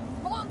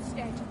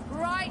 Mondstadt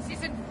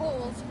rises and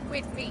falls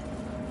with me.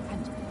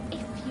 And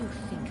if you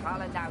think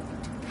I'll allow you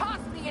to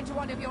cast me into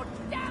one of your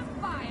damn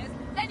fires,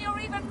 then you're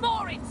even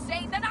more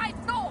insane than I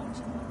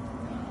thought.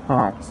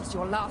 Huh. This is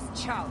your last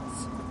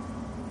chance.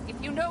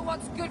 If you know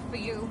what's good for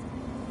you,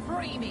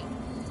 free me.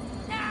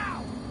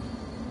 Now!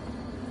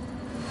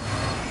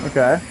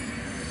 Okay.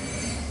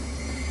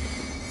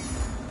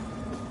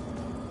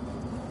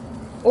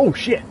 Oh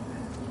shit!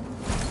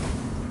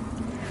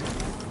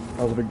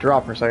 That was a big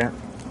drop for a second.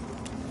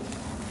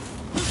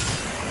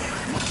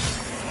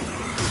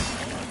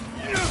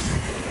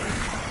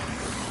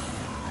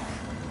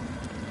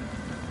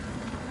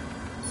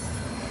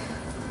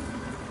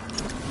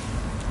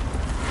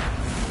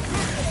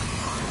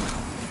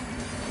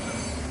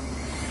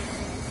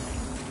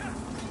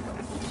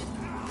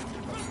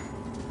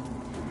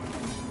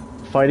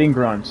 Fighting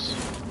grunts.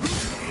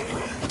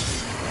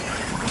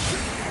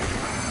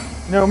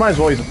 No, might as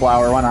well use a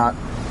flower, why not?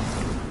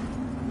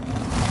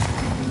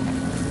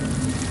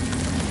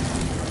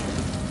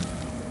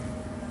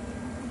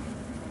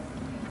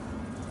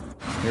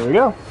 Here we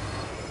go.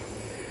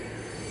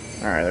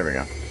 Alright, there we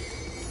go.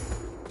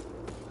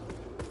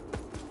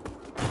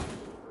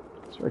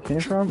 That's where I came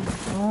from?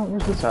 Oh,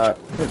 where's this at?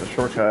 There's a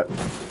shortcut.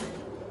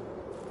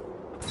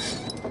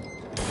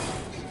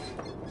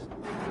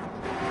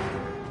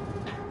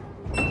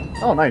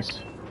 Oh, nice.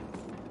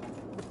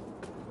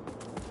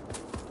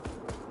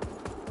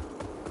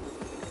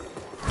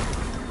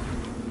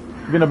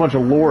 Getting a bunch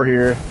of lore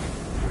here.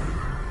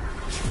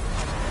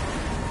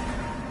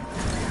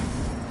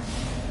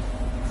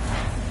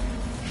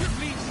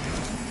 Please,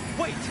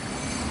 wait!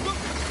 Look!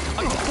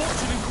 I've got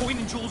fortune and coin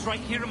and jewels right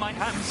here in my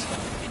hands.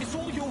 It's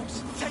all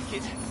yours. Take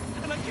it,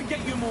 and I can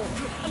get you more.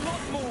 A lot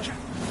more.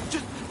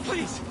 Just,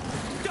 please,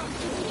 don't...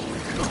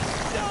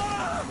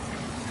 Ah!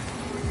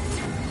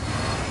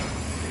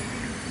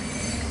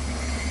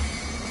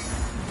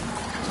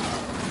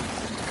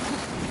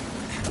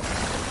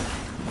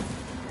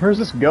 Where's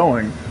this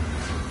going?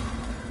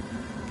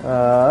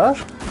 I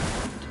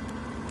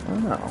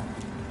don't know.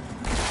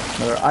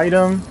 Another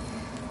item.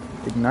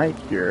 Ignite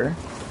here.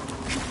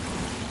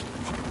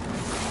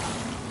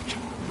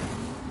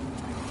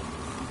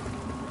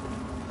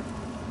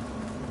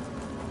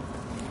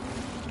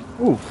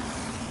 Ooh.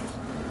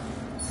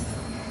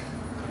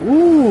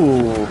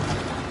 Ooh.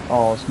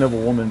 Oh, it's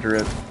noble woman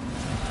drip.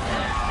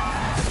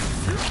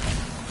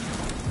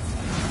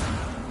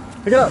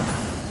 Pick it up.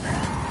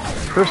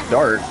 First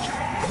dart.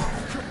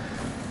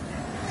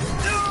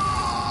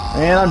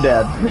 And I'm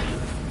dead.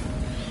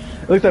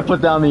 At least I put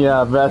down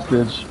the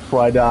vestige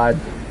before I died.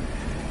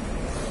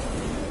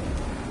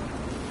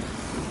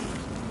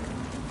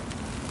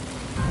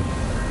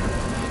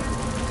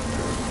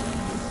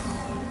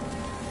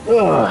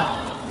 Ugh.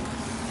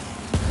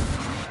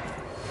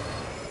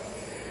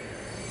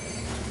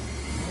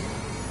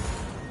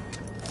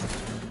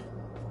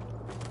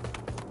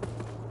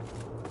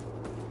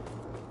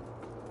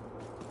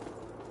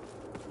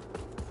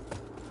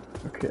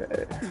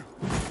 Okay.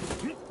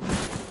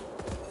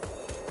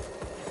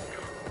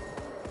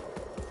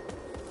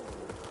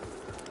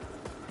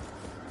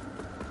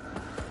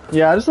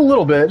 Yeah, just a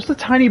little bit. Just a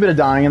tiny bit of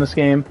dying in this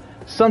game.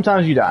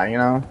 Sometimes you die, you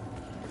know?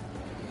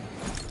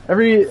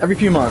 Every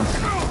few months.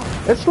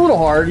 It's a little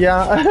hard,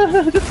 yeah.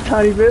 Just a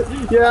tiny bit.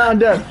 Yeah, I'm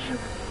dead.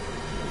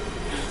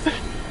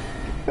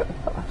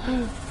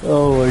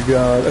 Oh my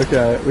god.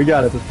 Okay, we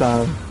got it this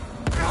time.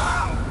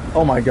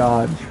 Oh my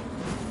god.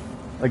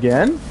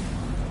 Again?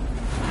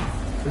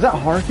 Is that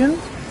Harkin?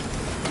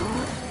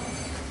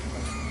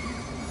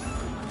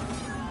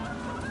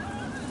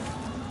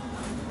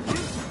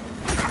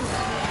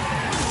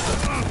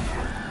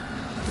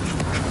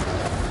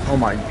 Oh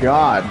my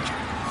god.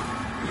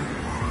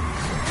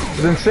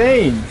 It's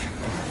insane.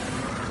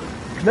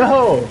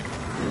 No.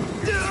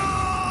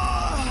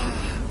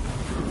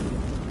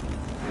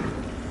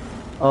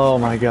 Oh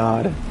my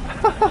god.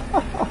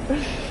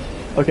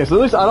 Okay, so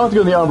at least I don't have to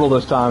go in the umbral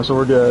this time, so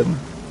we're good.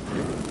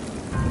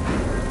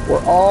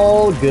 We're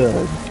all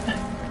good.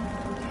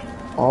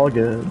 All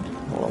good.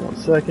 Hold on one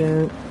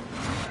second.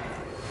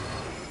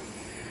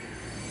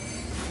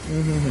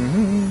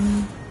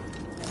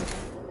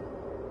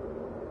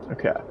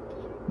 Okay.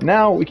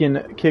 Now we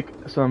can kick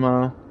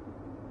some,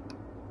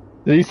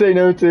 Did he say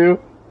no too?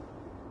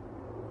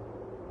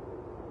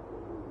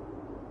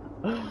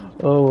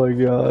 Oh my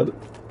god.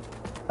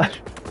 I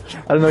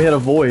didn't know he had a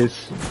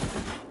voice.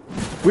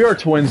 We are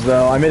twins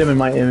though. I made him in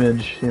my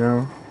image, you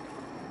know?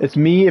 It's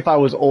me if I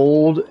was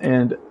old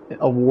and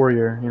a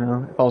warrior, you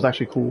know? If I was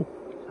actually cool.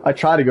 I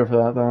tried to go for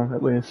that though,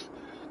 at least.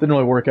 Didn't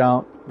really work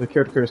out. The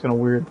character is kind of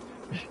weird.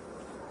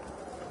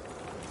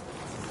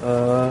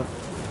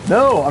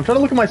 No! I'm trying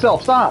to look at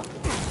myself. Stop!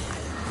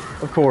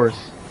 Of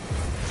course.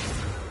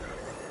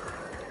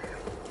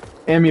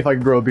 And me if I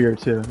could grow a beard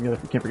too. You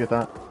can't forget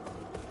that.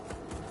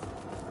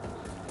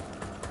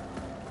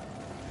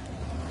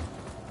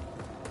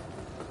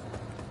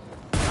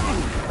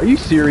 Are you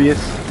serious?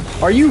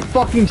 Are you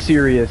fucking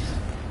serious?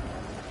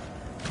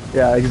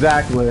 Yeah,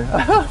 exactly.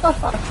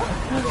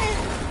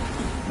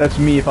 That's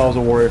me if I was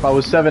a warrior. If I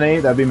was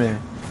 7'8", that'd be me.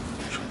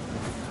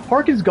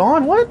 Harkin's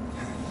gone? What?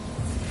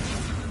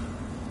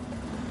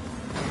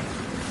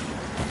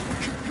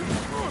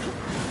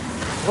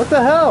 What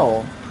the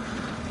hell?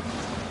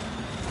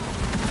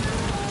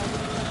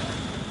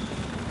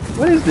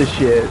 What is this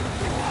shit?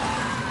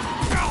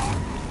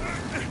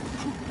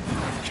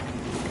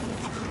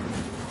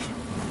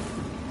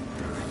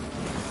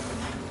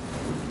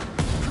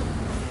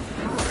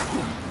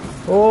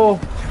 Oh.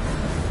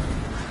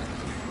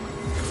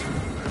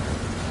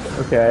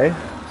 Okay.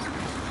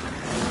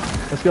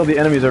 Let's kill the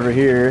enemies over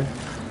here.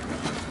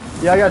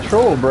 Yeah, I got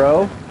trolled,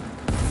 bro.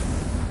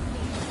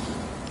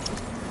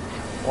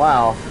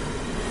 Wow.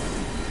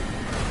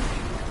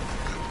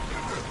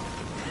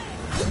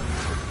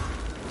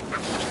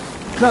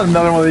 Not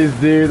another one of these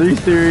dudes. Are you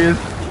serious?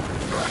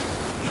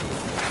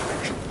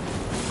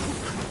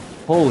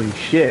 Holy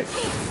shit.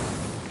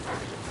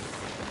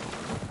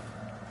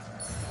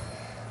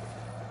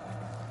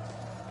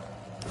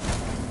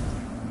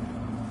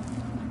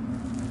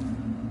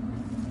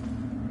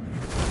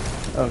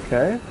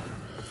 Okay. Of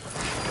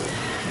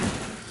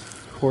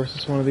course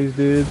it's one of these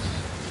dudes.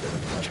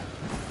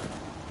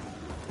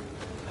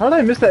 How did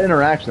I miss that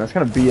interaction? That's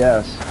kind of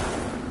BS.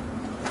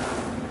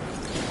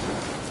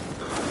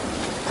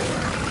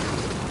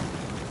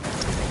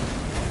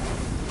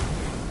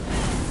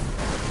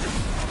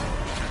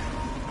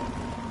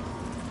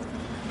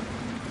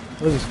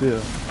 What does this do?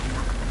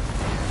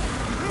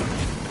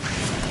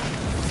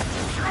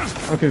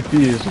 I'm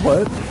confused.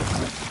 What?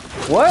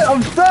 What?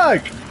 I'm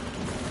stuck!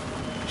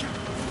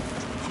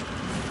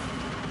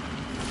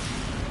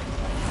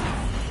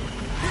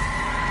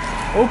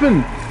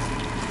 Open!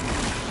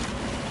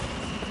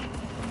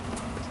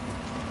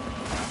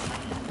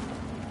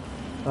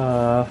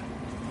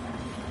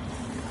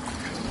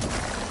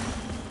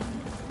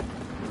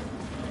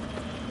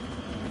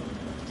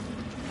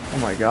 Oh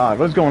my god,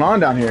 what's going on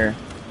down here?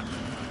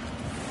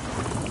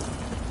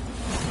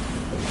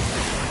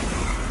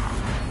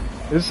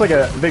 This is like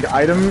a big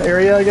item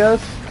area, I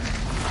guess.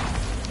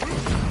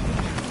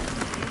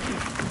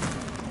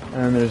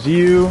 And there's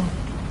you.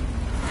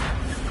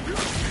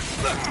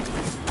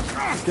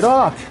 Get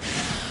off!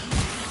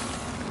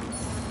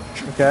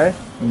 Okay.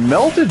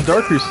 Melted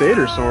Dark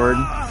Crusader sword.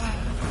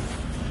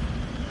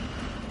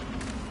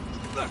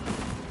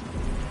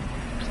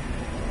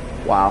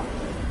 Wow.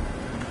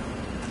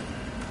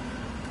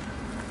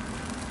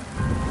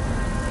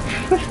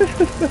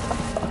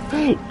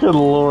 Good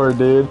lord,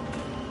 dude.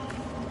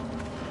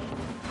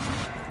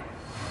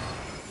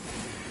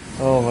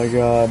 Oh my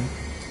god.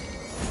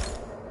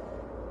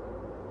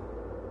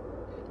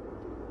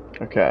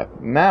 Okay,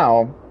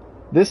 now,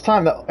 this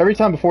time, every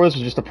time before this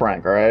was just a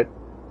prank, alright?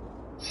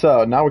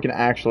 So, now we can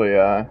actually,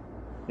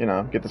 you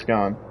know, get this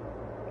going.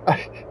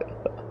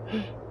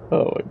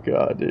 Oh my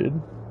god,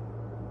 dude.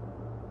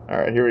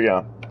 Alright, here we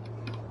go.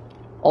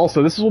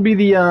 Also, this will be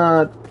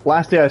the,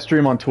 last day I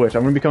stream on Twitch.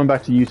 I'm gonna be coming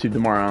back to YouTube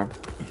tomorrow.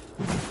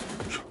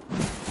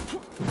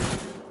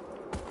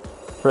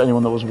 For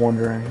anyone that was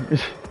wondering.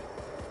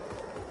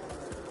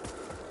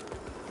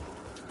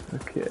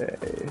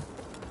 Okay.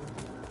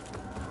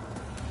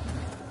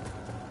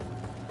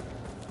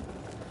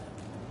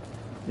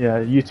 Yeah,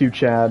 YouTube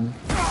Chad.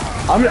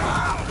 I'm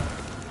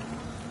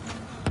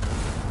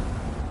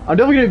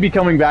definitely gonna be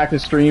coming back to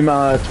stream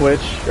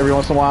Twitch every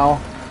once in a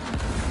while.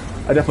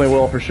 I definitely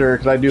will for sure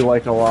because I do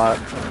like it a lot.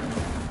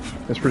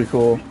 It's pretty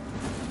cool.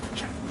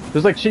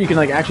 There's like shit you can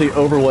like actually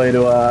overlay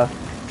to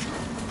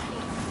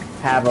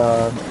have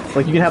a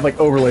like you can have like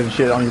overlays and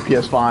shit on your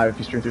PS5 if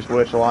you stream through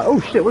Twitch a lot. Oh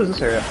shit, what is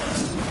this area?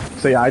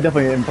 So yeah, I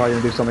definitely am probably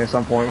gonna do something at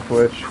some point with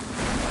Twitch.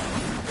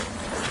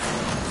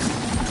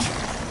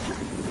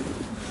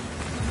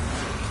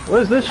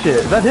 What is this shit?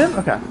 Is that him?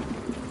 Okay.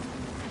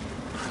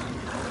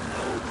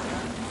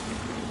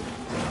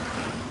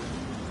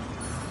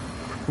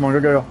 Come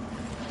on, go.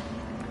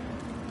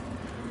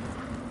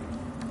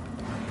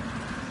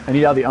 I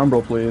need out the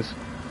umbral, please.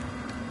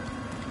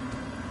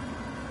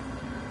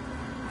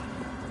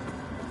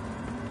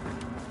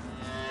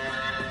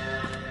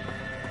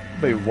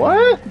 Wait,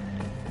 what?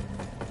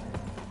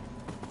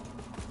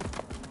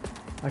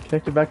 I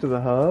connected back to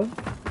the hub?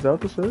 Is that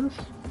what this is?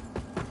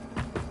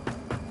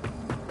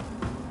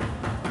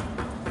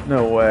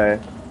 No way.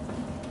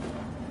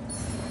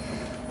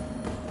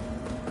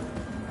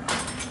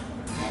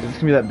 Is this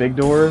gonna be that big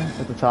door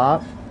at the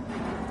top?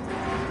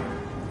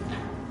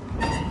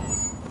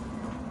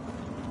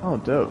 Oh,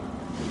 dope.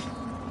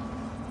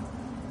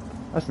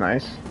 That's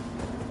nice.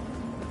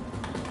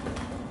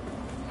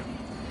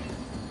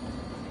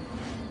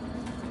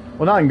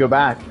 Well, now I can go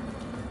back.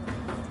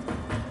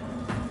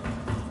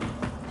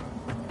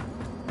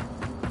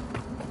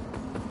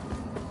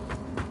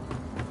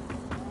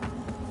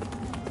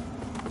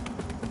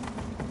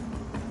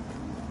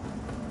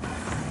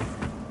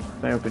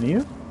 Can I open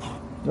you?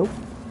 Nope.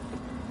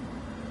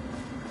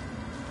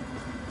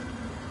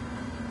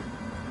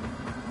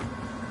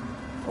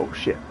 Oh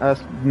shit,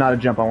 that's not a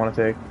jump I want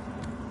to take.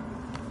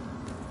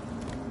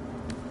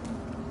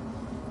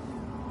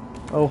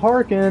 Oh,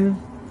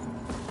 hearken!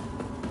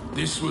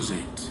 This was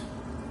it.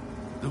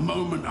 The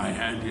moment I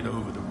handed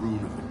over the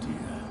rune of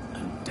Adir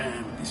and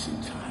damned this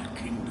entire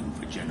kingdom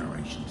for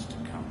generations to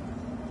come.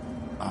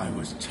 I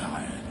was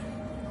tired.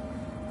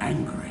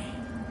 Angry.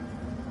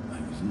 I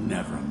was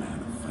never a man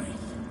of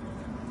faith.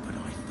 But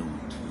I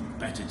thought it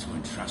better to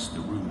entrust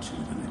the rune to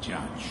than a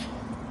judge.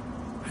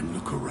 And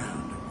look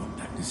around at what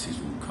that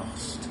decision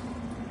cost.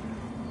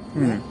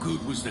 What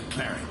good was the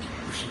cleric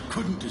if she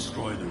couldn't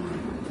destroy the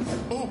rune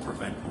or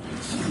prevent all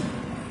this?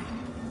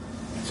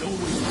 It's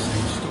always the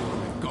same story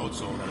with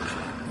gods all those like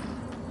them.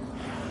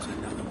 It's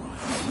another one.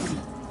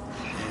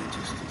 They're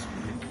just as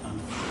weak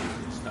and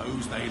foolish as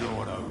those they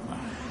lord over.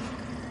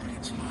 But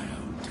it's my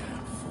own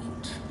damn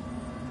fault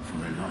for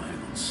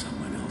relying on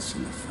someone else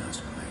in the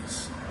first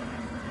place.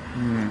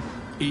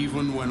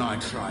 Even when I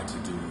tried to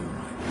do the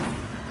right thing.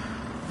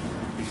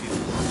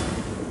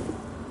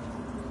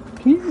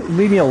 Can you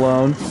leave me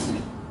alone?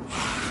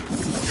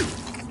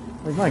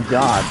 Like, my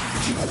god.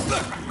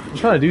 I'm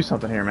trying to do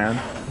something here, man.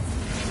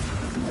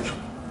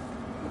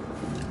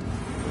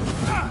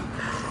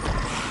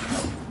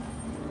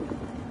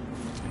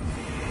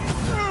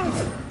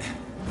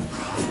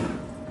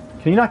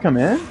 Can you not come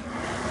in? I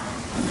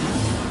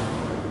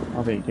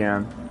don't think you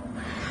can.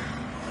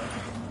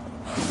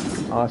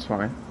 Oh, that's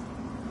funny.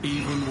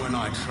 Even when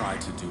I try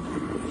to do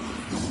it,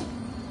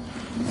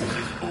 this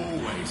is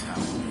always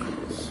how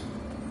it is.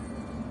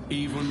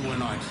 Even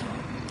when I try.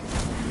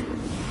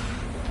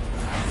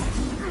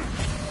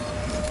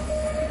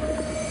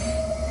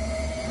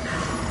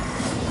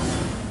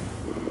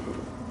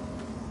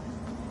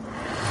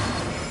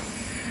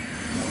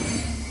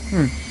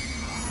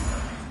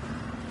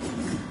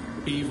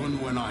 Even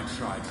when I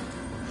try to do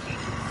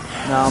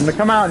it. No, I'm gonna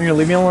come out and you're gonna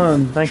leave me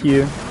alone. Thank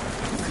you.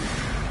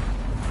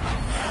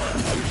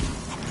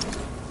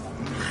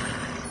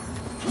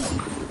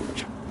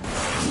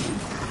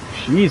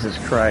 Jesus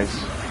Christ.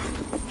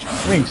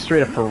 I'm being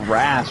straight up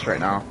harassed right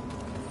now.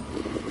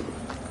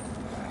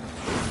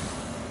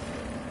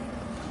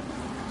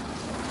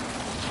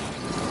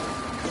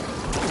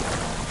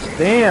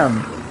 Damn.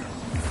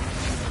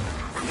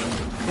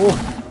 Oh.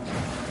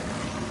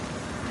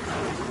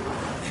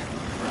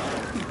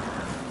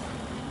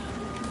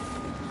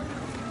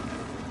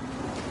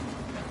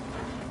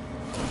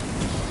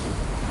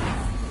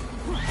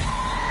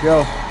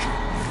 Go.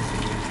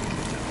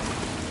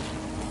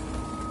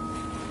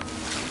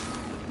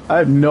 I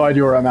have no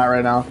idea where I'm at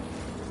right now.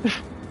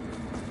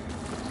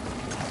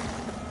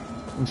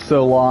 I'm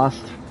so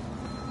lost.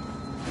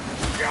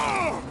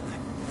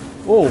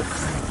 Whoa.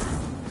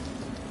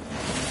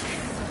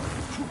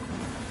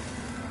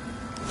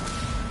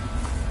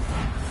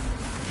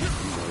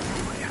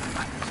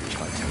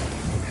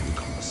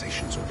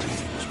 Conversations or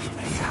dealings we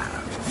may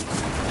have.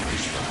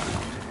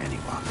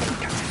 Anyone can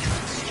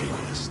trust you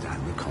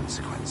understand the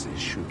consequences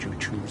should you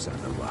choose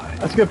otherwise.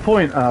 That's a good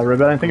point,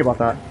 Ribbit. I didn't think about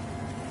that.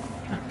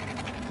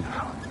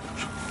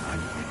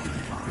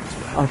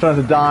 I'm trying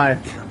to die.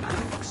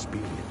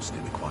 Experienced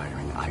in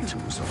acquiring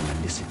items of an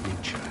illicit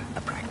nature,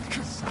 a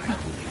practice I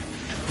believe.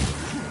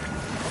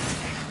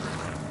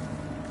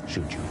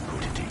 Should you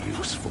put it to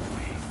use for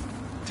me?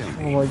 Tell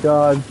me. Oh my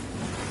god.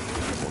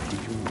 What do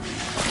you need?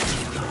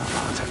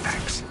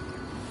 Artifacts.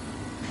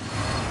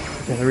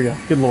 Okay, there we go.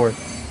 Good lord.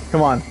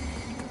 Come on.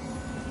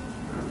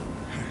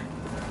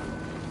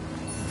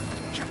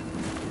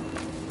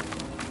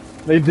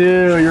 They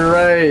do, you're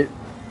right.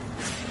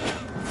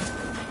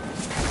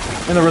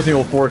 And the Resident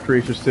Evil 4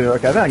 creatures too.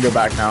 Okay, I think I can go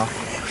back now.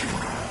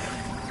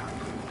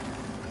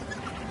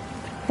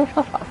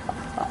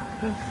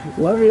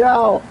 Let me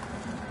out.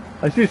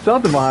 I see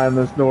something behind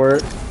this door.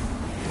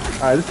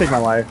 Alright, just take my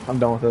life. I'm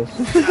done with this.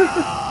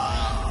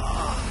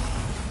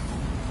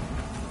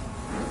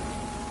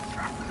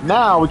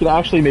 Now we can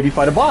actually maybe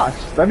fight a boss.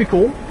 That'd be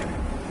cool.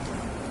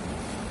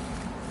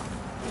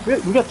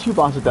 We got 2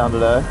 bosses down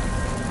today.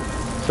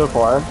 So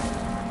far.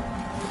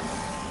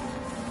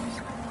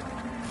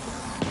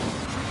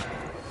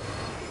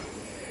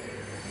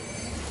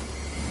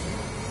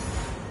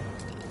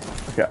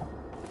 Okay.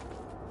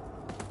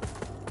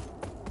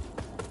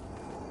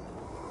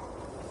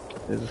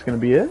 Is this gonna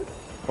be it?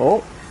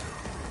 Oh.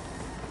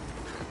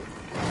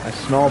 I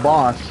smell a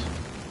boss.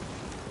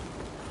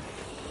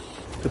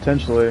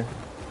 Potentially.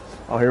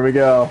 Oh, here we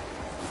go.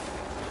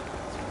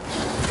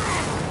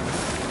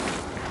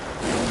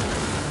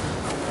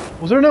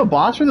 Was there no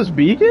boss for this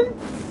beacon?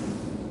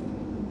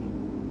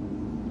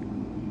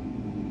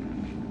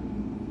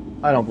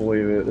 I don't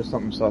believe it. There's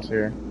something sus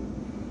here.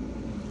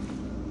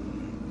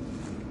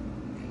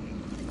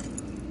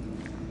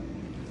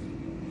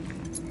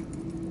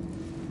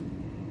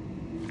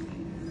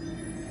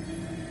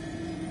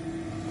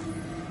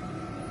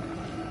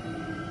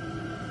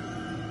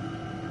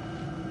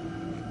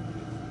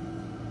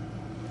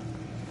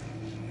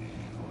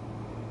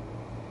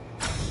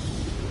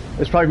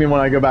 It's probably me when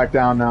I go back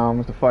down now. I'm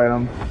going to fight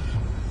him.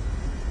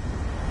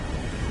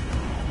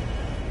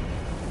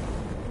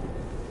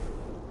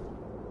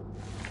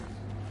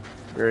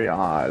 Very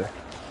odd.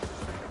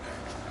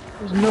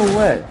 There's no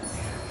way.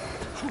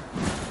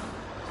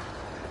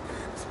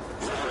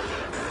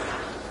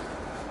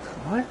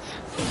 What?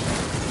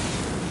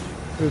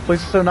 This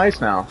place is so nice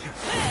now.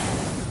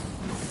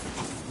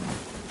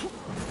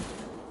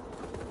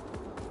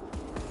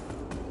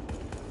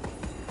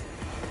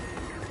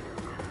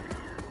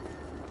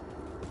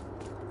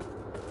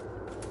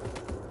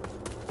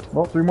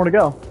 Well, 3 more to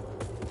go.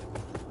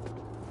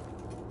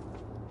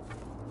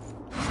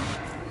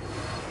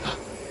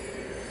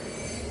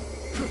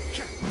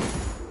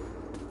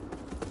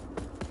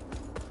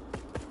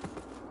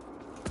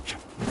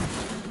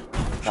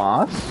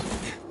 Boss?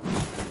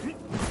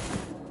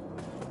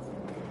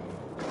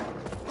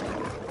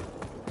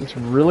 This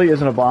really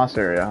isn't a boss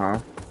area, huh?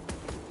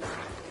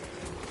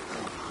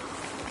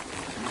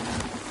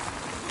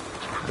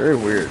 Very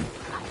weird.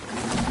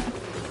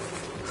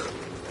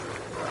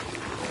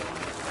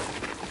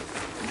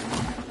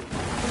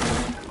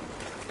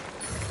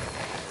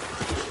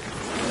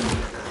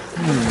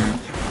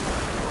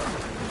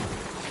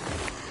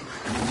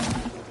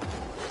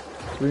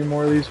 Three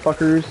more of these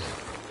fuckers.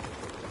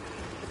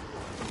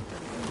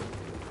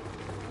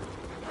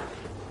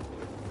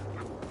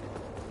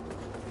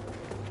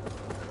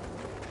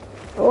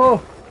 Oh!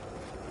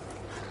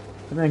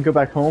 And then go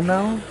back home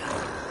now?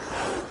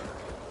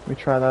 Let me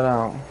try that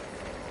out.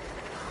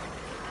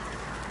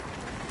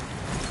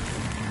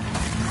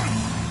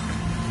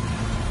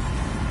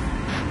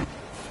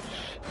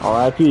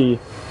 R.I.P.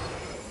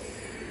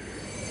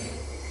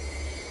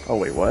 Oh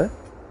wait, what?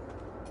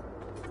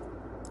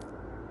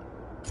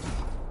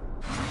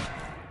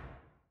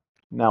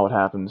 Now what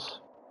happens?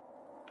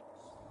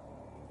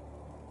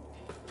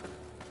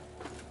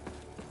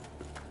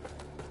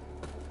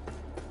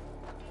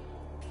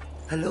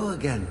 Hello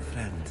again,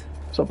 friend.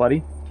 What's up,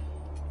 buddy?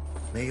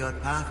 May your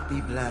path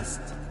be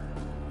blessed.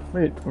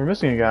 Wait, we're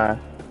missing a guy.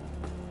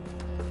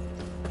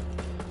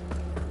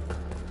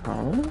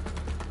 Huh?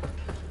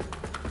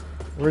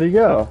 Where'd he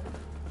go?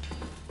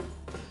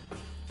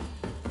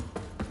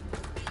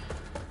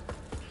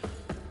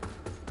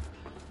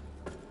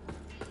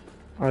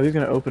 Are these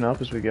gonna open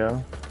up as we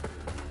go?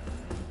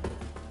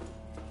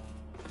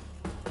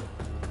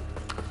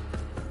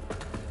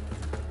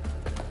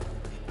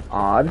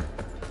 Odd.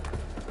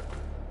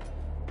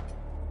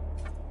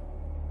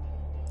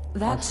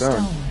 That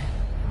stone.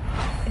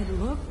 It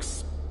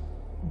looks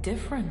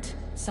different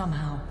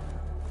somehow.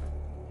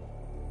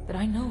 But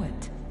I know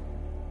it.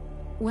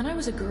 When I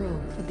was a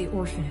girl at the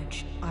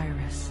orphanage,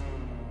 Iris,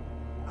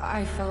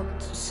 I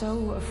felt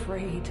so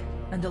afraid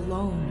and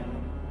alone.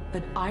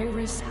 But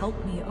Iris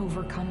helped me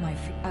overcome my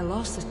fear. I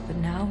lost it, but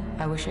now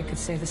I wish I could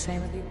say the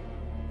same of you.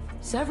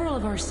 Several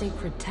of our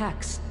sacred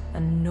texts, a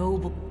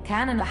noble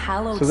canon, a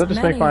hallowed. So that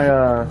just make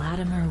my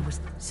Latimer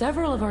was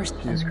several of our.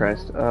 Jesus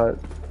Christ.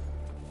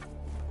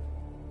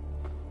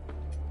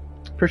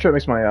 Pretty sure it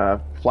makes my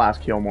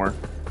flask heal more.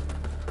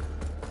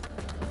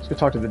 Let's go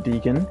talk to the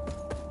deacon.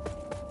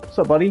 What's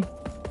up, buddy?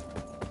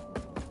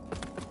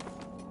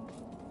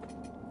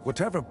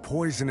 Whatever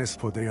poisonous,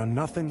 for they are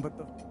nothing but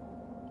the...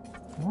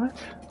 What?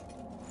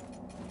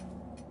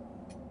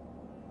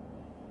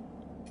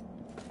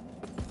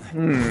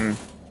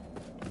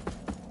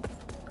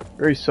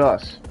 Very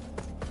sus.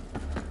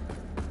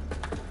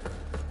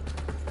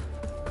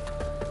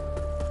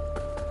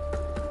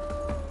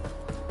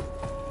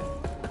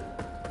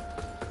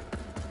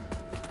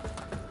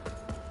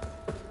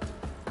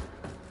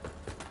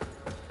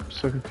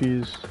 So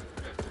confused.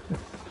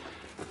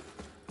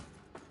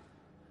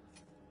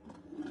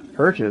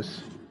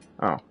 Purchase?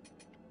 Oh.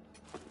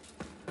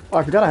 Oh,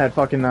 I forgot I had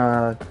fucking,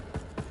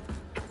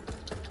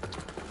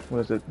 what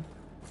is it?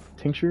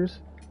 Tinctures?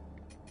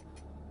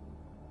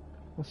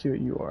 Let's see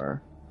what you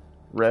are.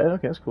 Red?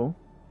 Okay, that's cool.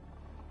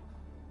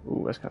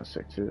 Ooh, that's kind of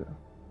sick, too.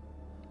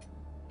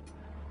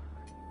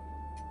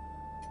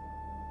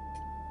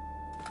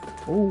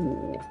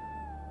 Ooh.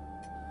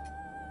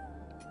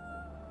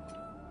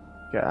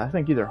 Yeah, I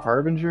think either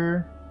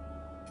Harbinger...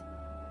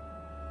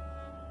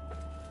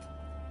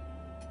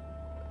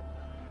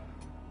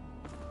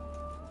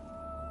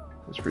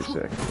 That's pretty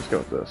sick. Let's go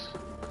with this.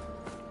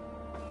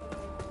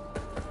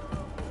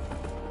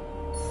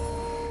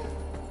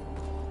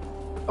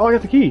 Oh, I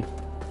got the key!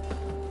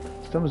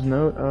 Stum's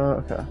note,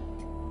 okay.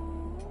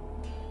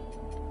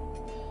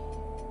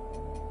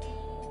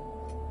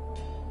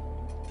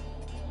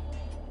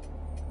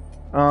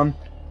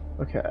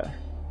 Okay.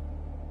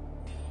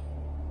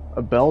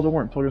 A bell to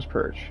warn Pilgrim's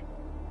Perch.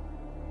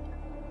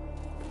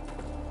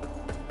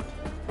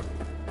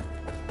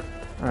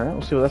 Alright,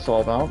 we'll see what that's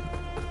all about.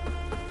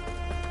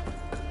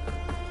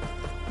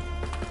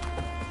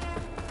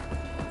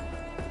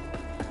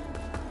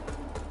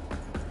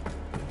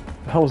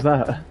 What the hell was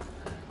that?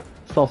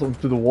 Saw something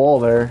through the wall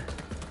there.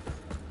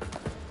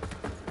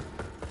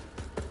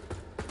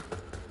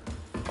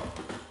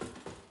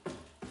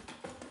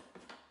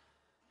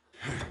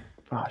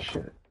 Ah,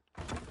 shit.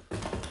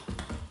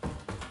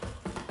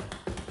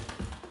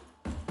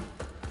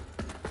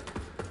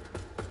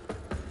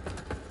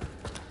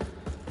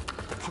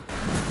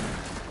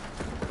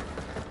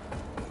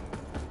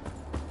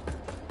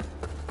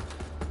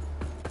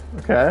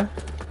 Okay.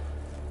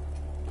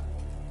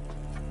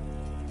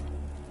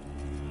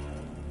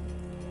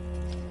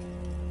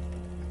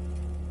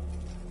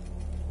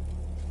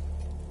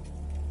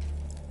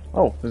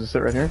 Oh, does it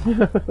sit right here?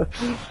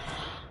 That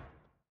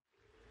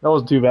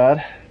wasn't too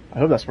bad. I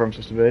hope that's where I'm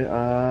supposed to be.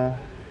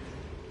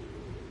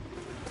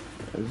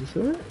 Is this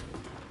it?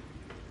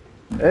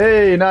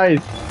 Hey,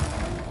 nice!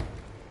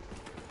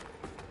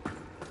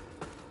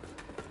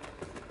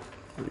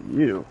 What are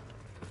you?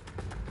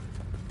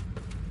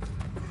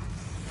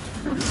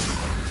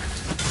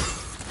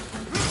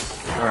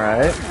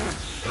 Alright.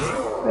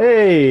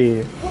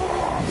 Hey!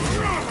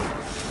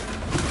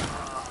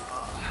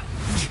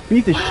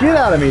 Beat the shit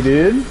out of me,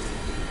 dude!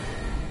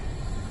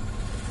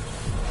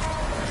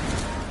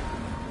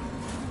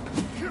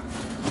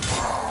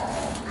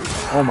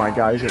 Oh my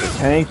god, he's got a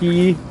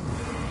tanky.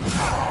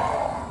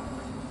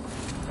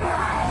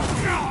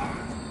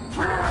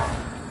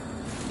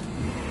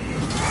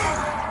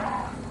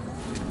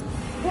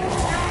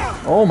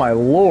 Oh my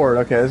lord,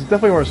 okay, this is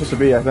definitely where we're supposed to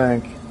be, I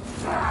think.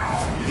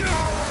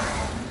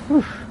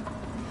 Whew.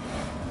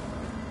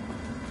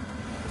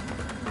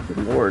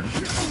 Good lord.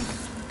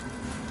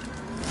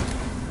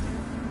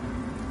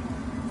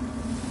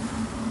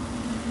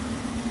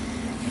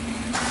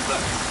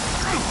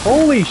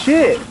 Holy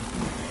shit!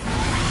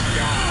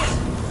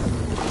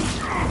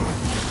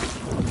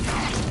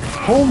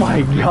 Oh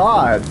my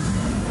god!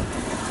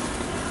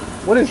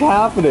 What is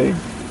happening?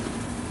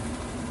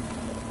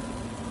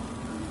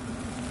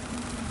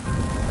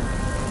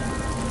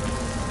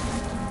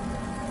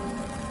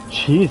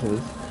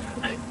 Jesus.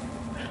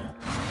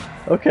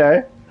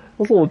 Okay. That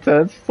was a little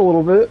tense, just a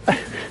little bit. I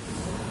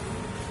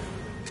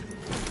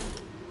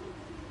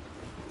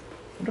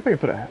wonder if I can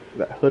put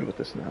that hood with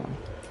this now.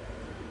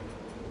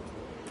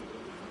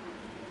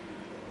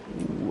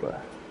 Ooh.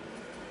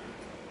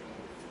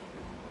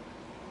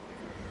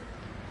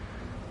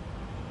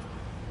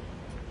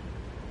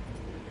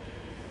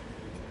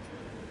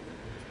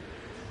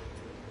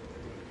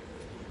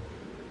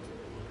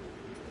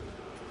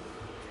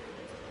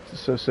 This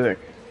is so sick.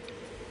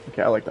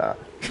 Okay, I like that.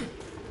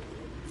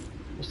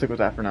 We'll stick with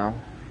that for now.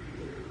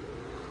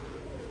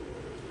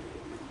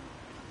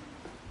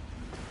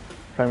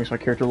 Kind of makes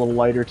my character a little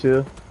lighter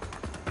too.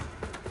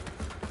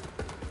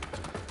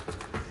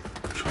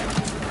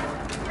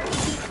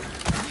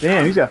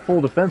 Damn, he's got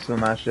full defense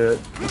on that shit.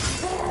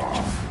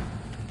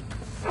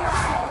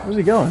 Where's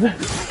he going?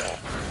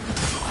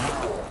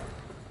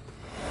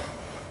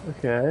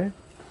 Okay.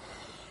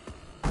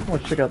 I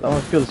want to check out. I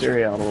want to feel this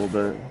area out a little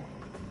bit.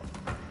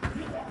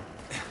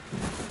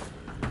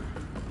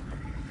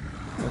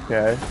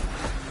 Okay.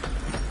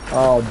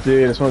 Oh,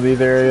 dude, it's one of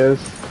these areas.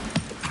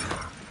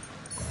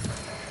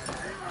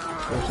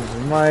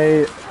 Versus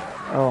might.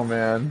 Oh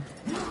man.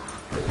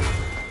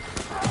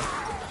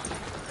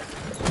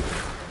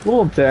 A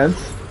little intense.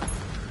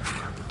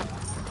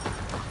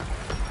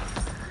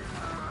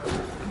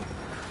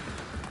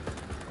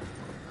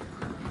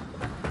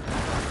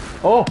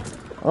 Oh!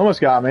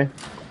 Almost got me.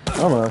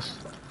 Almost.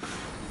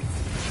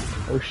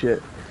 Oh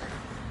shit.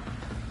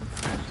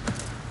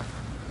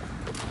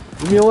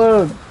 Leave me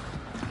alone!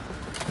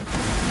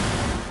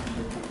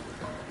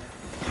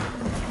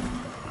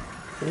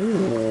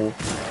 Ooh.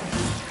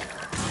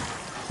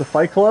 The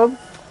Fight Club?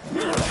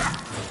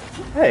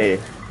 Hey.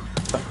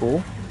 That's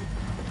cool.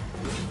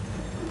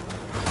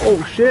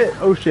 Oh shit!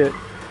 Oh shit!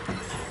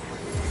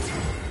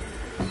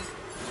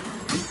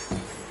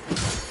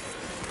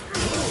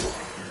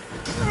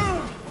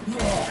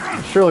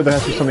 Surely there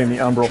has to be something in the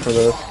umbral for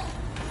this.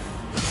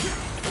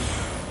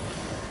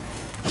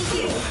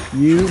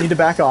 You need to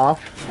back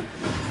off.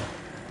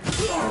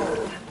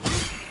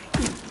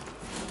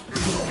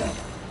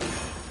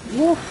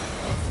 Woof.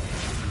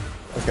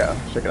 Okay,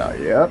 let's check it out.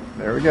 Yep,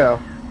 there we go.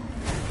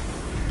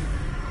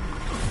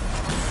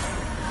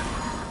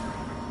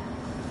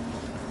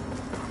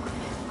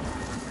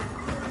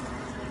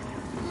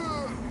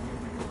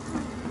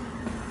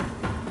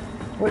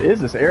 What is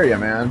this area,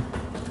 man?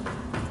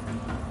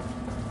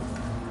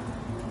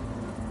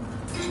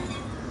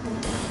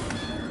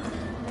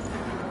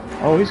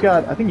 Oh, he's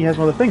got... I think he has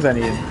one of the things I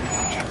need.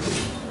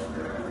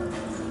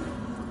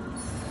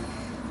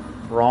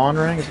 Brawn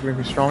ring? Is it going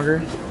to be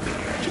stronger?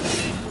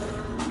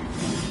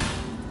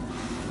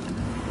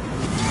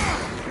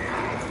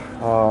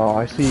 Oh,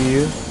 I see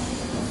you.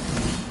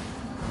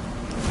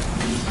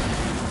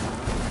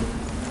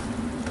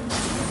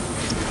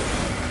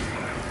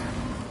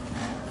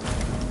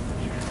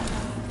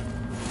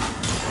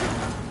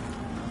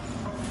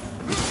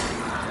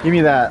 Give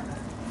me that.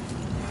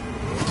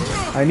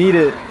 I need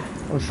it.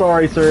 I'm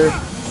sorry, sir.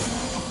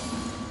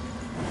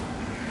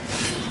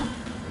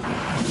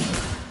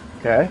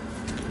 Okay.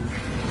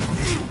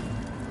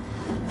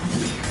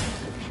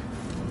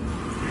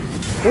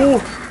 Oh!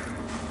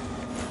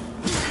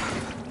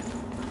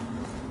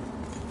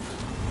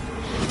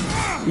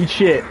 Eat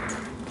shit.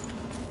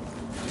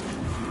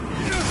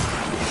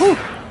 Whew.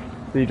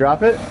 Did he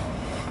drop it?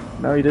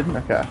 No, he didn't?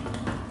 Okay.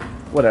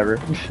 Whatever.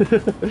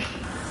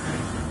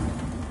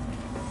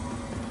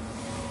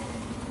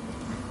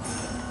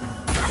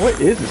 What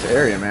is this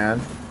area,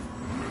 man?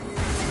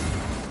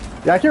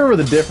 Yeah, I can't remember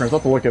the difference. I'll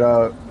have to look it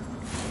up.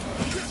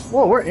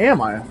 Whoa, where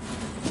am I?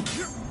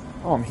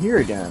 Oh, I'm here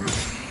again.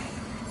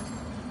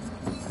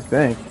 I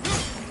think.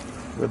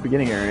 The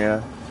beginning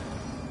area.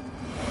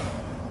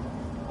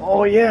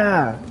 Oh,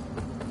 yeah!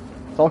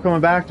 It's all coming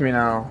back to me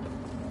now.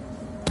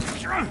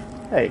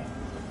 Hey.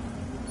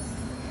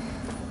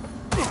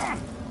 Can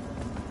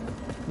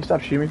you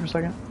stop shooting me for a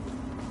second?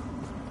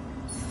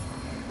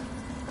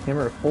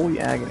 Hammer of Holy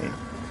Agony.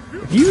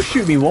 If you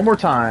shoot me one more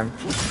time...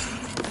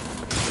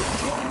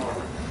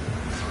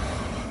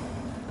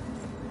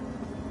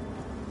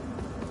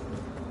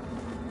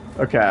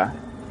 Okay.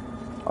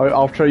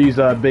 I'll try to use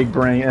big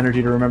brain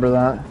energy to remember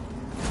that.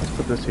 Let's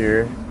put this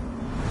here.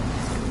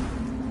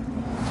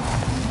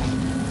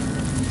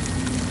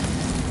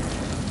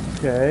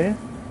 Okay.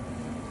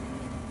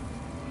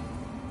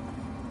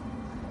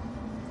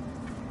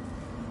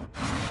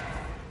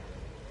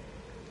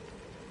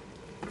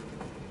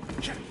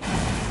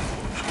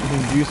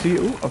 Something juicy.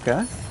 Ooh,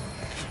 okay.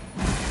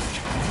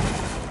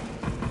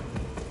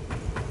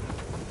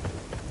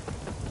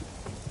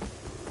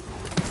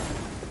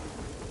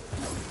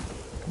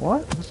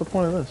 What? What's the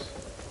point of this?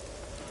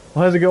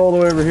 Why does it go all the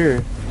way over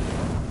here?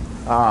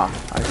 Ah,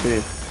 I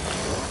see.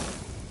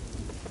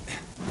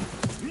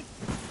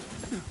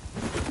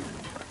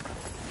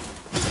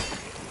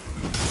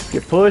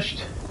 Get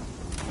pushed.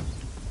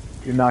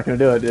 You're not gonna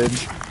do it, dude.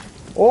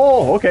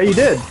 Oh, okay, you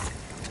did.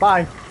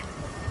 Bye.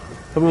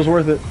 Hope it was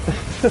worth it.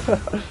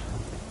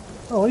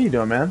 Oh, what are you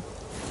doing, man?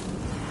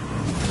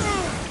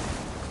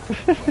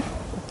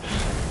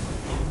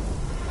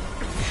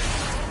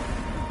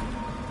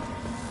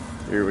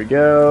 Here we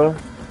go.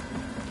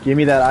 Give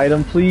me that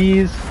item,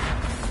 please.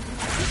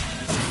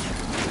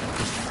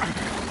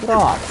 Get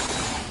off.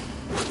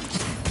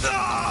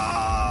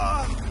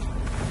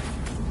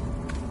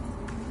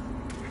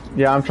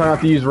 Yeah, I'm trying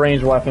not to use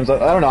ranged weapons. I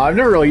don't know, I've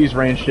never really used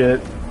ranged shit.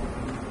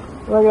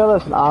 What do I got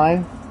this? An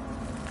eye?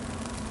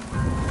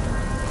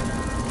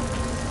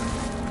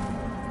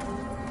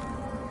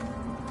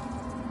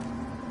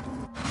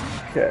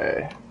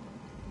 Okay.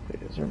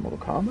 Wait, is there a Mortal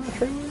Kombat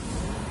trailer?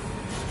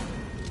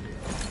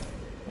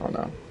 Oh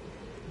no.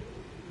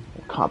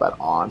 Combat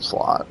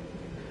Onslaught.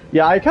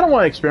 Yeah, I kind of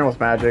want to experiment with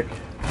magic.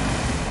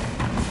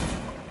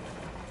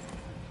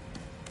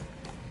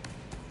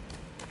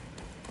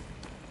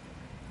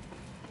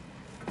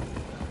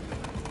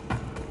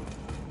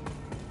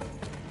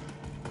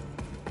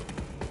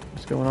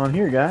 What's going on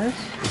here, guys?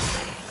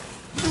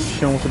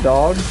 Chilling with the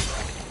dog.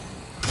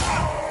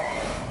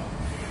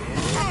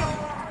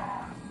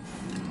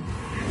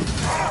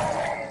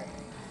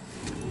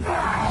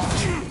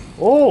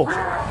 Oh!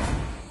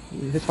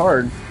 He hits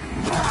hard.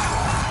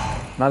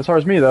 Not as hard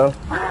as me, though.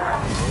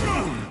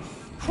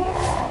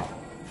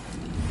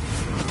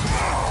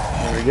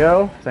 There we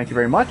go. Thank you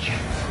very much.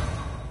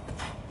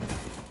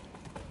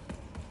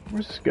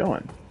 Where's this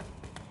going?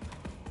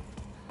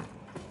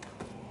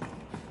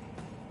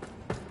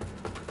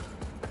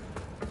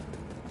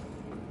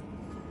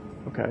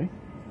 Okay.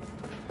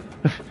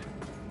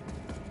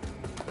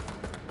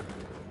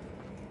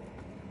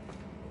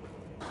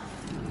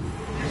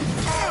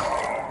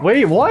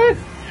 Wait, what?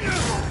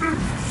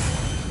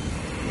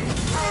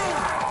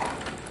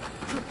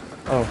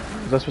 Oh,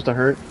 is that supposed to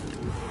hurt?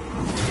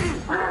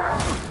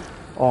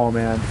 Oh,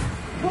 man.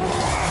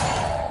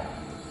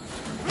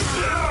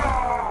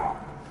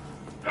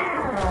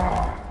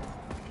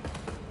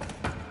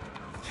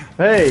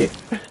 Hey!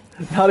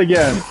 Not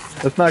again.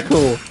 That's not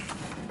cool.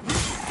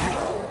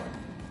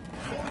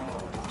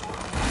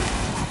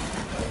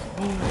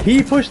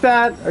 He pushed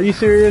that? Are you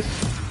serious?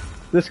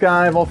 This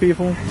guy, of all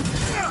people?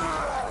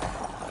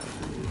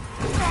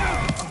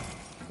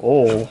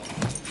 Oh.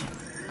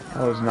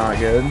 That was not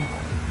good.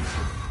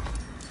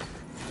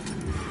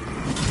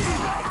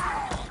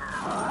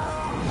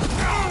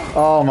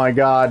 Oh my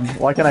god.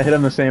 Why can't I hit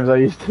him the same as I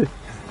used to?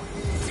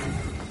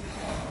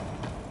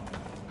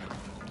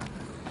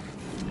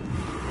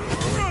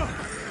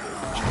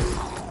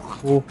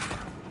 Ooh.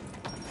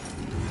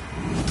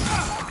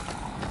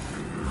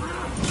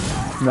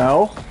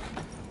 No?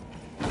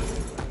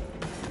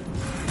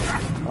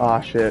 Ah,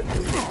 shit.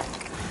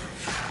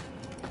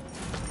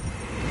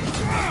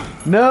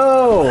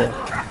 No!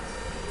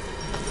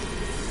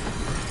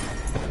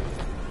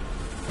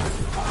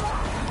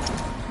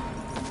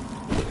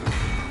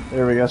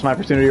 There we go, that's my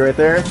opportunity right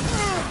there.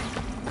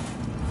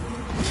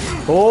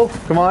 Oh,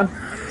 come on.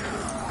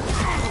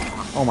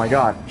 Oh my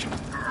god.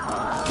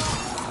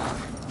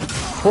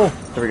 Oh,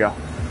 there we go.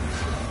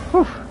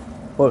 Whew,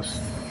 close.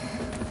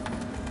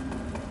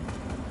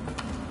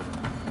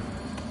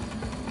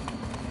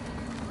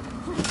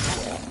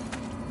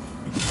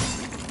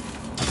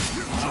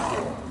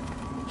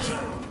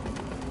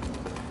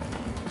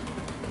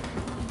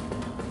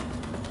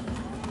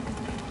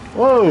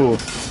 Whoa!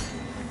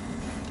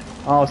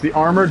 Oh, it's the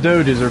armored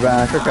doges are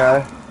back.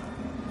 Okay.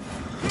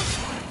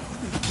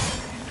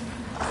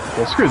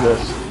 Okay, screw this.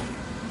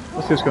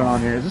 Let's see what's going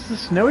on here. Is this the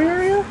snowy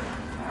area?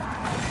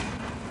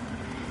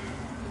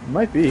 It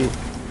might be. I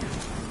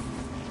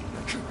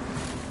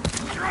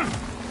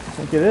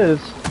think it is.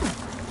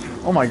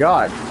 Oh my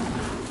god.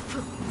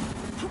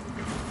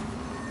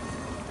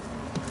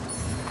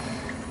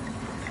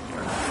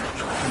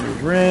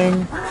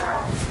 Ring.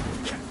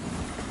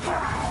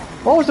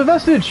 Oh, it's a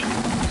vestige!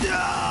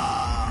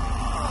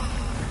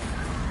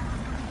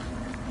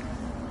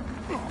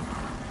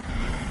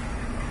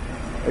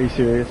 Are you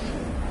serious?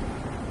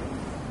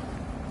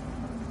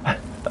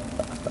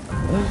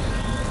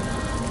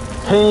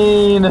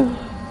 Pain!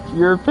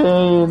 Your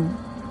pain!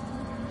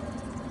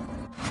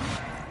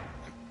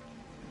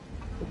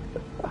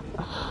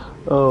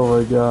 Oh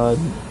my god.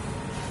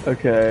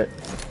 Okay.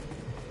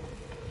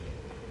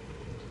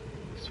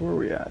 So where are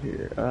we at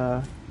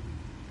here?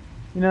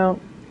 You know,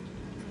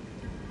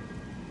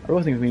 I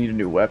really think we need a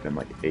new weapon,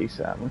 like ASAP.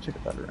 Let me check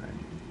if that around.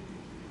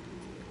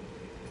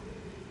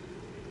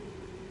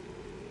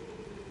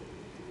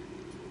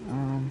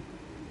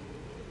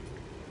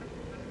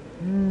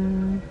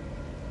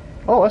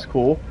 Oh, that's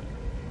cool.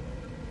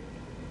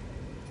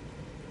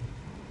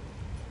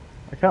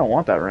 I kind of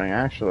want that ring,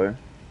 actually.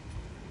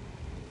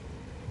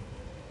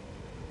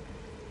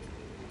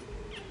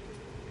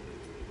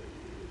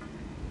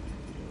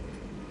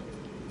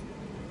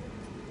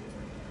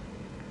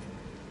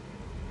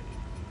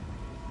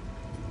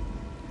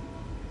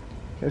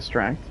 Okay,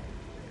 strength.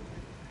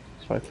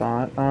 That's what I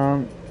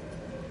thought.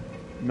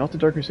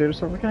 Melted Dark Crusader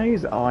sword. What can I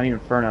use? Oh, I need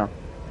Inferno.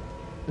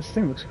 This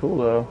thing looks cool,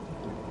 though.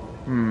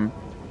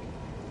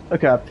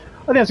 Okay. I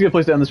think that's a good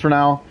place to end this for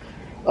now.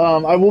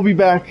 I will be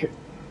back to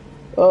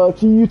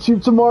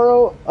YouTube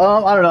tomorrow.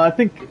 I don't know. I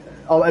think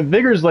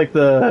Vigor's like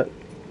the...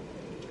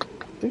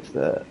 I think it's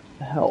the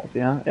health,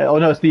 yeah? Oh,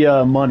 no, it's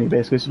the money,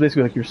 basically. It's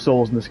basically like your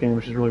souls in this game,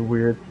 which is really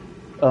weird.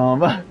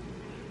 But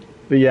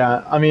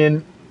yeah, I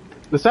mean...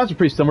 The stats are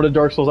pretty similar to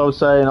Dark Souls, I would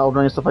say, and Elden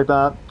Ring and stuff like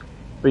that.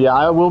 But yeah,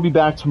 I will be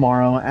back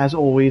tomorrow, as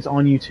always,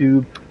 on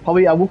YouTube.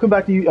 Probably, I will come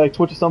back to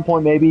Twitch at some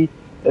point, maybe,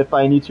 if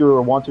I need to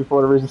or want to for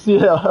whatever reason. See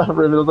ya,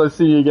 Ribbitlorde, I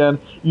see you again.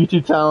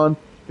 YouTube Talon.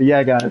 But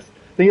yeah, guys,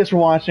 thank you guys for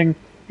watching.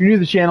 If you're new to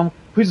the channel,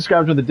 please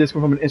subscribe to the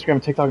Discord from Instagram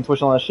and TikTok and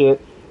Twitch and all that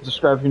shit.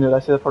 Subscribe if you're new. Did I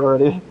say that part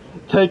already?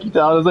 Thank you,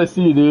 Talon, as I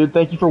see you, dude.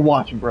 Thank you for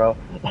watching, bro.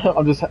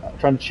 I'm just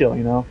trying to chill,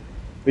 you know?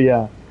 But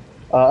yeah.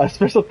 A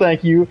special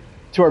thank you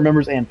to our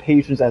members and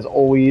patrons, as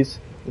always.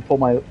 Let me pull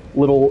my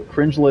little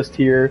cringe list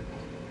here.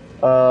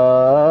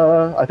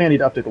 I think I need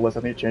to update the list.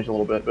 I think it changed a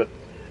little bit, but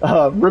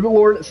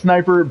Ribbitlorde,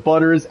 Sniper,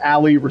 Butters,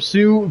 Ali,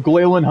 Rsuu,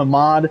 Glaylon,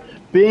 Hamad,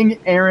 Bing,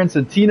 Aaron,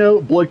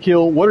 Santino,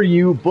 Bloodkill, What Are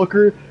You,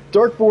 Booker,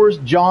 Dark Force,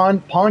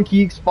 John,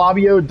 Ponkeeks,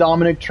 Fabio,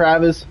 Dominic,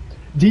 Travis,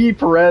 D,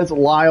 Perez,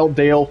 Lyle,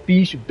 Dale,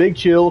 Fish, Big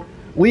Chill,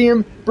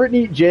 Liam,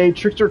 Brittany, Jay,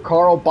 Trickster,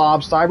 Carl,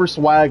 Bob, Cyber,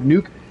 Swag,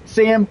 Nuke,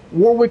 Sam,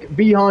 Warwick,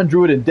 Behan,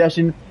 Druid, and Deschen.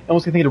 And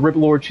once again, thank you to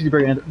Ribbitlorde,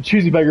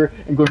 Choosy Beggar,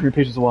 and go for your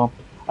patience as well.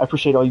 I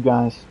appreciate all you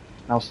guys,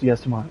 and I'll see you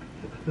guys tomorrow.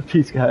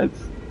 Peace, guys.